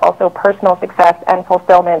stability, but also personal success and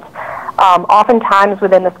fulfillment. Oftentimes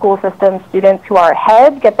within the school system, students who are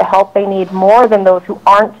ahead get the help they need more than those who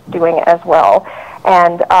aren't doing it as well.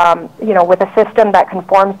 And, with a system that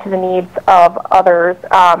conforms to the needs of others,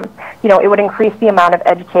 it would increase the amount of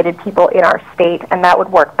educated people in our state, and that would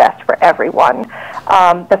work best for everyone.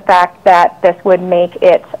 The fact that this would make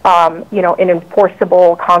it, an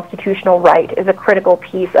enforceable constitutional right is a critical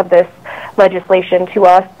piece of this legislation to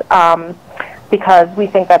us. Because we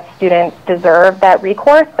think that students deserve that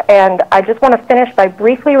recourse. And I just want to finish by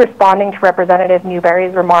briefly responding to Representative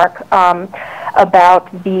Newberry's remark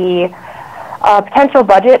about the potential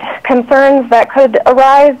budget concerns that could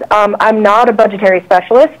arise. I'm not a budgetary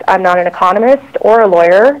specialist. I'm not an economist or a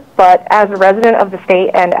lawyer, but as a resident of the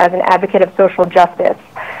state and as an advocate of social justice,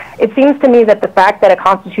 it seems to me that the fact that a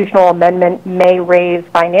constitutional amendment may raise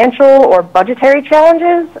financial or budgetary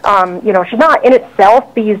challenges, should not in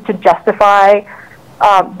itself be used to justify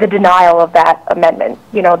the denial of that amendment.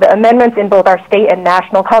 The amendments in both our state and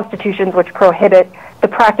national constitutions which prohibit the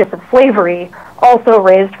practice of slavery also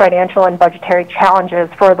raised financial and budgetary challenges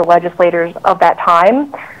for the legislators of that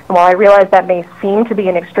time. And while I realize that may seem to be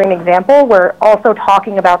an extreme example, we're also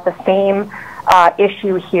talking about the same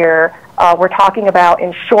issue here. We're talking about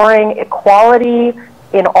ensuring equality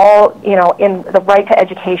in all, in the right to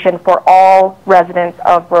education for all residents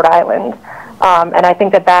of Rhode Island. And I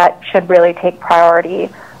think that should really take priority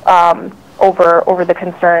over the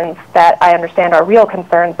concerns that I understand are real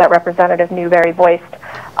concerns that Representative Newberry voiced.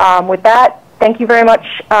 With that, thank you very much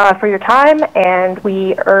for your time, and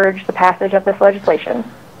we urge the passage of this legislation.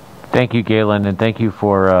 Thank you, Galen, and thank you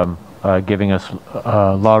for giving us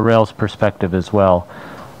Law Rail's perspective as well.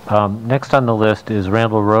 Next on the list is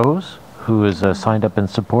Randall Rose, who is signed up in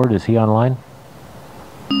support. Is he online?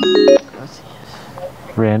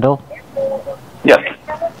 Randall? Yes.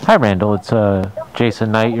 Hi, Randall. It's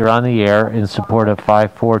Jason Knight. You're on the air in support of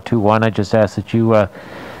 5421. I just ask that you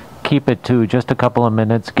keep it to just a couple of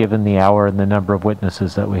minutes, given the hour and the number of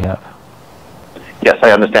witnesses that we have. Yes,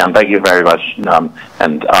 I understand. Thank you very much.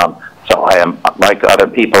 So I am, like other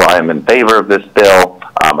people, I am in favor of this bill.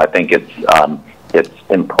 I think it's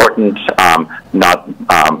important, not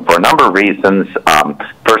for a number of reasons.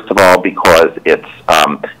 First of all, because it's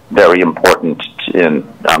very important in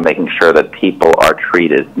making sure that people are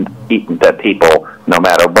treated, that people, no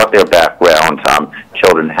matter what their background,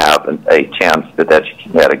 children have a chance to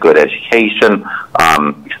get a good education.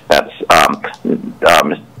 That's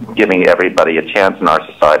giving everybody a chance in our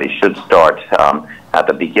society should start at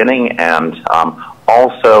the beginning, and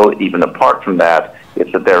also, even apart from that,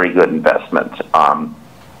 it's a very good investment.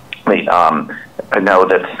 I know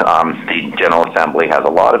that the General Assembly has a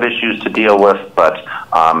lot of issues to deal with, but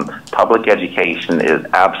public education is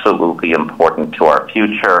absolutely important to our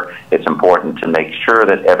future. It's important to make sure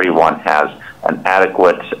that everyone has an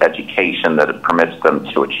adequate education that permits them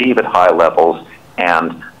to achieve at high levels,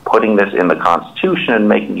 and putting this in the Constitution and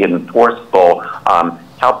making it enforceable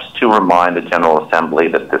helps to remind the General Assembly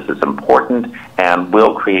that this is important and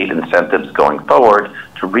will create incentives going forward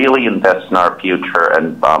to really invest in our future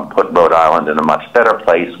and put Rhode Island in a much better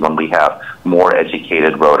place when we have more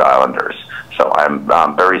educated Rhode Islanders. So I'm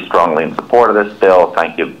very strongly in support of this bill.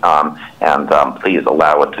 Thank you, and please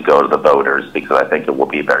allow it to go to the voters, because I think it will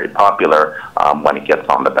be very popular when it gets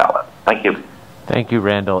on the ballot. Thank you. Thank you,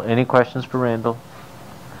 Randall. Any questions for Randall?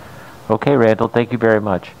 Okay, Randall, thank you very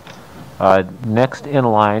much. Next in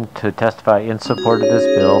line to testify in support of this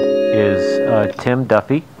bill is Tim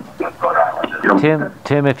Duffy.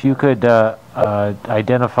 Tim, if you could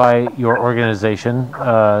identify your organization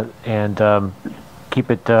and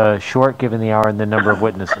keep it short, given the hour and the number of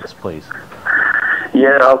witnesses, please.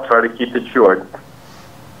 Yeah, I'll try to keep it short.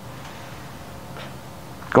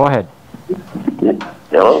 Go ahead.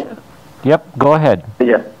 Hello? Yep, go ahead.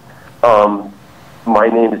 Yeah. My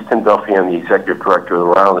name is Tim Duffy. I'm the Executive Director of the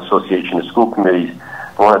Rhode Island Association of School Committees.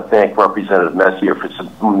 I want to thank Representative Messier for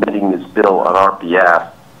submitting this bill on our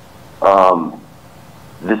behalf.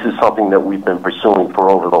 This is something that we've been pursuing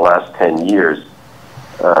for over the last 10 years.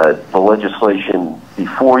 The legislation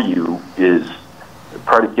before you is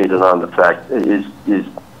predicated on the fact, is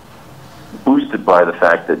boosted by the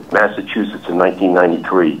fact that Massachusetts in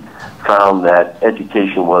 1993 found that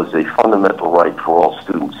education was a fundamental right for all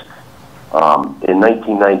students. In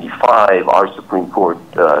 1995, our Supreme Court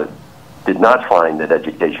did not find that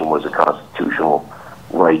education was a constitutional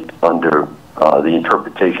right under the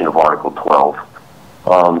interpretation of Article 12.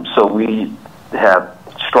 So we have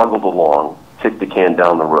struggled along, kicked the can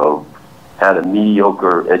down the road, had a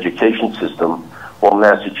mediocre education system, while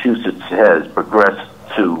Massachusetts has progressed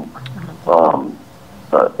to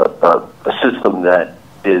a system that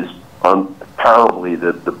is probably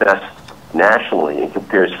the best nationally and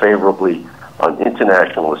compares favorably on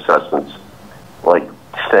international assessments like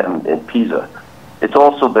STEM and PISA. It's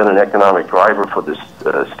also been an economic driver for this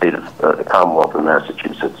state of the Commonwealth of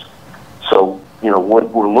Massachusetts. So, you know, what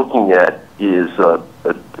we're looking at is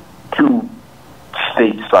two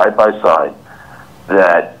states side by side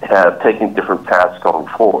that have taken different paths going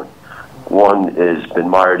forward. One has been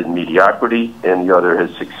mired in mediocrity and the other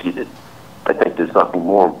has succeeded. I think there's nothing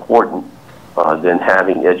more important than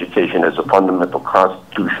having education as a fundamental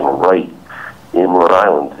constitutional right in Rhode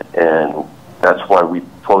Island, and that's why we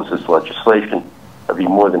propose this legislation. I'd be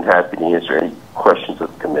more than happy to answer any questions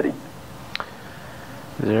of the committee.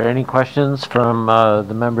 Is there any questions from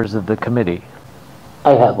the members of the committee?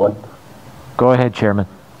 I have one. Go ahead, Chairman.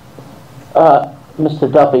 Mr.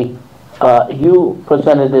 Duffy, you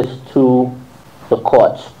presented this to the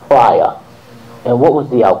courts prior, and what was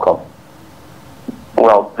the outcome?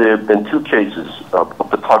 Well, there have been two cases.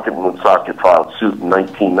 Pawtucket and Woonsocket filed suit in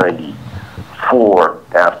 1994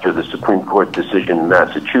 after the Supreme Court decision in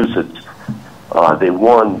Massachusetts. They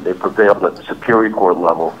won. They prevailed at the Superior Court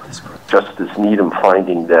level. Justice Needham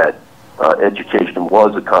finding that education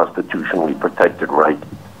was a constitutionally protected right.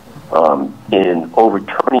 In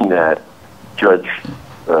overturning that, Judge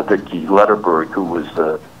Vicky Letterberg, who was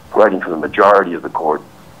writing for the majority of the court,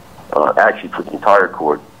 actually for the entire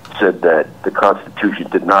court, said that the Constitution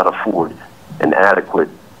did not afford an adequate,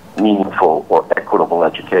 meaningful, or equitable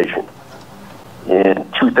education. In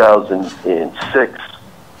 2006,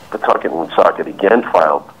 Pawtucket and Woonsocket again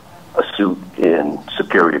filed a suit in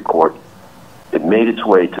Superior Court. It made its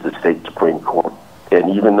way to the state Supreme Court, and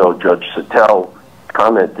even though Judge Sattel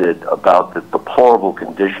commented about the deplorable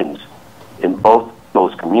conditions in both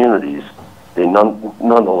those communities, they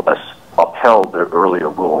nonetheless upheld their earlier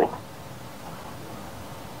ruling.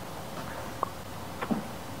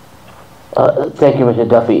 Thank you, Mr.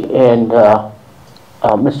 Duffy. And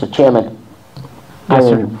Mr. Chairman, yes,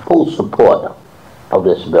 I'm in full support of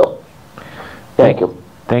this bill. Thank you.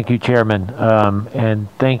 Thank you, Chairman. And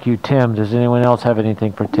thank you, Tim. Does anyone else have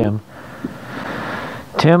anything for Tim?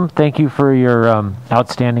 Tim, thank you for your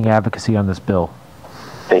outstanding advocacy on this bill.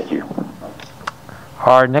 Thank you.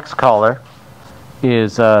 Our next caller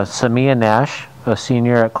is Samia Nash, a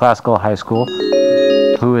senior at Classical High School,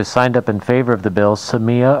 who has signed up in favor of the bill.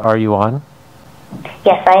 Samia, are you on?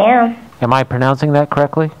 Yes, I am. Am I pronouncing that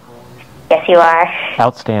correctly? Yes, you are.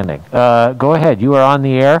 Outstanding. Go ahead. You are on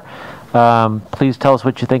the air. Please tell us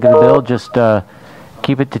what you think of the bill. Just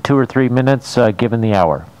keep it to 2 or 3 minutes, given the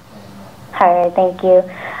hour. All right, thank you.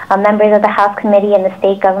 Members of the House Committee and the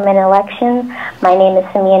State Government Elections, my name is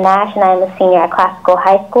Samia Nash, and I am a senior at Classical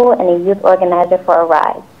High School and a youth organizer for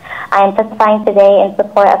Arise. I am testifying today in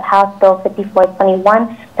support of House Bill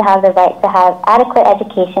 5421 to have the right to have adequate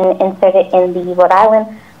education inserted in the Rhode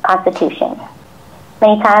Island Constitution.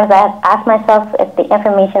 Many times I have asked myself if the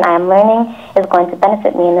information I am learning is going to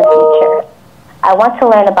benefit me in the future. I want to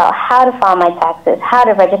learn about how to file my taxes, how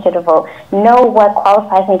to register to vote, know what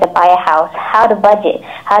qualifies me to buy a house, how to budget,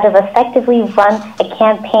 how to effectively run a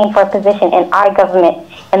campaign for a position in our government,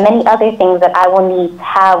 and many other things that I will need to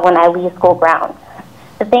have when I leave school grounds.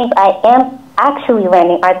 The things I am actually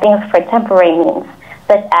learning are things for temporary means,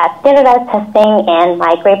 such as standardized testing and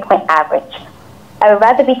my grade point average. I would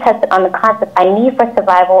rather be tested on the concepts I need for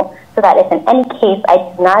survival so that if in any case I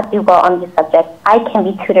do not do well on these subjects, I can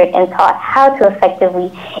be tutored and taught how to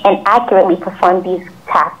effectively and accurately perform these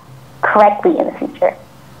tasks correctly in the future.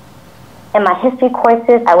 In my history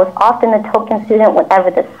courses, I was often the token student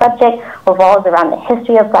whenever the subject revolves around the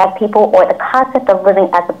history of Black people or the concept of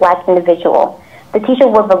living as a Black individual. The teacher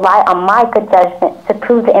would rely on my good judgment to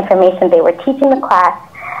prove the information they were teaching the class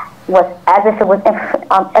was as if it was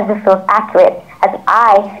accurate, as if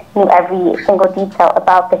I knew every single detail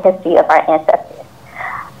about the history of our ancestors.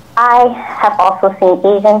 I have also seen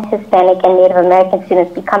Asian, Hispanic, and Native American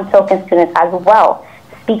students become token students as well,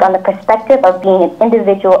 to speak on the perspective of being an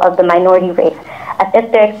individual of the minority race, as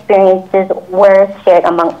if their experiences were shared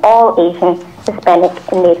among all Asian, Hispanic,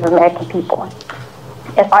 and Native American people.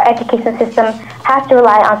 If our education system has to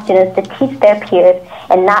rely on students to teach their peers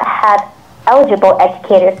and not have eligible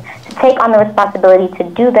educators to take on the responsibility to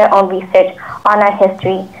do their own research on our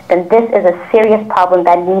history, then this is a serious problem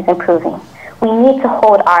that needs improving. We need to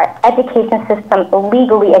hold our education system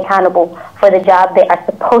legally accountable for the job they are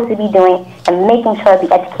supposed to be doing and making sure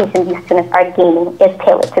the education these students are gaining is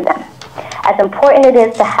tailored to them. As important it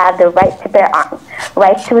is to have the right to bear arms,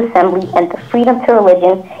 right to assembly, and the freedom to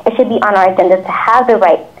religion, it should be on our agenda to have the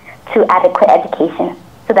right to adequate education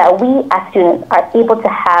so that we as students are able to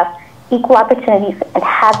have equal opportunities and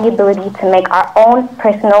have the ability to make our own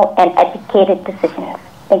personal and educated decisions.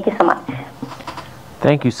 Thank you so much.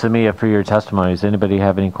 Thank you, Samia, for your testimony. Does anybody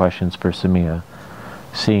have any questions for Samia?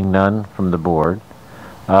 Seeing none from the board.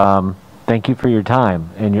 Thank you for your time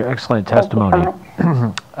and your excellent testimony.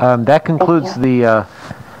 That concludes the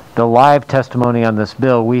live testimony on this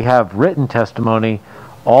bill. We have written testimony,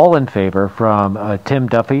 all in favor, from Tim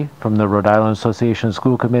Duffy from the Rhode Island Association of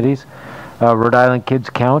School Committees, Rhode Island Kids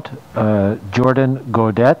Count, Jordan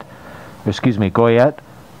Goyette,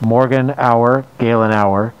 Morgan Auer, Galen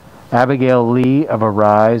Auer, Abigail Lee of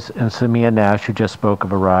Arise, and Samia Nash, who just spoke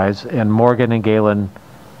of Arise, and Morgan and Galen,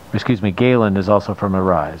 Galen is also from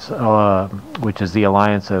Arise, which is the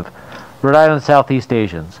Alliance of Rhode Island Southeast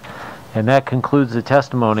Asians. And that concludes the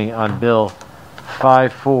testimony on Bill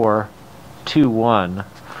 5421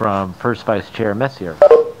 from First Vice Chair Messier.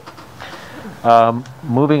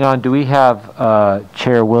 Moving on, do we have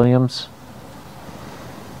Chair Williams?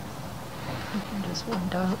 Just one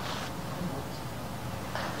down.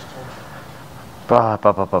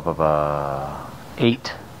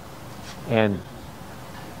 Eight. And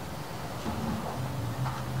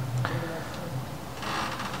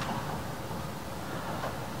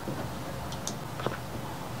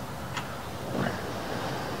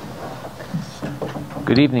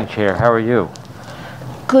good evening, Chair. How are you?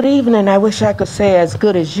 Good evening. I wish I could say as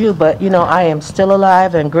good as you, but you know, I am still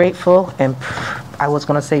alive and grateful, and I was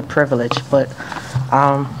going to say privileged, but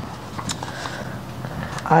I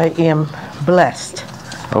am blessed.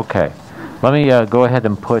 Okay. Let me go ahead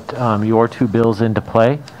and put your two bills into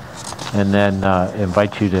play and then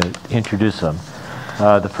invite you to introduce them.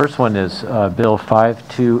 The first one is Bill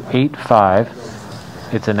 5285.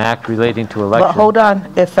 It's an act relating to election. But hold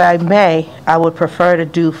on. If I may, I would prefer to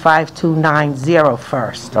do 5290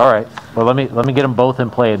 first. All right. Well, let me get them both in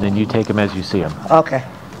play, and then you take them as you see them. Okay.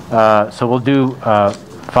 So we'll do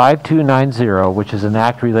 5290, which is an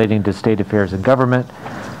act relating to state affairs and government,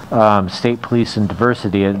 state police and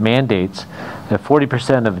diversity. It mandates that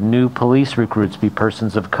 40% of new police recruits be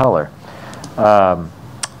persons of color.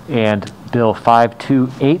 And Bill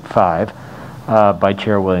 5285 by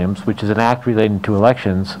Chair Williams, which is an act relating to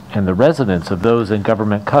elections and the residence of those in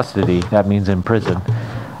government custody, that means in prison.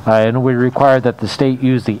 And we require that the state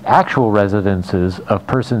use the actual residences of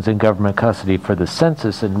persons in government custody for the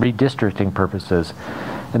census and redistricting purposes.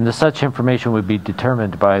 And such information would be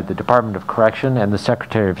determined by the Department of Correction and the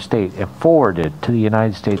Secretary of State and forwarded to the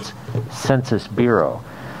United States Census Bureau.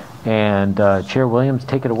 And Chair Williams,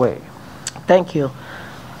 take it away. Thank you.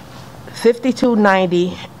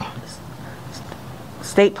 5290,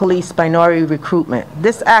 State Police Minority Recruitment.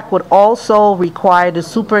 This act would also require the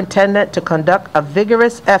superintendent to conduct a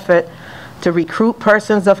vigorous effort to recruit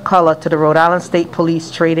persons of color to the Rhode Island State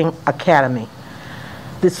Police Training Academy.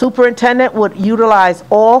 The superintendent would utilize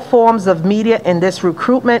all forms of media in this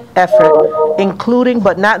recruitment effort, including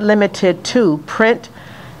but not limited to print,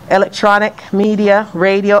 electronic media,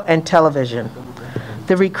 radio, and television.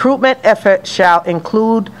 The recruitment effort shall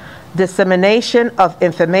include dissemination of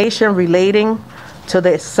information relating to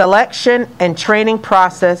the selection and training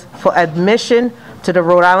process for admission to the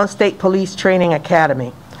Rhode Island State Police Training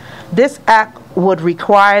Academy. This act would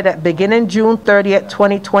require that beginning June 30th,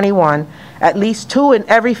 2021, at least 2 in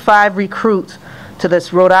every 5 recruits to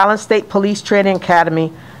this Rhode Island State Police Training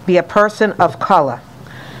Academy be a person of color.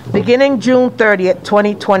 Beginning June 30th,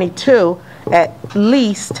 2022, at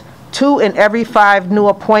least 2 in every 5 new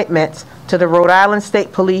appointments to the Rhode Island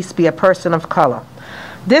State Police be a person of color.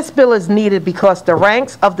 This bill is needed because the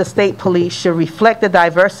ranks of the state police should reflect the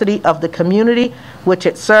diversity of the community which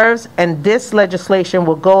it serves, and this legislation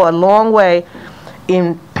will go a long way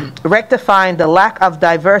in rectifying the lack of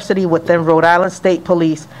diversity within Rhode Island State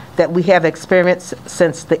Police that we have experienced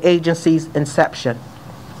since the agency's inception.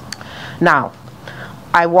 Now,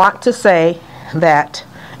 I want to say that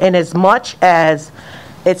in as much as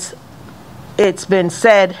it's been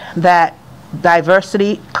said that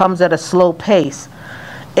diversity comes at a slow pace,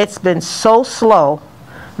 it's been so slow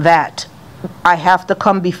that I have to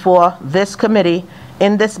come before this committee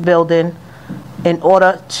in this building in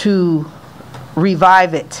order to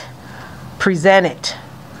revive it, present it,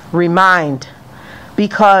 remind.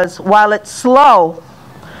 Because while it's slow,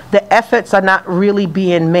 the efforts are not really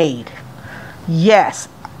being made. Yes,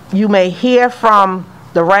 you may hear from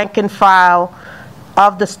the rank and file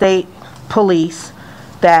of the state police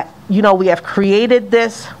that, you know, we have created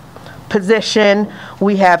this position,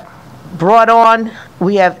 we have brought on,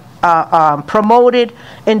 we have promoted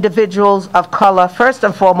individuals of color. First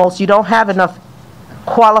and foremost, you don't have enough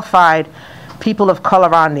qualified people of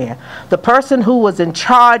color on there. The person who was in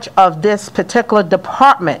charge of this particular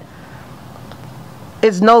department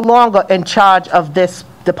is no longer in charge of this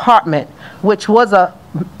department, which was a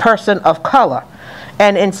person of color,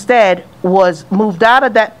 and instead was moved out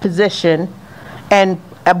of that position, and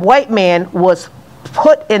a white man was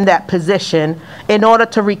put in that position in order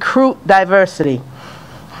to recruit diversity.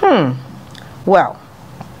 Well,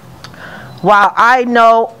 while I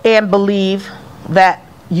know and believe that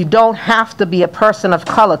you don't have to be a person of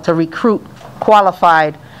color to recruit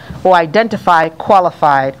qualified or identify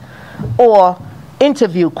qualified or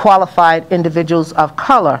interview qualified individuals of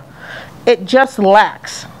color, it just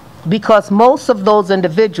lacks, because most of those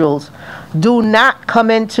individuals do not come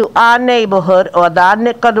into our neighborhood or our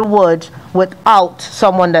neck of the woods without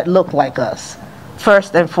someone that looked like us,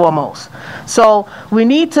 first and foremost. So we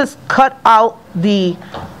need to cut out the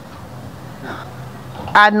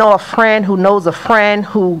I know a friend who knows a friend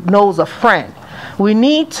who knows a friend. We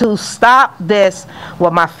need to stop this.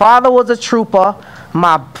 Well, my father was a trooper,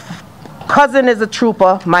 my cousin is a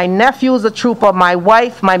trooper, my nephew is a trooper, my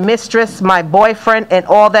wife, my mistress, my boyfriend, and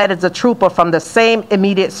all that is a trooper from the same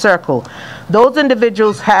immediate circle. Those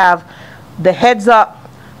individuals have the heads up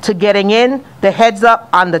to getting in, the heads up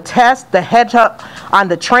on the test, the heads up on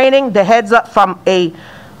the training, the heads up from a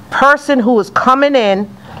person who is coming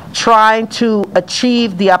in trying to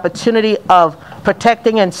achieve the opportunity of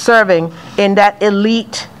protecting and serving in that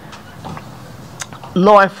elite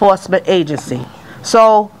law enforcement agency.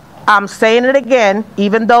 So I'm saying it again,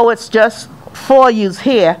 even though it's just for yous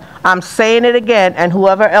here, I'm saying it again, and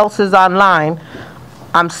whoever else is online,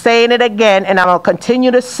 I'm saying it again, and I'm going to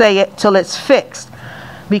continue to say it till it's fixed.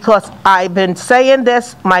 Because I've been saying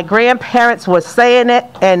this, my grandparents were saying it,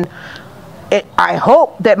 and I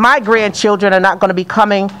hope that my grandchildren are not going to be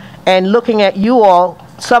coming and looking at you all,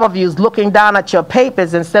 some of you looking down at your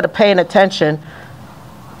papers instead of paying attention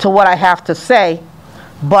to what I have to say.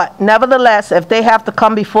 But nevertheless, if they have to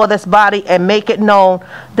come before this body and make it known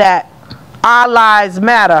that our lives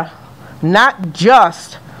matter, not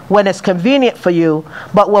just when it's convenient for you,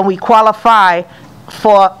 but when we qualify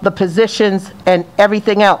for the positions and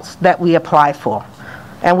everything else that we apply for.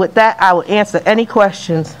 And with that, I will answer any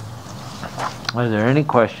questions. Are there any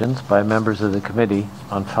questions by members of the committee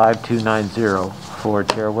on 5290 for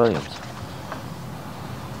Chair Williams?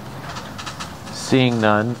 Seeing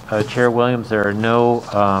none, Chair Williams, there are no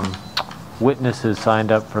witnesses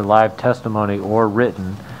signed up for live testimony or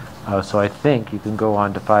written, so I think you can go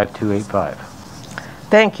on to 5285.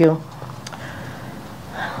 Thank you.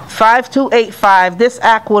 5285, this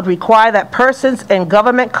act would require that persons in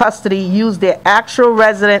government custody use their actual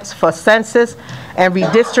residence for census and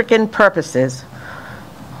redistricting purposes.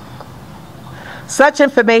 Such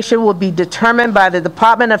information will be determined by the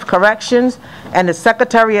Department of Corrections and the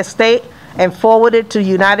Secretary of State and forwarded to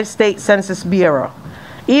United States Census Bureau.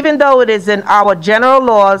 Even though it is in our general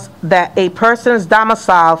laws that a person's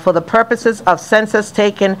domicile for the purposes of census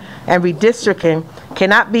taking and redistricting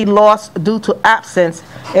cannot be lost due to absence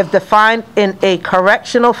if defined in a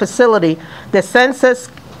correctional facility, the census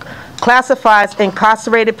classifies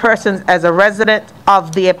incarcerated persons as a resident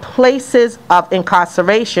of their places of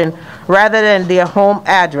incarceration rather than their home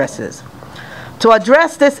addresses. To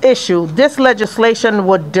address this issue, this legislation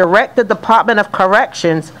would direct the Department of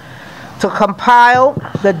Corrections to compile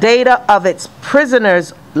the data of its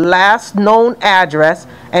prisoners' last known address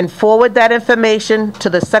and forward that information to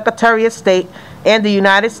the Secretary of State and the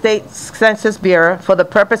United States Census Bureau for the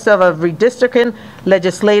purpose of redistricting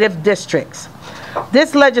legislative districts.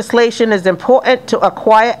 This legislation is important to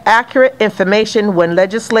acquire accurate information when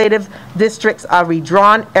legislative districts are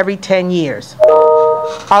redrawn every 10 years.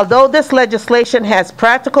 Although this legislation has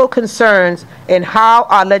practical concerns in how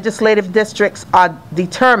our legislative districts are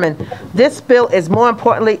determined, this bill is more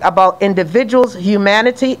importantly about individuals'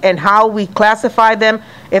 humanity and how we classify them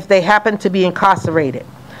if they happen to be incarcerated.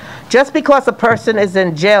 Just because a person is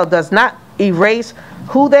in jail does not erase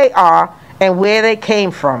who they are and where they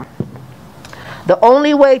came from. The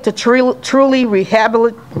only way to truly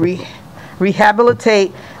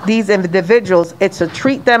rehabilitate these individuals is to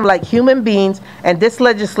treat them like human beings, and this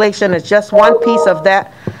legislation is just one piece of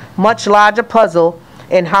that much larger puzzle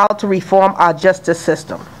in how to reform our justice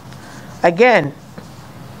system. Again,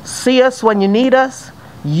 see us when you need us,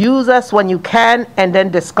 use us when you can, and then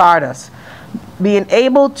discard us. Being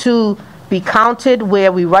able to be counted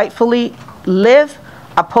where we rightfully live,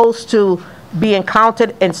 opposed to being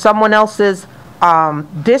counted in someone else's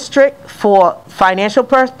district for financial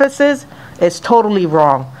purposes, is totally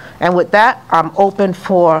wrong. And with that, I'm open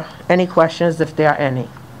for any questions if there are any.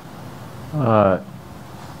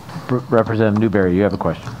 Representative Newberry, you have a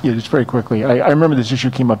question. Yeah, just very quickly. I remember this issue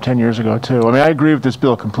came up 10 years ago, too. I mean, I agree with this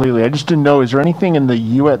bill completely. I just didn't know, is there anything in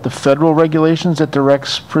the federal regulations that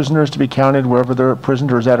directs prisoners to be counted wherever they're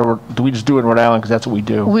imprisoned, or is that, or do we just do it in Rhode Island because that's what we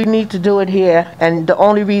do? We need to do it here, and the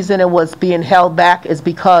only reason it was being held back is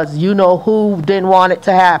because you know who didn't want it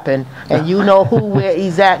to happen, and you know where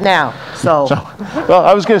he's at now. So well,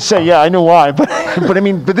 I was going to say, yeah, I know why, but I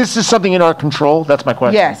mean, but this is something in our control. That's my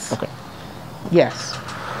question. Yes. Okay. Yes.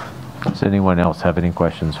 Does anyone else have any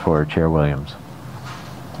questions for Chair Williams?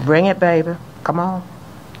 Bring it, baby. Come on.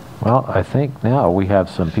 Well, I think now we have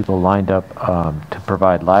some people lined up to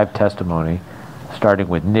provide live testimony, starting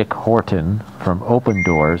with Nick Horton from Open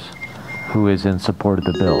Doors, who is in support of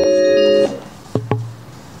the bill.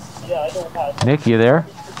 Nick, you there?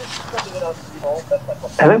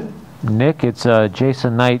 Hello? Nick, it's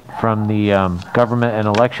Jason Knight from the Government and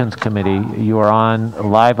Elections Committee. You are on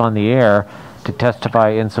live on the air to testify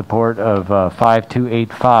in support of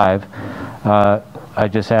 5285. I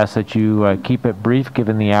just ask that you keep it brief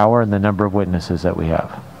given the hour and the number of witnesses that we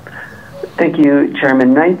have. Thank you,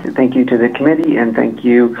 Chairman Knight. Thank you to the committee, and thank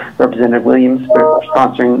you, Representative Williams, for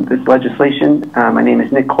sponsoring this legislation. My name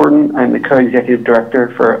is Nick Horton. I'm the co-executive director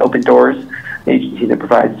for Open Doors, an agency that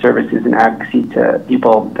provides services and advocacy to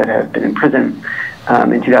people that have been in prison.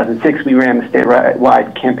 In 2006, we ran the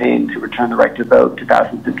statewide campaign to return the right to vote to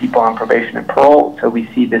thousands of people on probation and parole, so we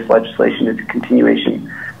see this legislation as a continuation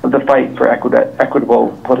of the fight for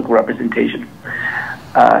equitable political representation.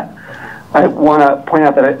 I want to point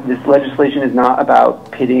out that this legislation is not about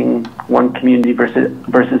pitting one community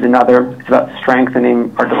versus another. It's about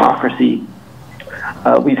strengthening our democracy.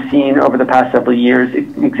 We've seen over the past several years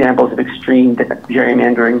examples of extreme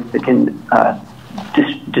gerrymandering that can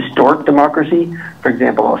distort democracy. For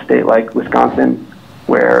example, a state like Wisconsin,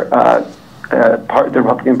 where the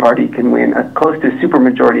Republican Party can win a close to a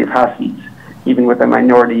supermajority of House seats, even with a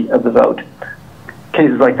minority of the vote.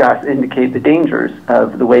 Cases like that indicate the dangers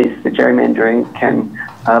of the ways that gerrymandering can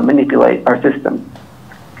manipulate our system.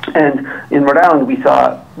 And in Rhode Island, we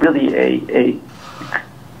saw really an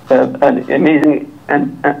amazing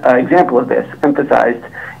example of this emphasized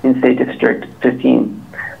in State District 15.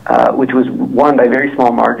 Which was won by very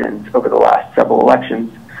small margins over the last several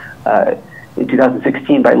elections, in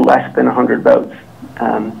 2016 by less than 100 votes.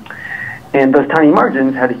 And those tiny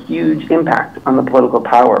margins had a huge impact on the political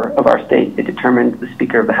power of our state. It determined the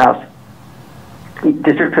Speaker of the House.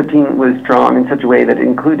 District 15 was drawn in such a way that it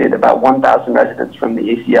included about 1,000 residents from the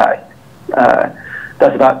ACI.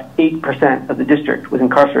 Thus, about 8% of the district was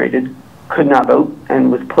incarcerated, could not vote, and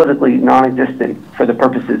was politically non-existent for the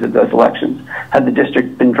purposes of those elections. Had the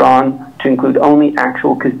district been drawn to include only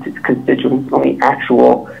actual constituents, only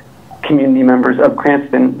actual community members of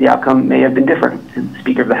Cranston, the outcome may have been different. The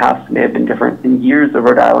Speaker of the House may have been different, and years of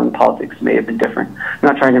Rhode Island politics may have been different. I'm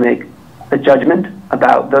not trying to make a judgment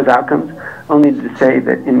about those outcomes, only to say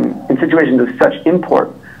that in situations of such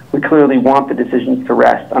import, we clearly want the decisions to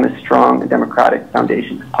rest on as strong a democratic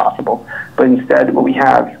foundation as possible. But instead, what we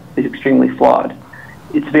have is extremely flawed.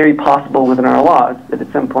 It's very possible within our laws that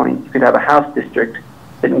at some point you could have a House district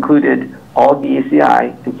that included all of the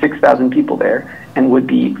ACI and 6,000 people there, and would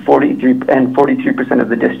be 43% of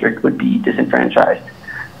the district would be disenfranchised.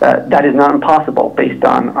 That is not impossible based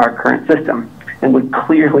on our current system, and would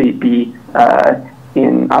clearly be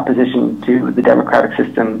in opposition to the democratic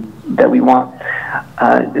system that we want.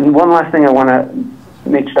 And one last thing I want to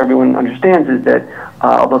make sure everyone understands is that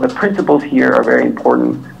although the principles here are very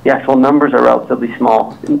important, the actual numbers are relatively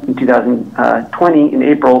small. In 2020, in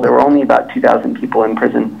April, there were only about 2,000 people in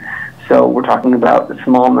prison. So we're talking about a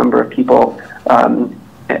small number of people,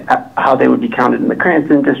 how they would be counted in the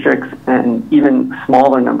Cranston districts, and even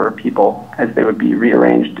smaller number of people as they would be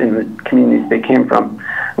rearranged in the communities they came from.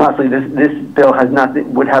 Lastly, this bill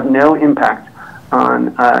would have no impact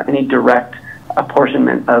on any direct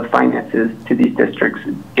apportionment of finances to these districts.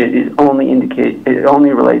 It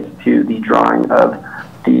only relates to the drawing of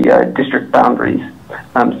the district boundaries.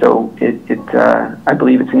 So I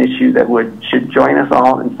believe it's an issue that should join us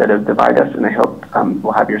all instead of divide us, and I hope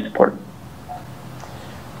we'll have your support.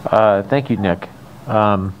 Thank you, Nick.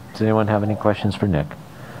 Does anyone have any questions for Nick?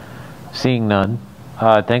 Seeing none,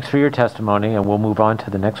 thanks for your testimony, and we'll move on to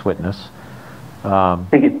the next witness.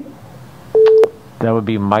 Thank you. That would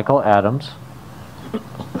be Michael Adams.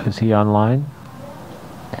 Is he online?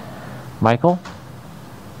 Michael?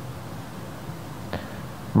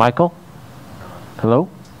 Michael? Hello?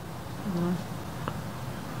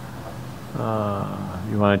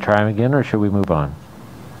 You want to try him again, or should we move on?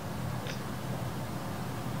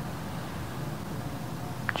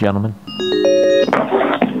 gentleman.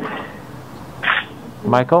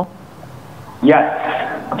 Michael? Yes.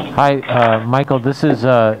 Hi, Michael. This is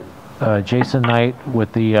Jason Knight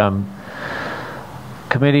with the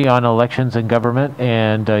Committee on Elections and Government,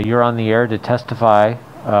 and you're on the air to testify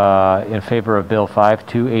in favor of Bill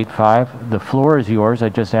 5285. The floor is yours. I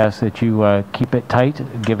just ask that you keep it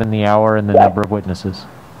tight, given the hour and the number of witnesses.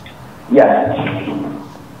 Yes.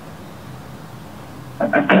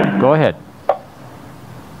 Go ahead.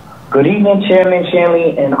 Good evening, Chairman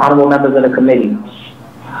Shanley, and honorable members of the committee.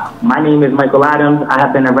 My name is Michael Adams. I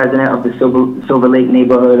have been a resident of the Silver Lake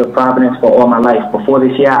neighborhood of Providence for all my life. Before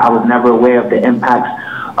this year, I was never aware of the impacts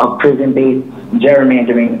of prison-based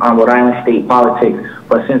gerrymandering on Rhode Island state politics.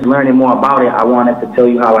 But since learning more about it, I wanted to tell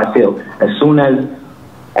you how I feel.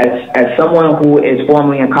 As someone who is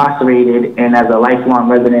formerly incarcerated and as a lifelong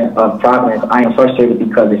resident of Providence, I am frustrated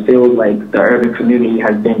because it feels like the urban community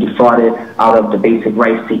has been defrauded out of the basic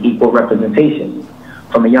rights to equal representation.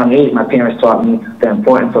 From a young age, my parents taught me the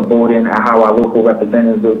importance of voting and how our local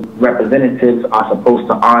representatives are supposed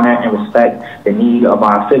to honor and respect the need of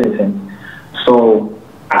our citizens. So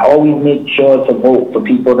I always make sure to vote for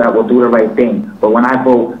people that will do the right thing. But when I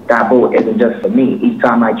vote, that vote isn't just for me. Each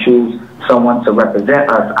time I choose someone to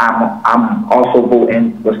represent us, I'm also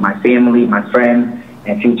voting with my family, my friends,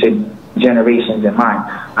 and future generations in mind.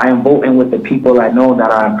 I am voting with the people I know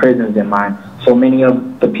that are in prisons in mind. So many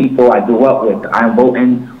of the people I grew up with, I'm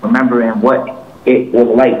voting remembering what it was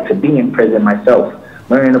like to be in prison myself.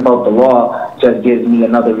 Learning about the law just gives me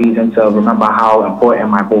another reason to remember how important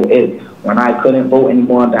my vote is. When I couldn't vote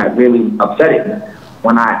anymore, that really upset me.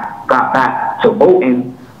 When I got back to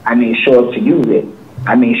voting, I made sure to use it.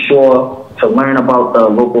 I made sure to learn about the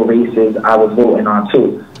local races I was voting on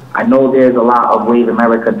too. I know there's a lot of ways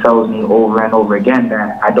America tells me over and over again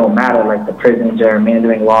that I don't matter, like the prison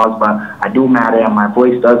gerrymandering laws, but I do matter and my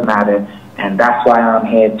voice does matter, and that's why I'm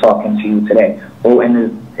here talking to you today. Voting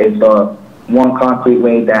is the one concrete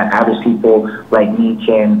way that average people like me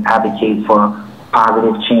can advocate for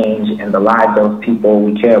positive change in the lives of people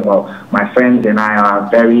we care about. My friends and I are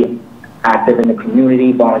very active in the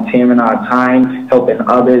community, volunteering our time, helping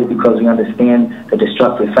others because we understand the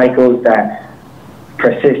destructive cycles that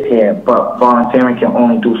persist here, but volunteering can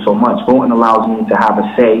only do so much. Voting allows me to have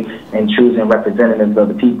a say in choosing representatives of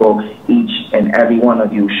the people each and every one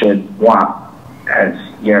of you should want as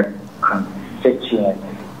your constituents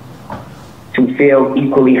to feel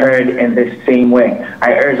equally heard in this same way.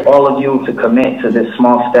 I urge all of you to commit to this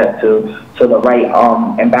small step to the right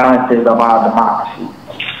imbalances of our democracy.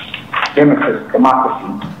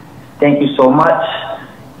 Thank you so much.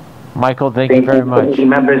 Michael, thank you very much.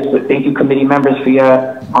 Thank you, committee members, for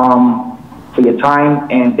your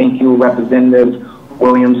time, and thank you, Representative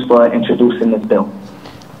Williams, for introducing this bill.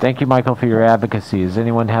 Thank you, Michael, for your advocacy. Does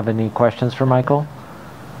anyone have any questions for Michael?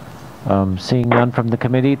 Seeing none from the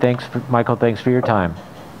committee, Michael, thanks for your time.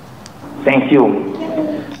 Thank you.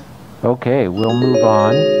 Okay, we'll move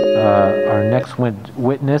on. Our next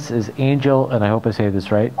witness is Angel, and I hope I say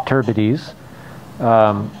this right, Turbides.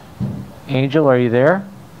 Angel, are you there?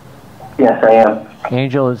 Yes, I am.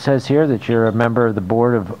 Angel, it says here that you're a member of the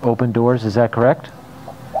board of Open Doors. Is that correct?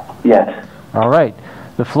 Yes. All right.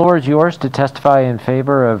 The floor is yours to testify in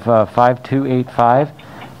favor of 5285,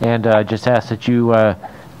 and just ask that you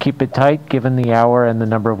keep it tight given the hour and the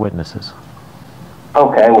number of witnesses.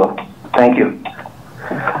 Okay, well, thank you.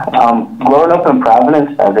 Growing up in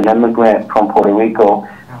Providence as an immigrant from Puerto Rico,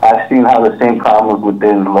 I've seen how the same problems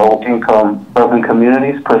within low-income urban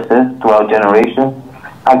communities persist throughout generations.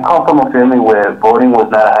 I come from a family where voting was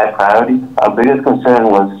not a high priority. Our biggest concern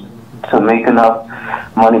was to make enough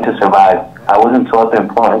money to survive. I wasn't taught the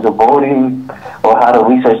importance of voting or how to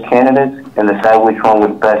research candidates and decide which one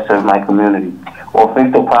would best serve my community or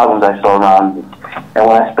fix the problems I saw around me. And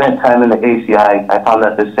when I spent time in the ACI, I found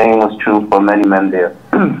that the same was true for many men there.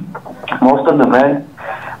 Most of the men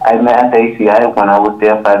I met at the ACI when I was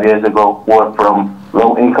there 5 years ago were from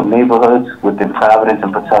low-income neighborhoods within Providence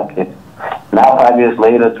and Pawtucket. Now, 5 years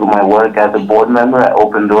later, through my work as a board member at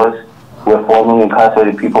Open Doors, where formerly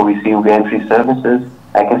incarcerated people receive reentry services,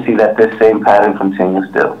 I can see that this same pattern continues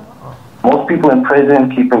still. Most people in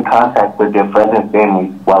prison keep in contact with their friends and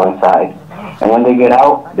families while inside. And when they get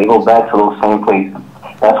out, they go back to those same places.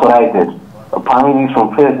 That's what I did. Upon release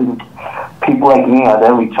from prison, people like me are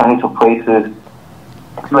then returning to places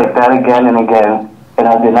like that again and again, and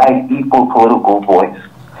are denied equal political voice.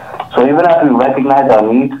 So even after we recognize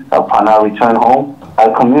our needs upon our return home,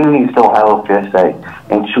 our community still have a fair say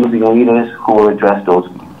in choosing leaders who will address those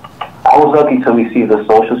needs. I was lucky to receive the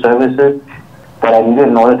social services that I needed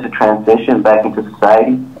in order to transition back into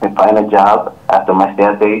society and find a job after my stay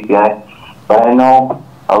at the ACI. But I know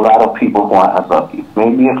a lot of people who aren't as lucky.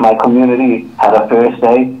 Maybe if my community had a fair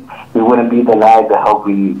say, we wouldn't be denied the help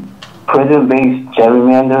we need. Prison-based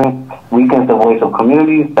gerrymandering weakens the voice of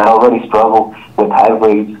communities that already struggle with high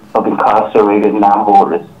rates of incarcerated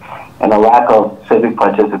non-voters and a lack of civic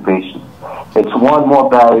participation. It's one more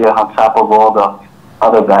barrier on top of all the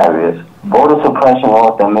other barriers. Voter suppression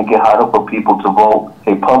laws that make it harder for people to vote,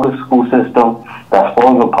 a public school system that's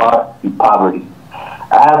falling apart, and poverty.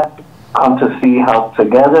 I have come to see how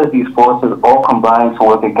together these forces all combine to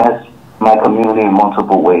work against my community in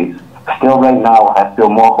multiple ways. Still right now, I feel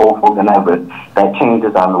more hopeful than ever that change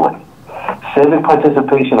is on the way. Civic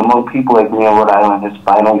participation among people like me in Rhode Island is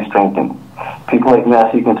finally strengthening. People like me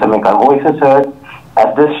are seeking to make our voices heard.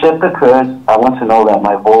 As this shift occurs, I want to know that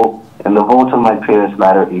my vote and the votes of my peers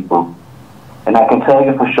matter equally. And I can tell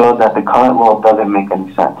you for sure that the current law doesn't make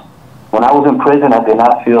any sense. When I was in prison, I did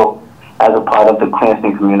not feel as a part of the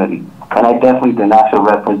Cranston community, and I definitely did not feel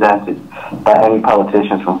represented by any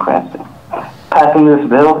politicians from Cranston. Passing this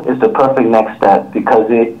bill is the perfect next step because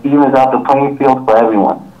it evens out the playing field for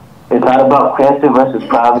everyone. It's not about Cranston versus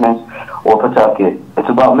Providence or Pawtucket. It's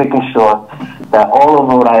about making sure that all of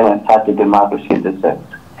Rhode Island has the democracy it deserves.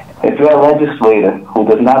 If you're a legislator who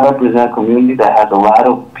does not represent a community that has a lot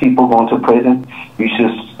of people going to prison, you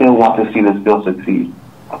should still want to see this bill succeed.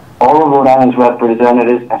 All of Rhode Island's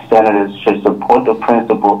representatives and senators should support the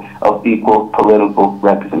principle of equal political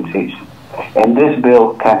representation. And this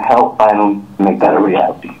bill can help finally make that a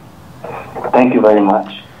reality. Thank you very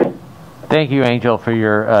much. Thank you, Angel, for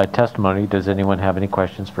your testimony. Does anyone have any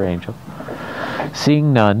questions for Angel?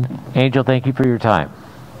 Seeing none, Angel, thank you for your time.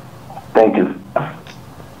 Thank you.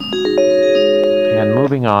 And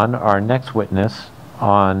moving on, our next witness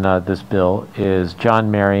on this bill is John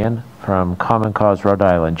Marion from Common Cause, Rhode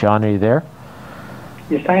Island. John, are you there?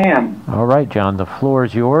 Yes, I am. All right, John, the floor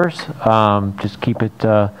is yours. Just keep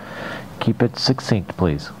it succinct,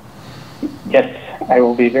 please. Yes, I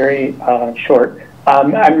will be very short.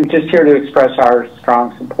 I'm just here to express our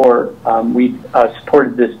strong support. We've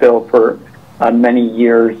supported this bill for many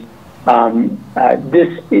years. I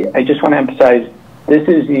just want to emphasize, this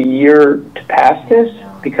is the year to pass this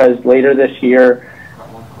because later this year,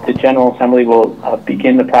 the General Assembly will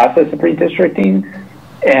begin the process of redistricting,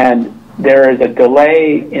 and there is a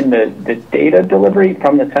delay in the data delivery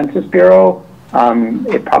from the Census Bureau.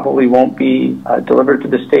 It probably won't be delivered to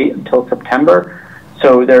the state until September,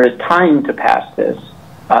 so there is time to pass this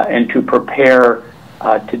and to prepare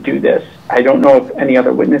to do this. I don't know if any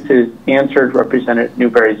other witnesses answered Representative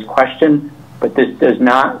Newberry's question, but this does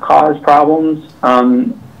not cause problems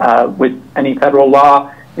with any federal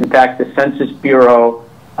law. In fact, the Census Bureau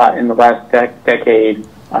in the last decade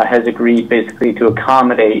has agreed basically to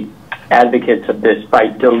accommodate advocates of this by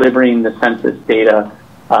delivering the census data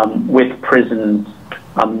with prisons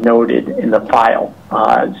noted in the file.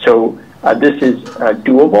 So this is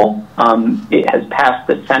doable. It has passed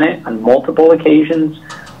the Senate on multiple occasions,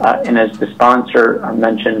 and as the sponsor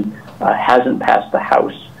mentioned, hasn't passed the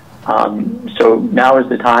House. So now is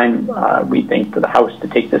the time, we think, for the House to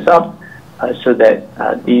take this up so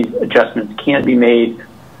that these adjustments can be made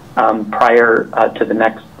prior to the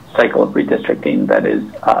next cycle of redistricting that is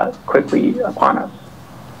quickly upon us.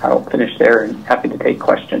 I'll finish there and happy to take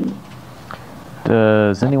questions.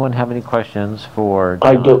 Does anyone have any questions for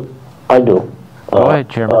John? I do. Go ahead,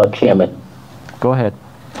 Chairman. Chairman. Go ahead.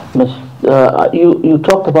 You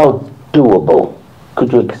talked about doable.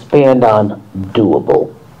 Could you expand on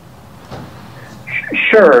doable?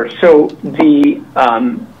 Sure. So the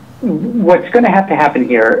what's going to happen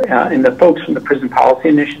here, and the folks from the Prison Policy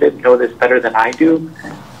Initiative know this better than I do,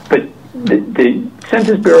 but the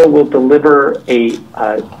Census Bureau will deliver a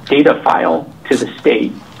data file to the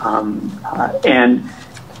state, and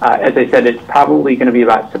as I said, it's probably going to be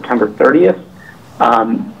about September 30th.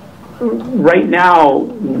 Right now,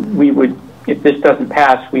 we would, if this doesn't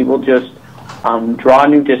pass, we will just draw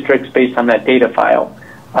new districts based on that data file.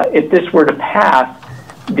 If this were to pass,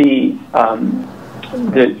 the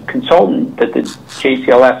consultant that the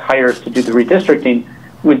JCLS hires to do the redistricting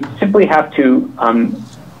would simply have to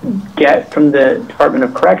get from the Department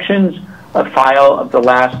of Corrections a file of the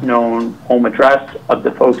last known home address of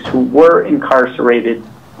the folks who were incarcerated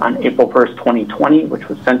on April 1st, 2020, which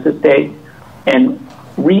was Census Day, and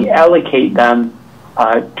reallocate them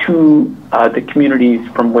to the communities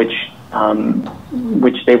from which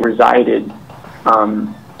they resided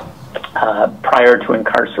prior to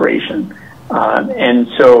incarceration. And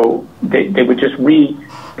so they would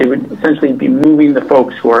essentially be moving the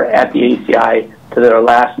folks who are at the ACI to their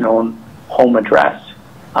last known home address.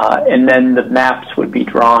 And then the maps would be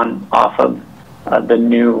drawn off of the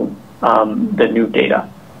new data.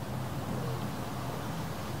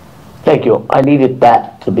 Thank you. I needed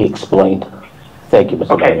that to be explained. Thank you,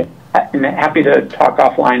 Mr. Okay. I'm happy to talk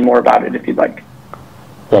offline more about it if you'd like.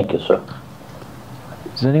 Thank you, sir.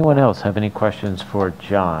 Does anyone else have any questions for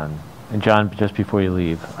John? And John, just before you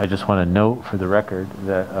leave, I just want to note for the record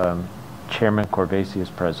that Chairman Corbasi is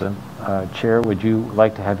present. Chair, would you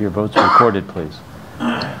like to have your votes recorded, please?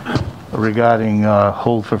 Regarding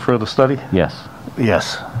hold for further study? Yes.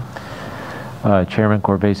 Yes. Chairman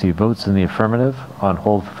Corbasi votes in the affirmative on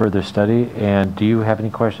hold for further study. And do you have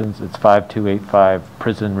any questions? It's 5285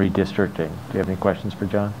 prison redistricting. Do you have any questions for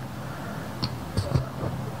John?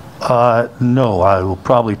 No, I will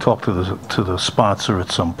probably talk to the sponsor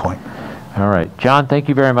at some point. All right. John, thank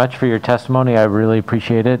you very much for your testimony. I really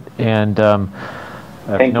appreciate it. And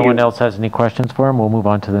if no one else has any questions for him, we'll move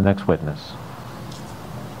on to the next witness.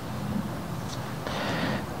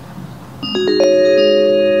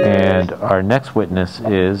 And our next witness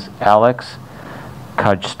is Alex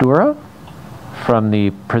Kajstura from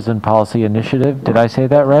the Prison Policy Initiative. Did I say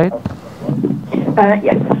that right?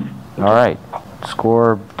 Yes. All right.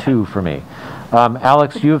 Score 2 for me.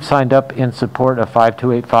 Alex, you have signed up in support of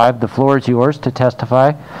 5285. The floor is yours to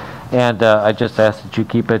testify. And I just ask that you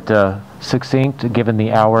keep it succinct, given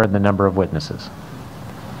the hour and the number of witnesses.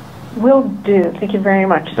 Will do. Thank you very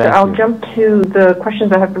much. So Thank I'll you. jump to the questions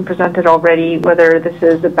that have been presented already, whether this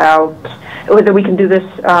is about, whether we can do this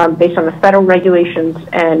based on the federal regulations.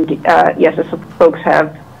 And yes, as some folks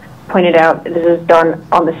have pointed out, this is done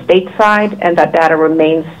on the state side, and that data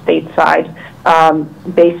remains stateside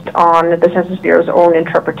based on the Census Bureau's own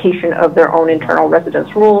interpretation of their own internal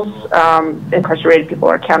residence rules. Incarcerated people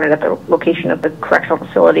are counted at the location of the correctional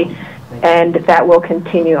facility, and that will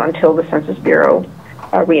continue until the Census Bureau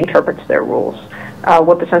reinterprets their rules.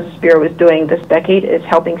 What the Census Bureau is doing this decade is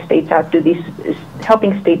helping states out doing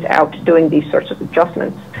these sorts of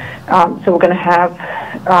adjustments. So we're going to have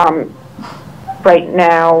right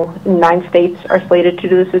now 9 states are slated to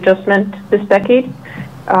do this adjustment this decade,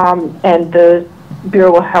 and the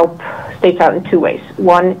Bureau will help states out in 2 ways.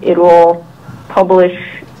 One, it will publish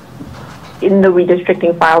in the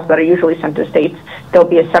redistricting files that are usually sent to states. There'll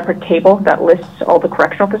be a separate table that lists all the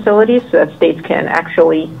correctional facilities so that states can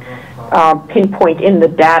actually pinpoint in the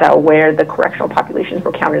data where the correctional populations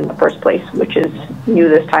were counted in the first place, which is new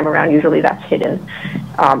this time around. Usually that's hidden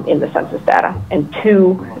in the census data. And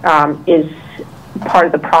 2 is part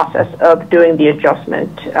of the process of doing the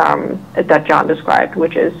adjustment that John described,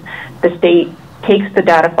 which is the state takes the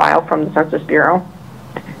data file from the Census Bureau.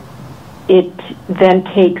 It then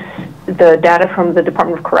takes the data from the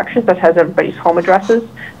Department of Corrections that has everybody's home addresses.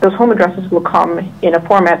 Those home addresses will come in a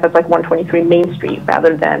format that's like 123 Main Street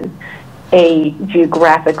rather than a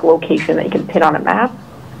geographic location that you can pin on a map.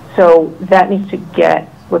 So that needs to get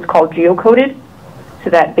what's called geocoded, so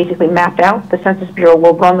that basically mapped out. The Census Bureau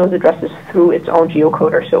will run those addresses through its own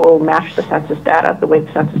geocoder, so it will match the census data the way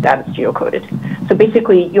the census data is geocoded. So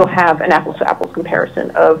basically you'll have an apples-to-apples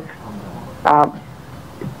comparison of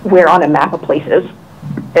where on a map a place is,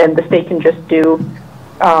 and the state can just do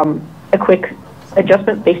a quick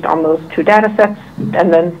adjustment based on those 2 data sets,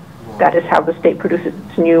 and then that is how the state produces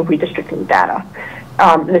its new redistricting data.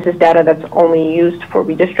 This is data that's only used for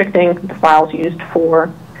redistricting. The files used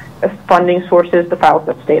for funding sources, the files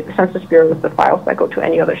that stay at the Census Bureau, the files that go to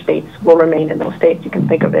any other states will remain in those states. You can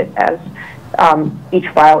think of it as each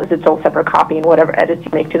file is its own separate copy, and whatever edits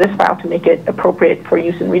you make to this file to make it appropriate for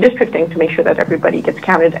use in redistricting, to make sure that everybody gets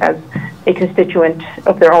counted as a constituent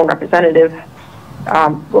of their own representative,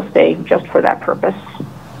 will stay just for that purpose.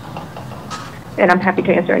 And I'm happy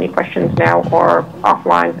to answer any questions now or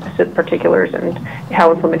offline as to particulars and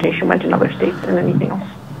how implementation went in other states and anything else.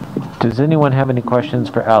 Does anyone have any questions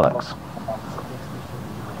for Alex?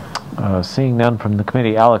 Seeing none from the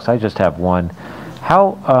committee, Alex, I just have one.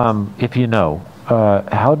 How, if you know,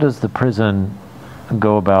 how does the prison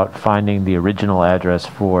go about finding the original address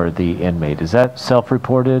for the inmate? Is that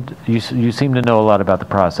self-reported? You seem to know a lot about the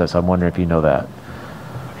process. I'm wondering if you know that.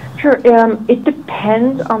 Sure. It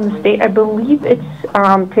depends on the state. I believe it's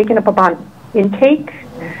taken up upon intake.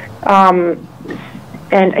 And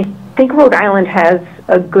I think Rhode Island has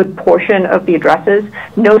a good portion of the addresses.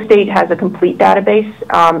 No state has a complete database.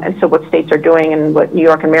 And so what states are doing, and what New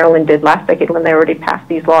York and Maryland did last decade when they already passed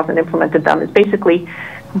these laws and implemented them, is basically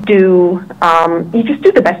you just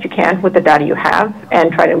do the best you can with the data you have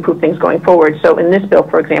and try to improve things going forward. So in this bill,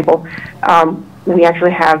 for example, we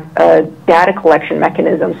actually have a data collection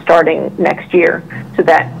mechanism starting next year, so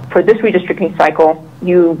that for this redistricting cycle,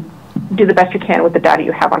 you do the best you can with the data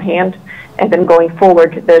you have on hand, And then going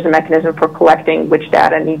forward, there's a mechanism for collecting which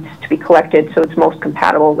data needs to be collected so it's most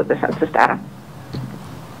compatible with the census data.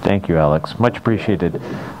 Thank you, Alex. Much appreciated.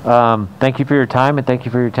 Thank you for your time and thank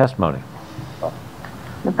you for your testimony.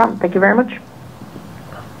 No problem. Thank you very much.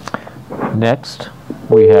 Next,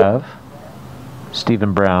 we have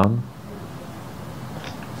Stephen Brown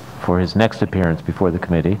for his next appearance before the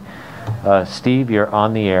committee. Steve, you're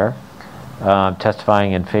on the air,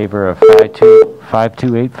 testifying in favor of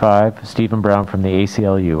 5285, Stephen Brown from the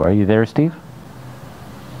ACLU. Are you there, Steve?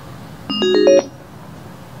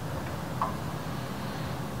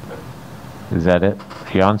 Is that it?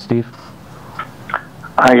 You on, Steve?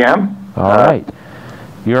 I am. All right.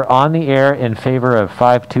 You're on the air in favor of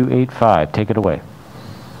 5285. Take it away.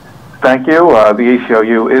 Thank you. The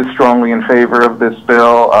ACLU is strongly in favor of this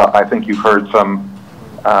bill. I think you've heard some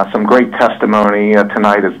great testimony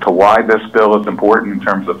tonight as to why this bill is important in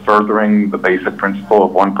terms of furthering the basic principle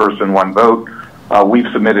of one person, one vote.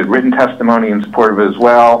 We've submitted written testimony in support of it as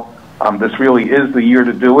well. This really is the year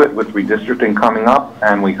to do it with redistricting coming up,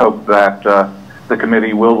 and we hope that the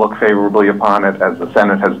committee will look favorably upon it as the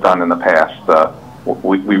Senate has done in the past.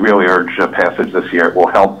 We really urge passage this year. It will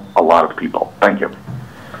help a lot of people. Thank you.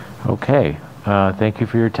 Okay. Thank you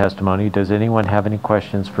for your testimony. Does anyone have any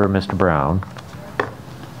questions for Mr. Brown?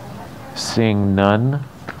 Seeing none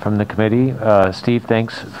from the committee. Steve,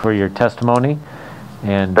 thanks for your testimony.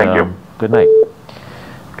 And thank you. Good night.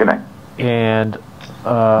 Good night. And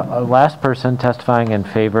last person testifying in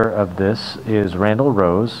favor of this is Randall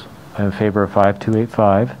Rose in favor of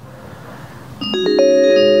 5285.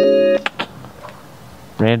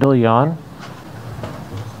 Randall, you on?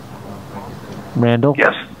 Randall?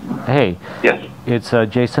 Yes. Hey. Yes. It's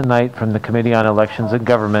Jason Knight from the Committee on Elections and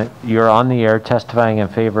Government. You're on the air testifying in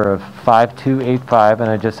favor of 5285,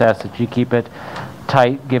 and I just ask that you keep it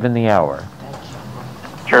tight given the hour.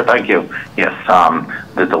 Sure, thank you. Yes,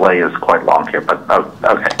 the delay is quite long here, but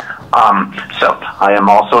okay. So I am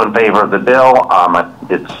also in favor of the bill.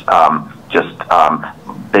 It's just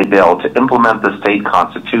the bill to implement the state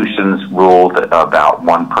constitution's rule about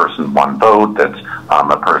one person, one vote, that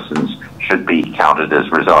a person should be counted as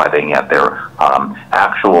residing at their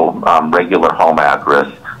actual regular home address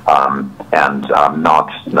and not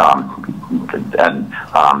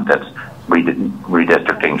that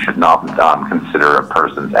redistricting should not consider a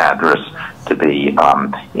person's address to be in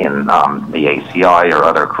the ACI or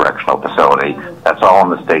other correctional facility. That's all in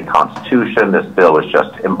the state constitution. This bill is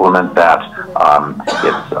just to implement that.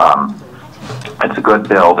 It's a good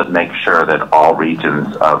bill that makes sure that all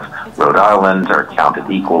regions of Rhode Island are counted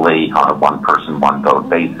equally on a one person, one vote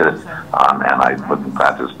basis, and I would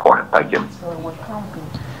glad to support it. Thank you.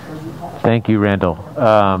 Thank you, Randall.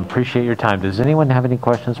 Appreciate your time. Does anyone have any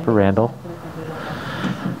questions for Randall?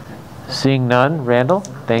 Seeing none, Randall,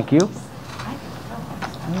 thank you.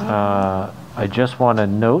 I just want to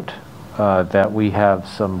note that we have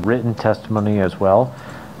some written testimony as well.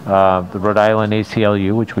 The Rhode Island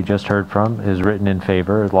ACLU, which we just heard from, is written in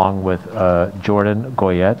favor, along with Jordan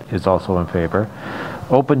Goyette is also in favor.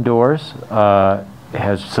 Open Doors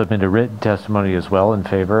has submitted written testimony as well in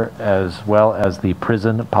favor, as well as the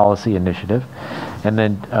Prison Policy Initiative. And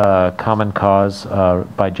then Common Cause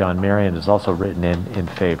by John Marion is also written in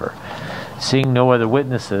favor. Seeing no other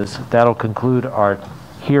witnesses, that'll conclude our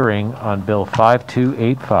hearing on Bill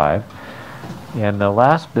 5285. And the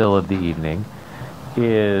last bill of the evening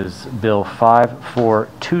is Bill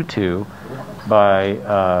 5422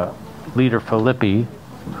 by Leader Filippi,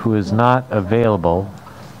 who is not available,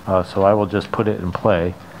 so I will just put it in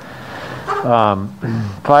play.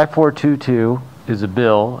 5422 is a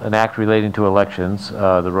bill, an act relating to elections,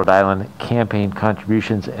 the Rhode Island Campaign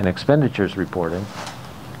Contributions and Expenditures Reporting.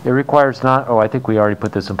 It requires I think we already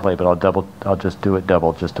put this in play, but I'll just do it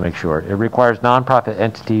double just to make sure. It requires nonprofit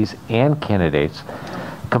entities and candidates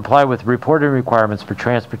comply with reporting requirements for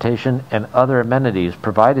transportation and other amenities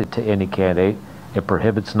provided to any candidate. It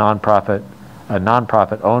prohibits a nonprofit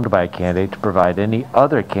owned by a candidate to provide any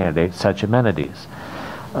other candidate such amenities.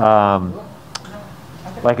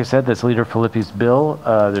 Like I said, that's Leader Filippi's bill.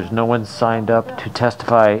 There's no one signed up to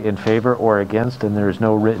testify in favor or against, and there's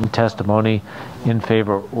no written testimony in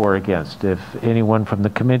favor or against. If anyone from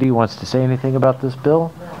the committee wants to say anything about this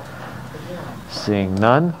bill, seeing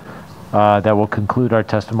none, that will conclude our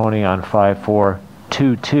testimony on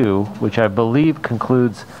 5422, which I believe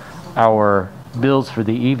concludes our bills for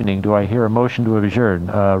the evening. Do I hear a motion to adjourn?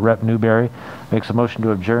 Rep. Newberry makes a motion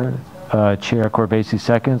to adjourn. Chair Corbasi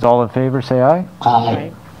seconds. All in favor, say aye.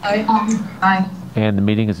 Aye. Aye. Aye. And the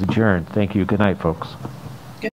meeting is adjourned. Thank you. Good night, folks.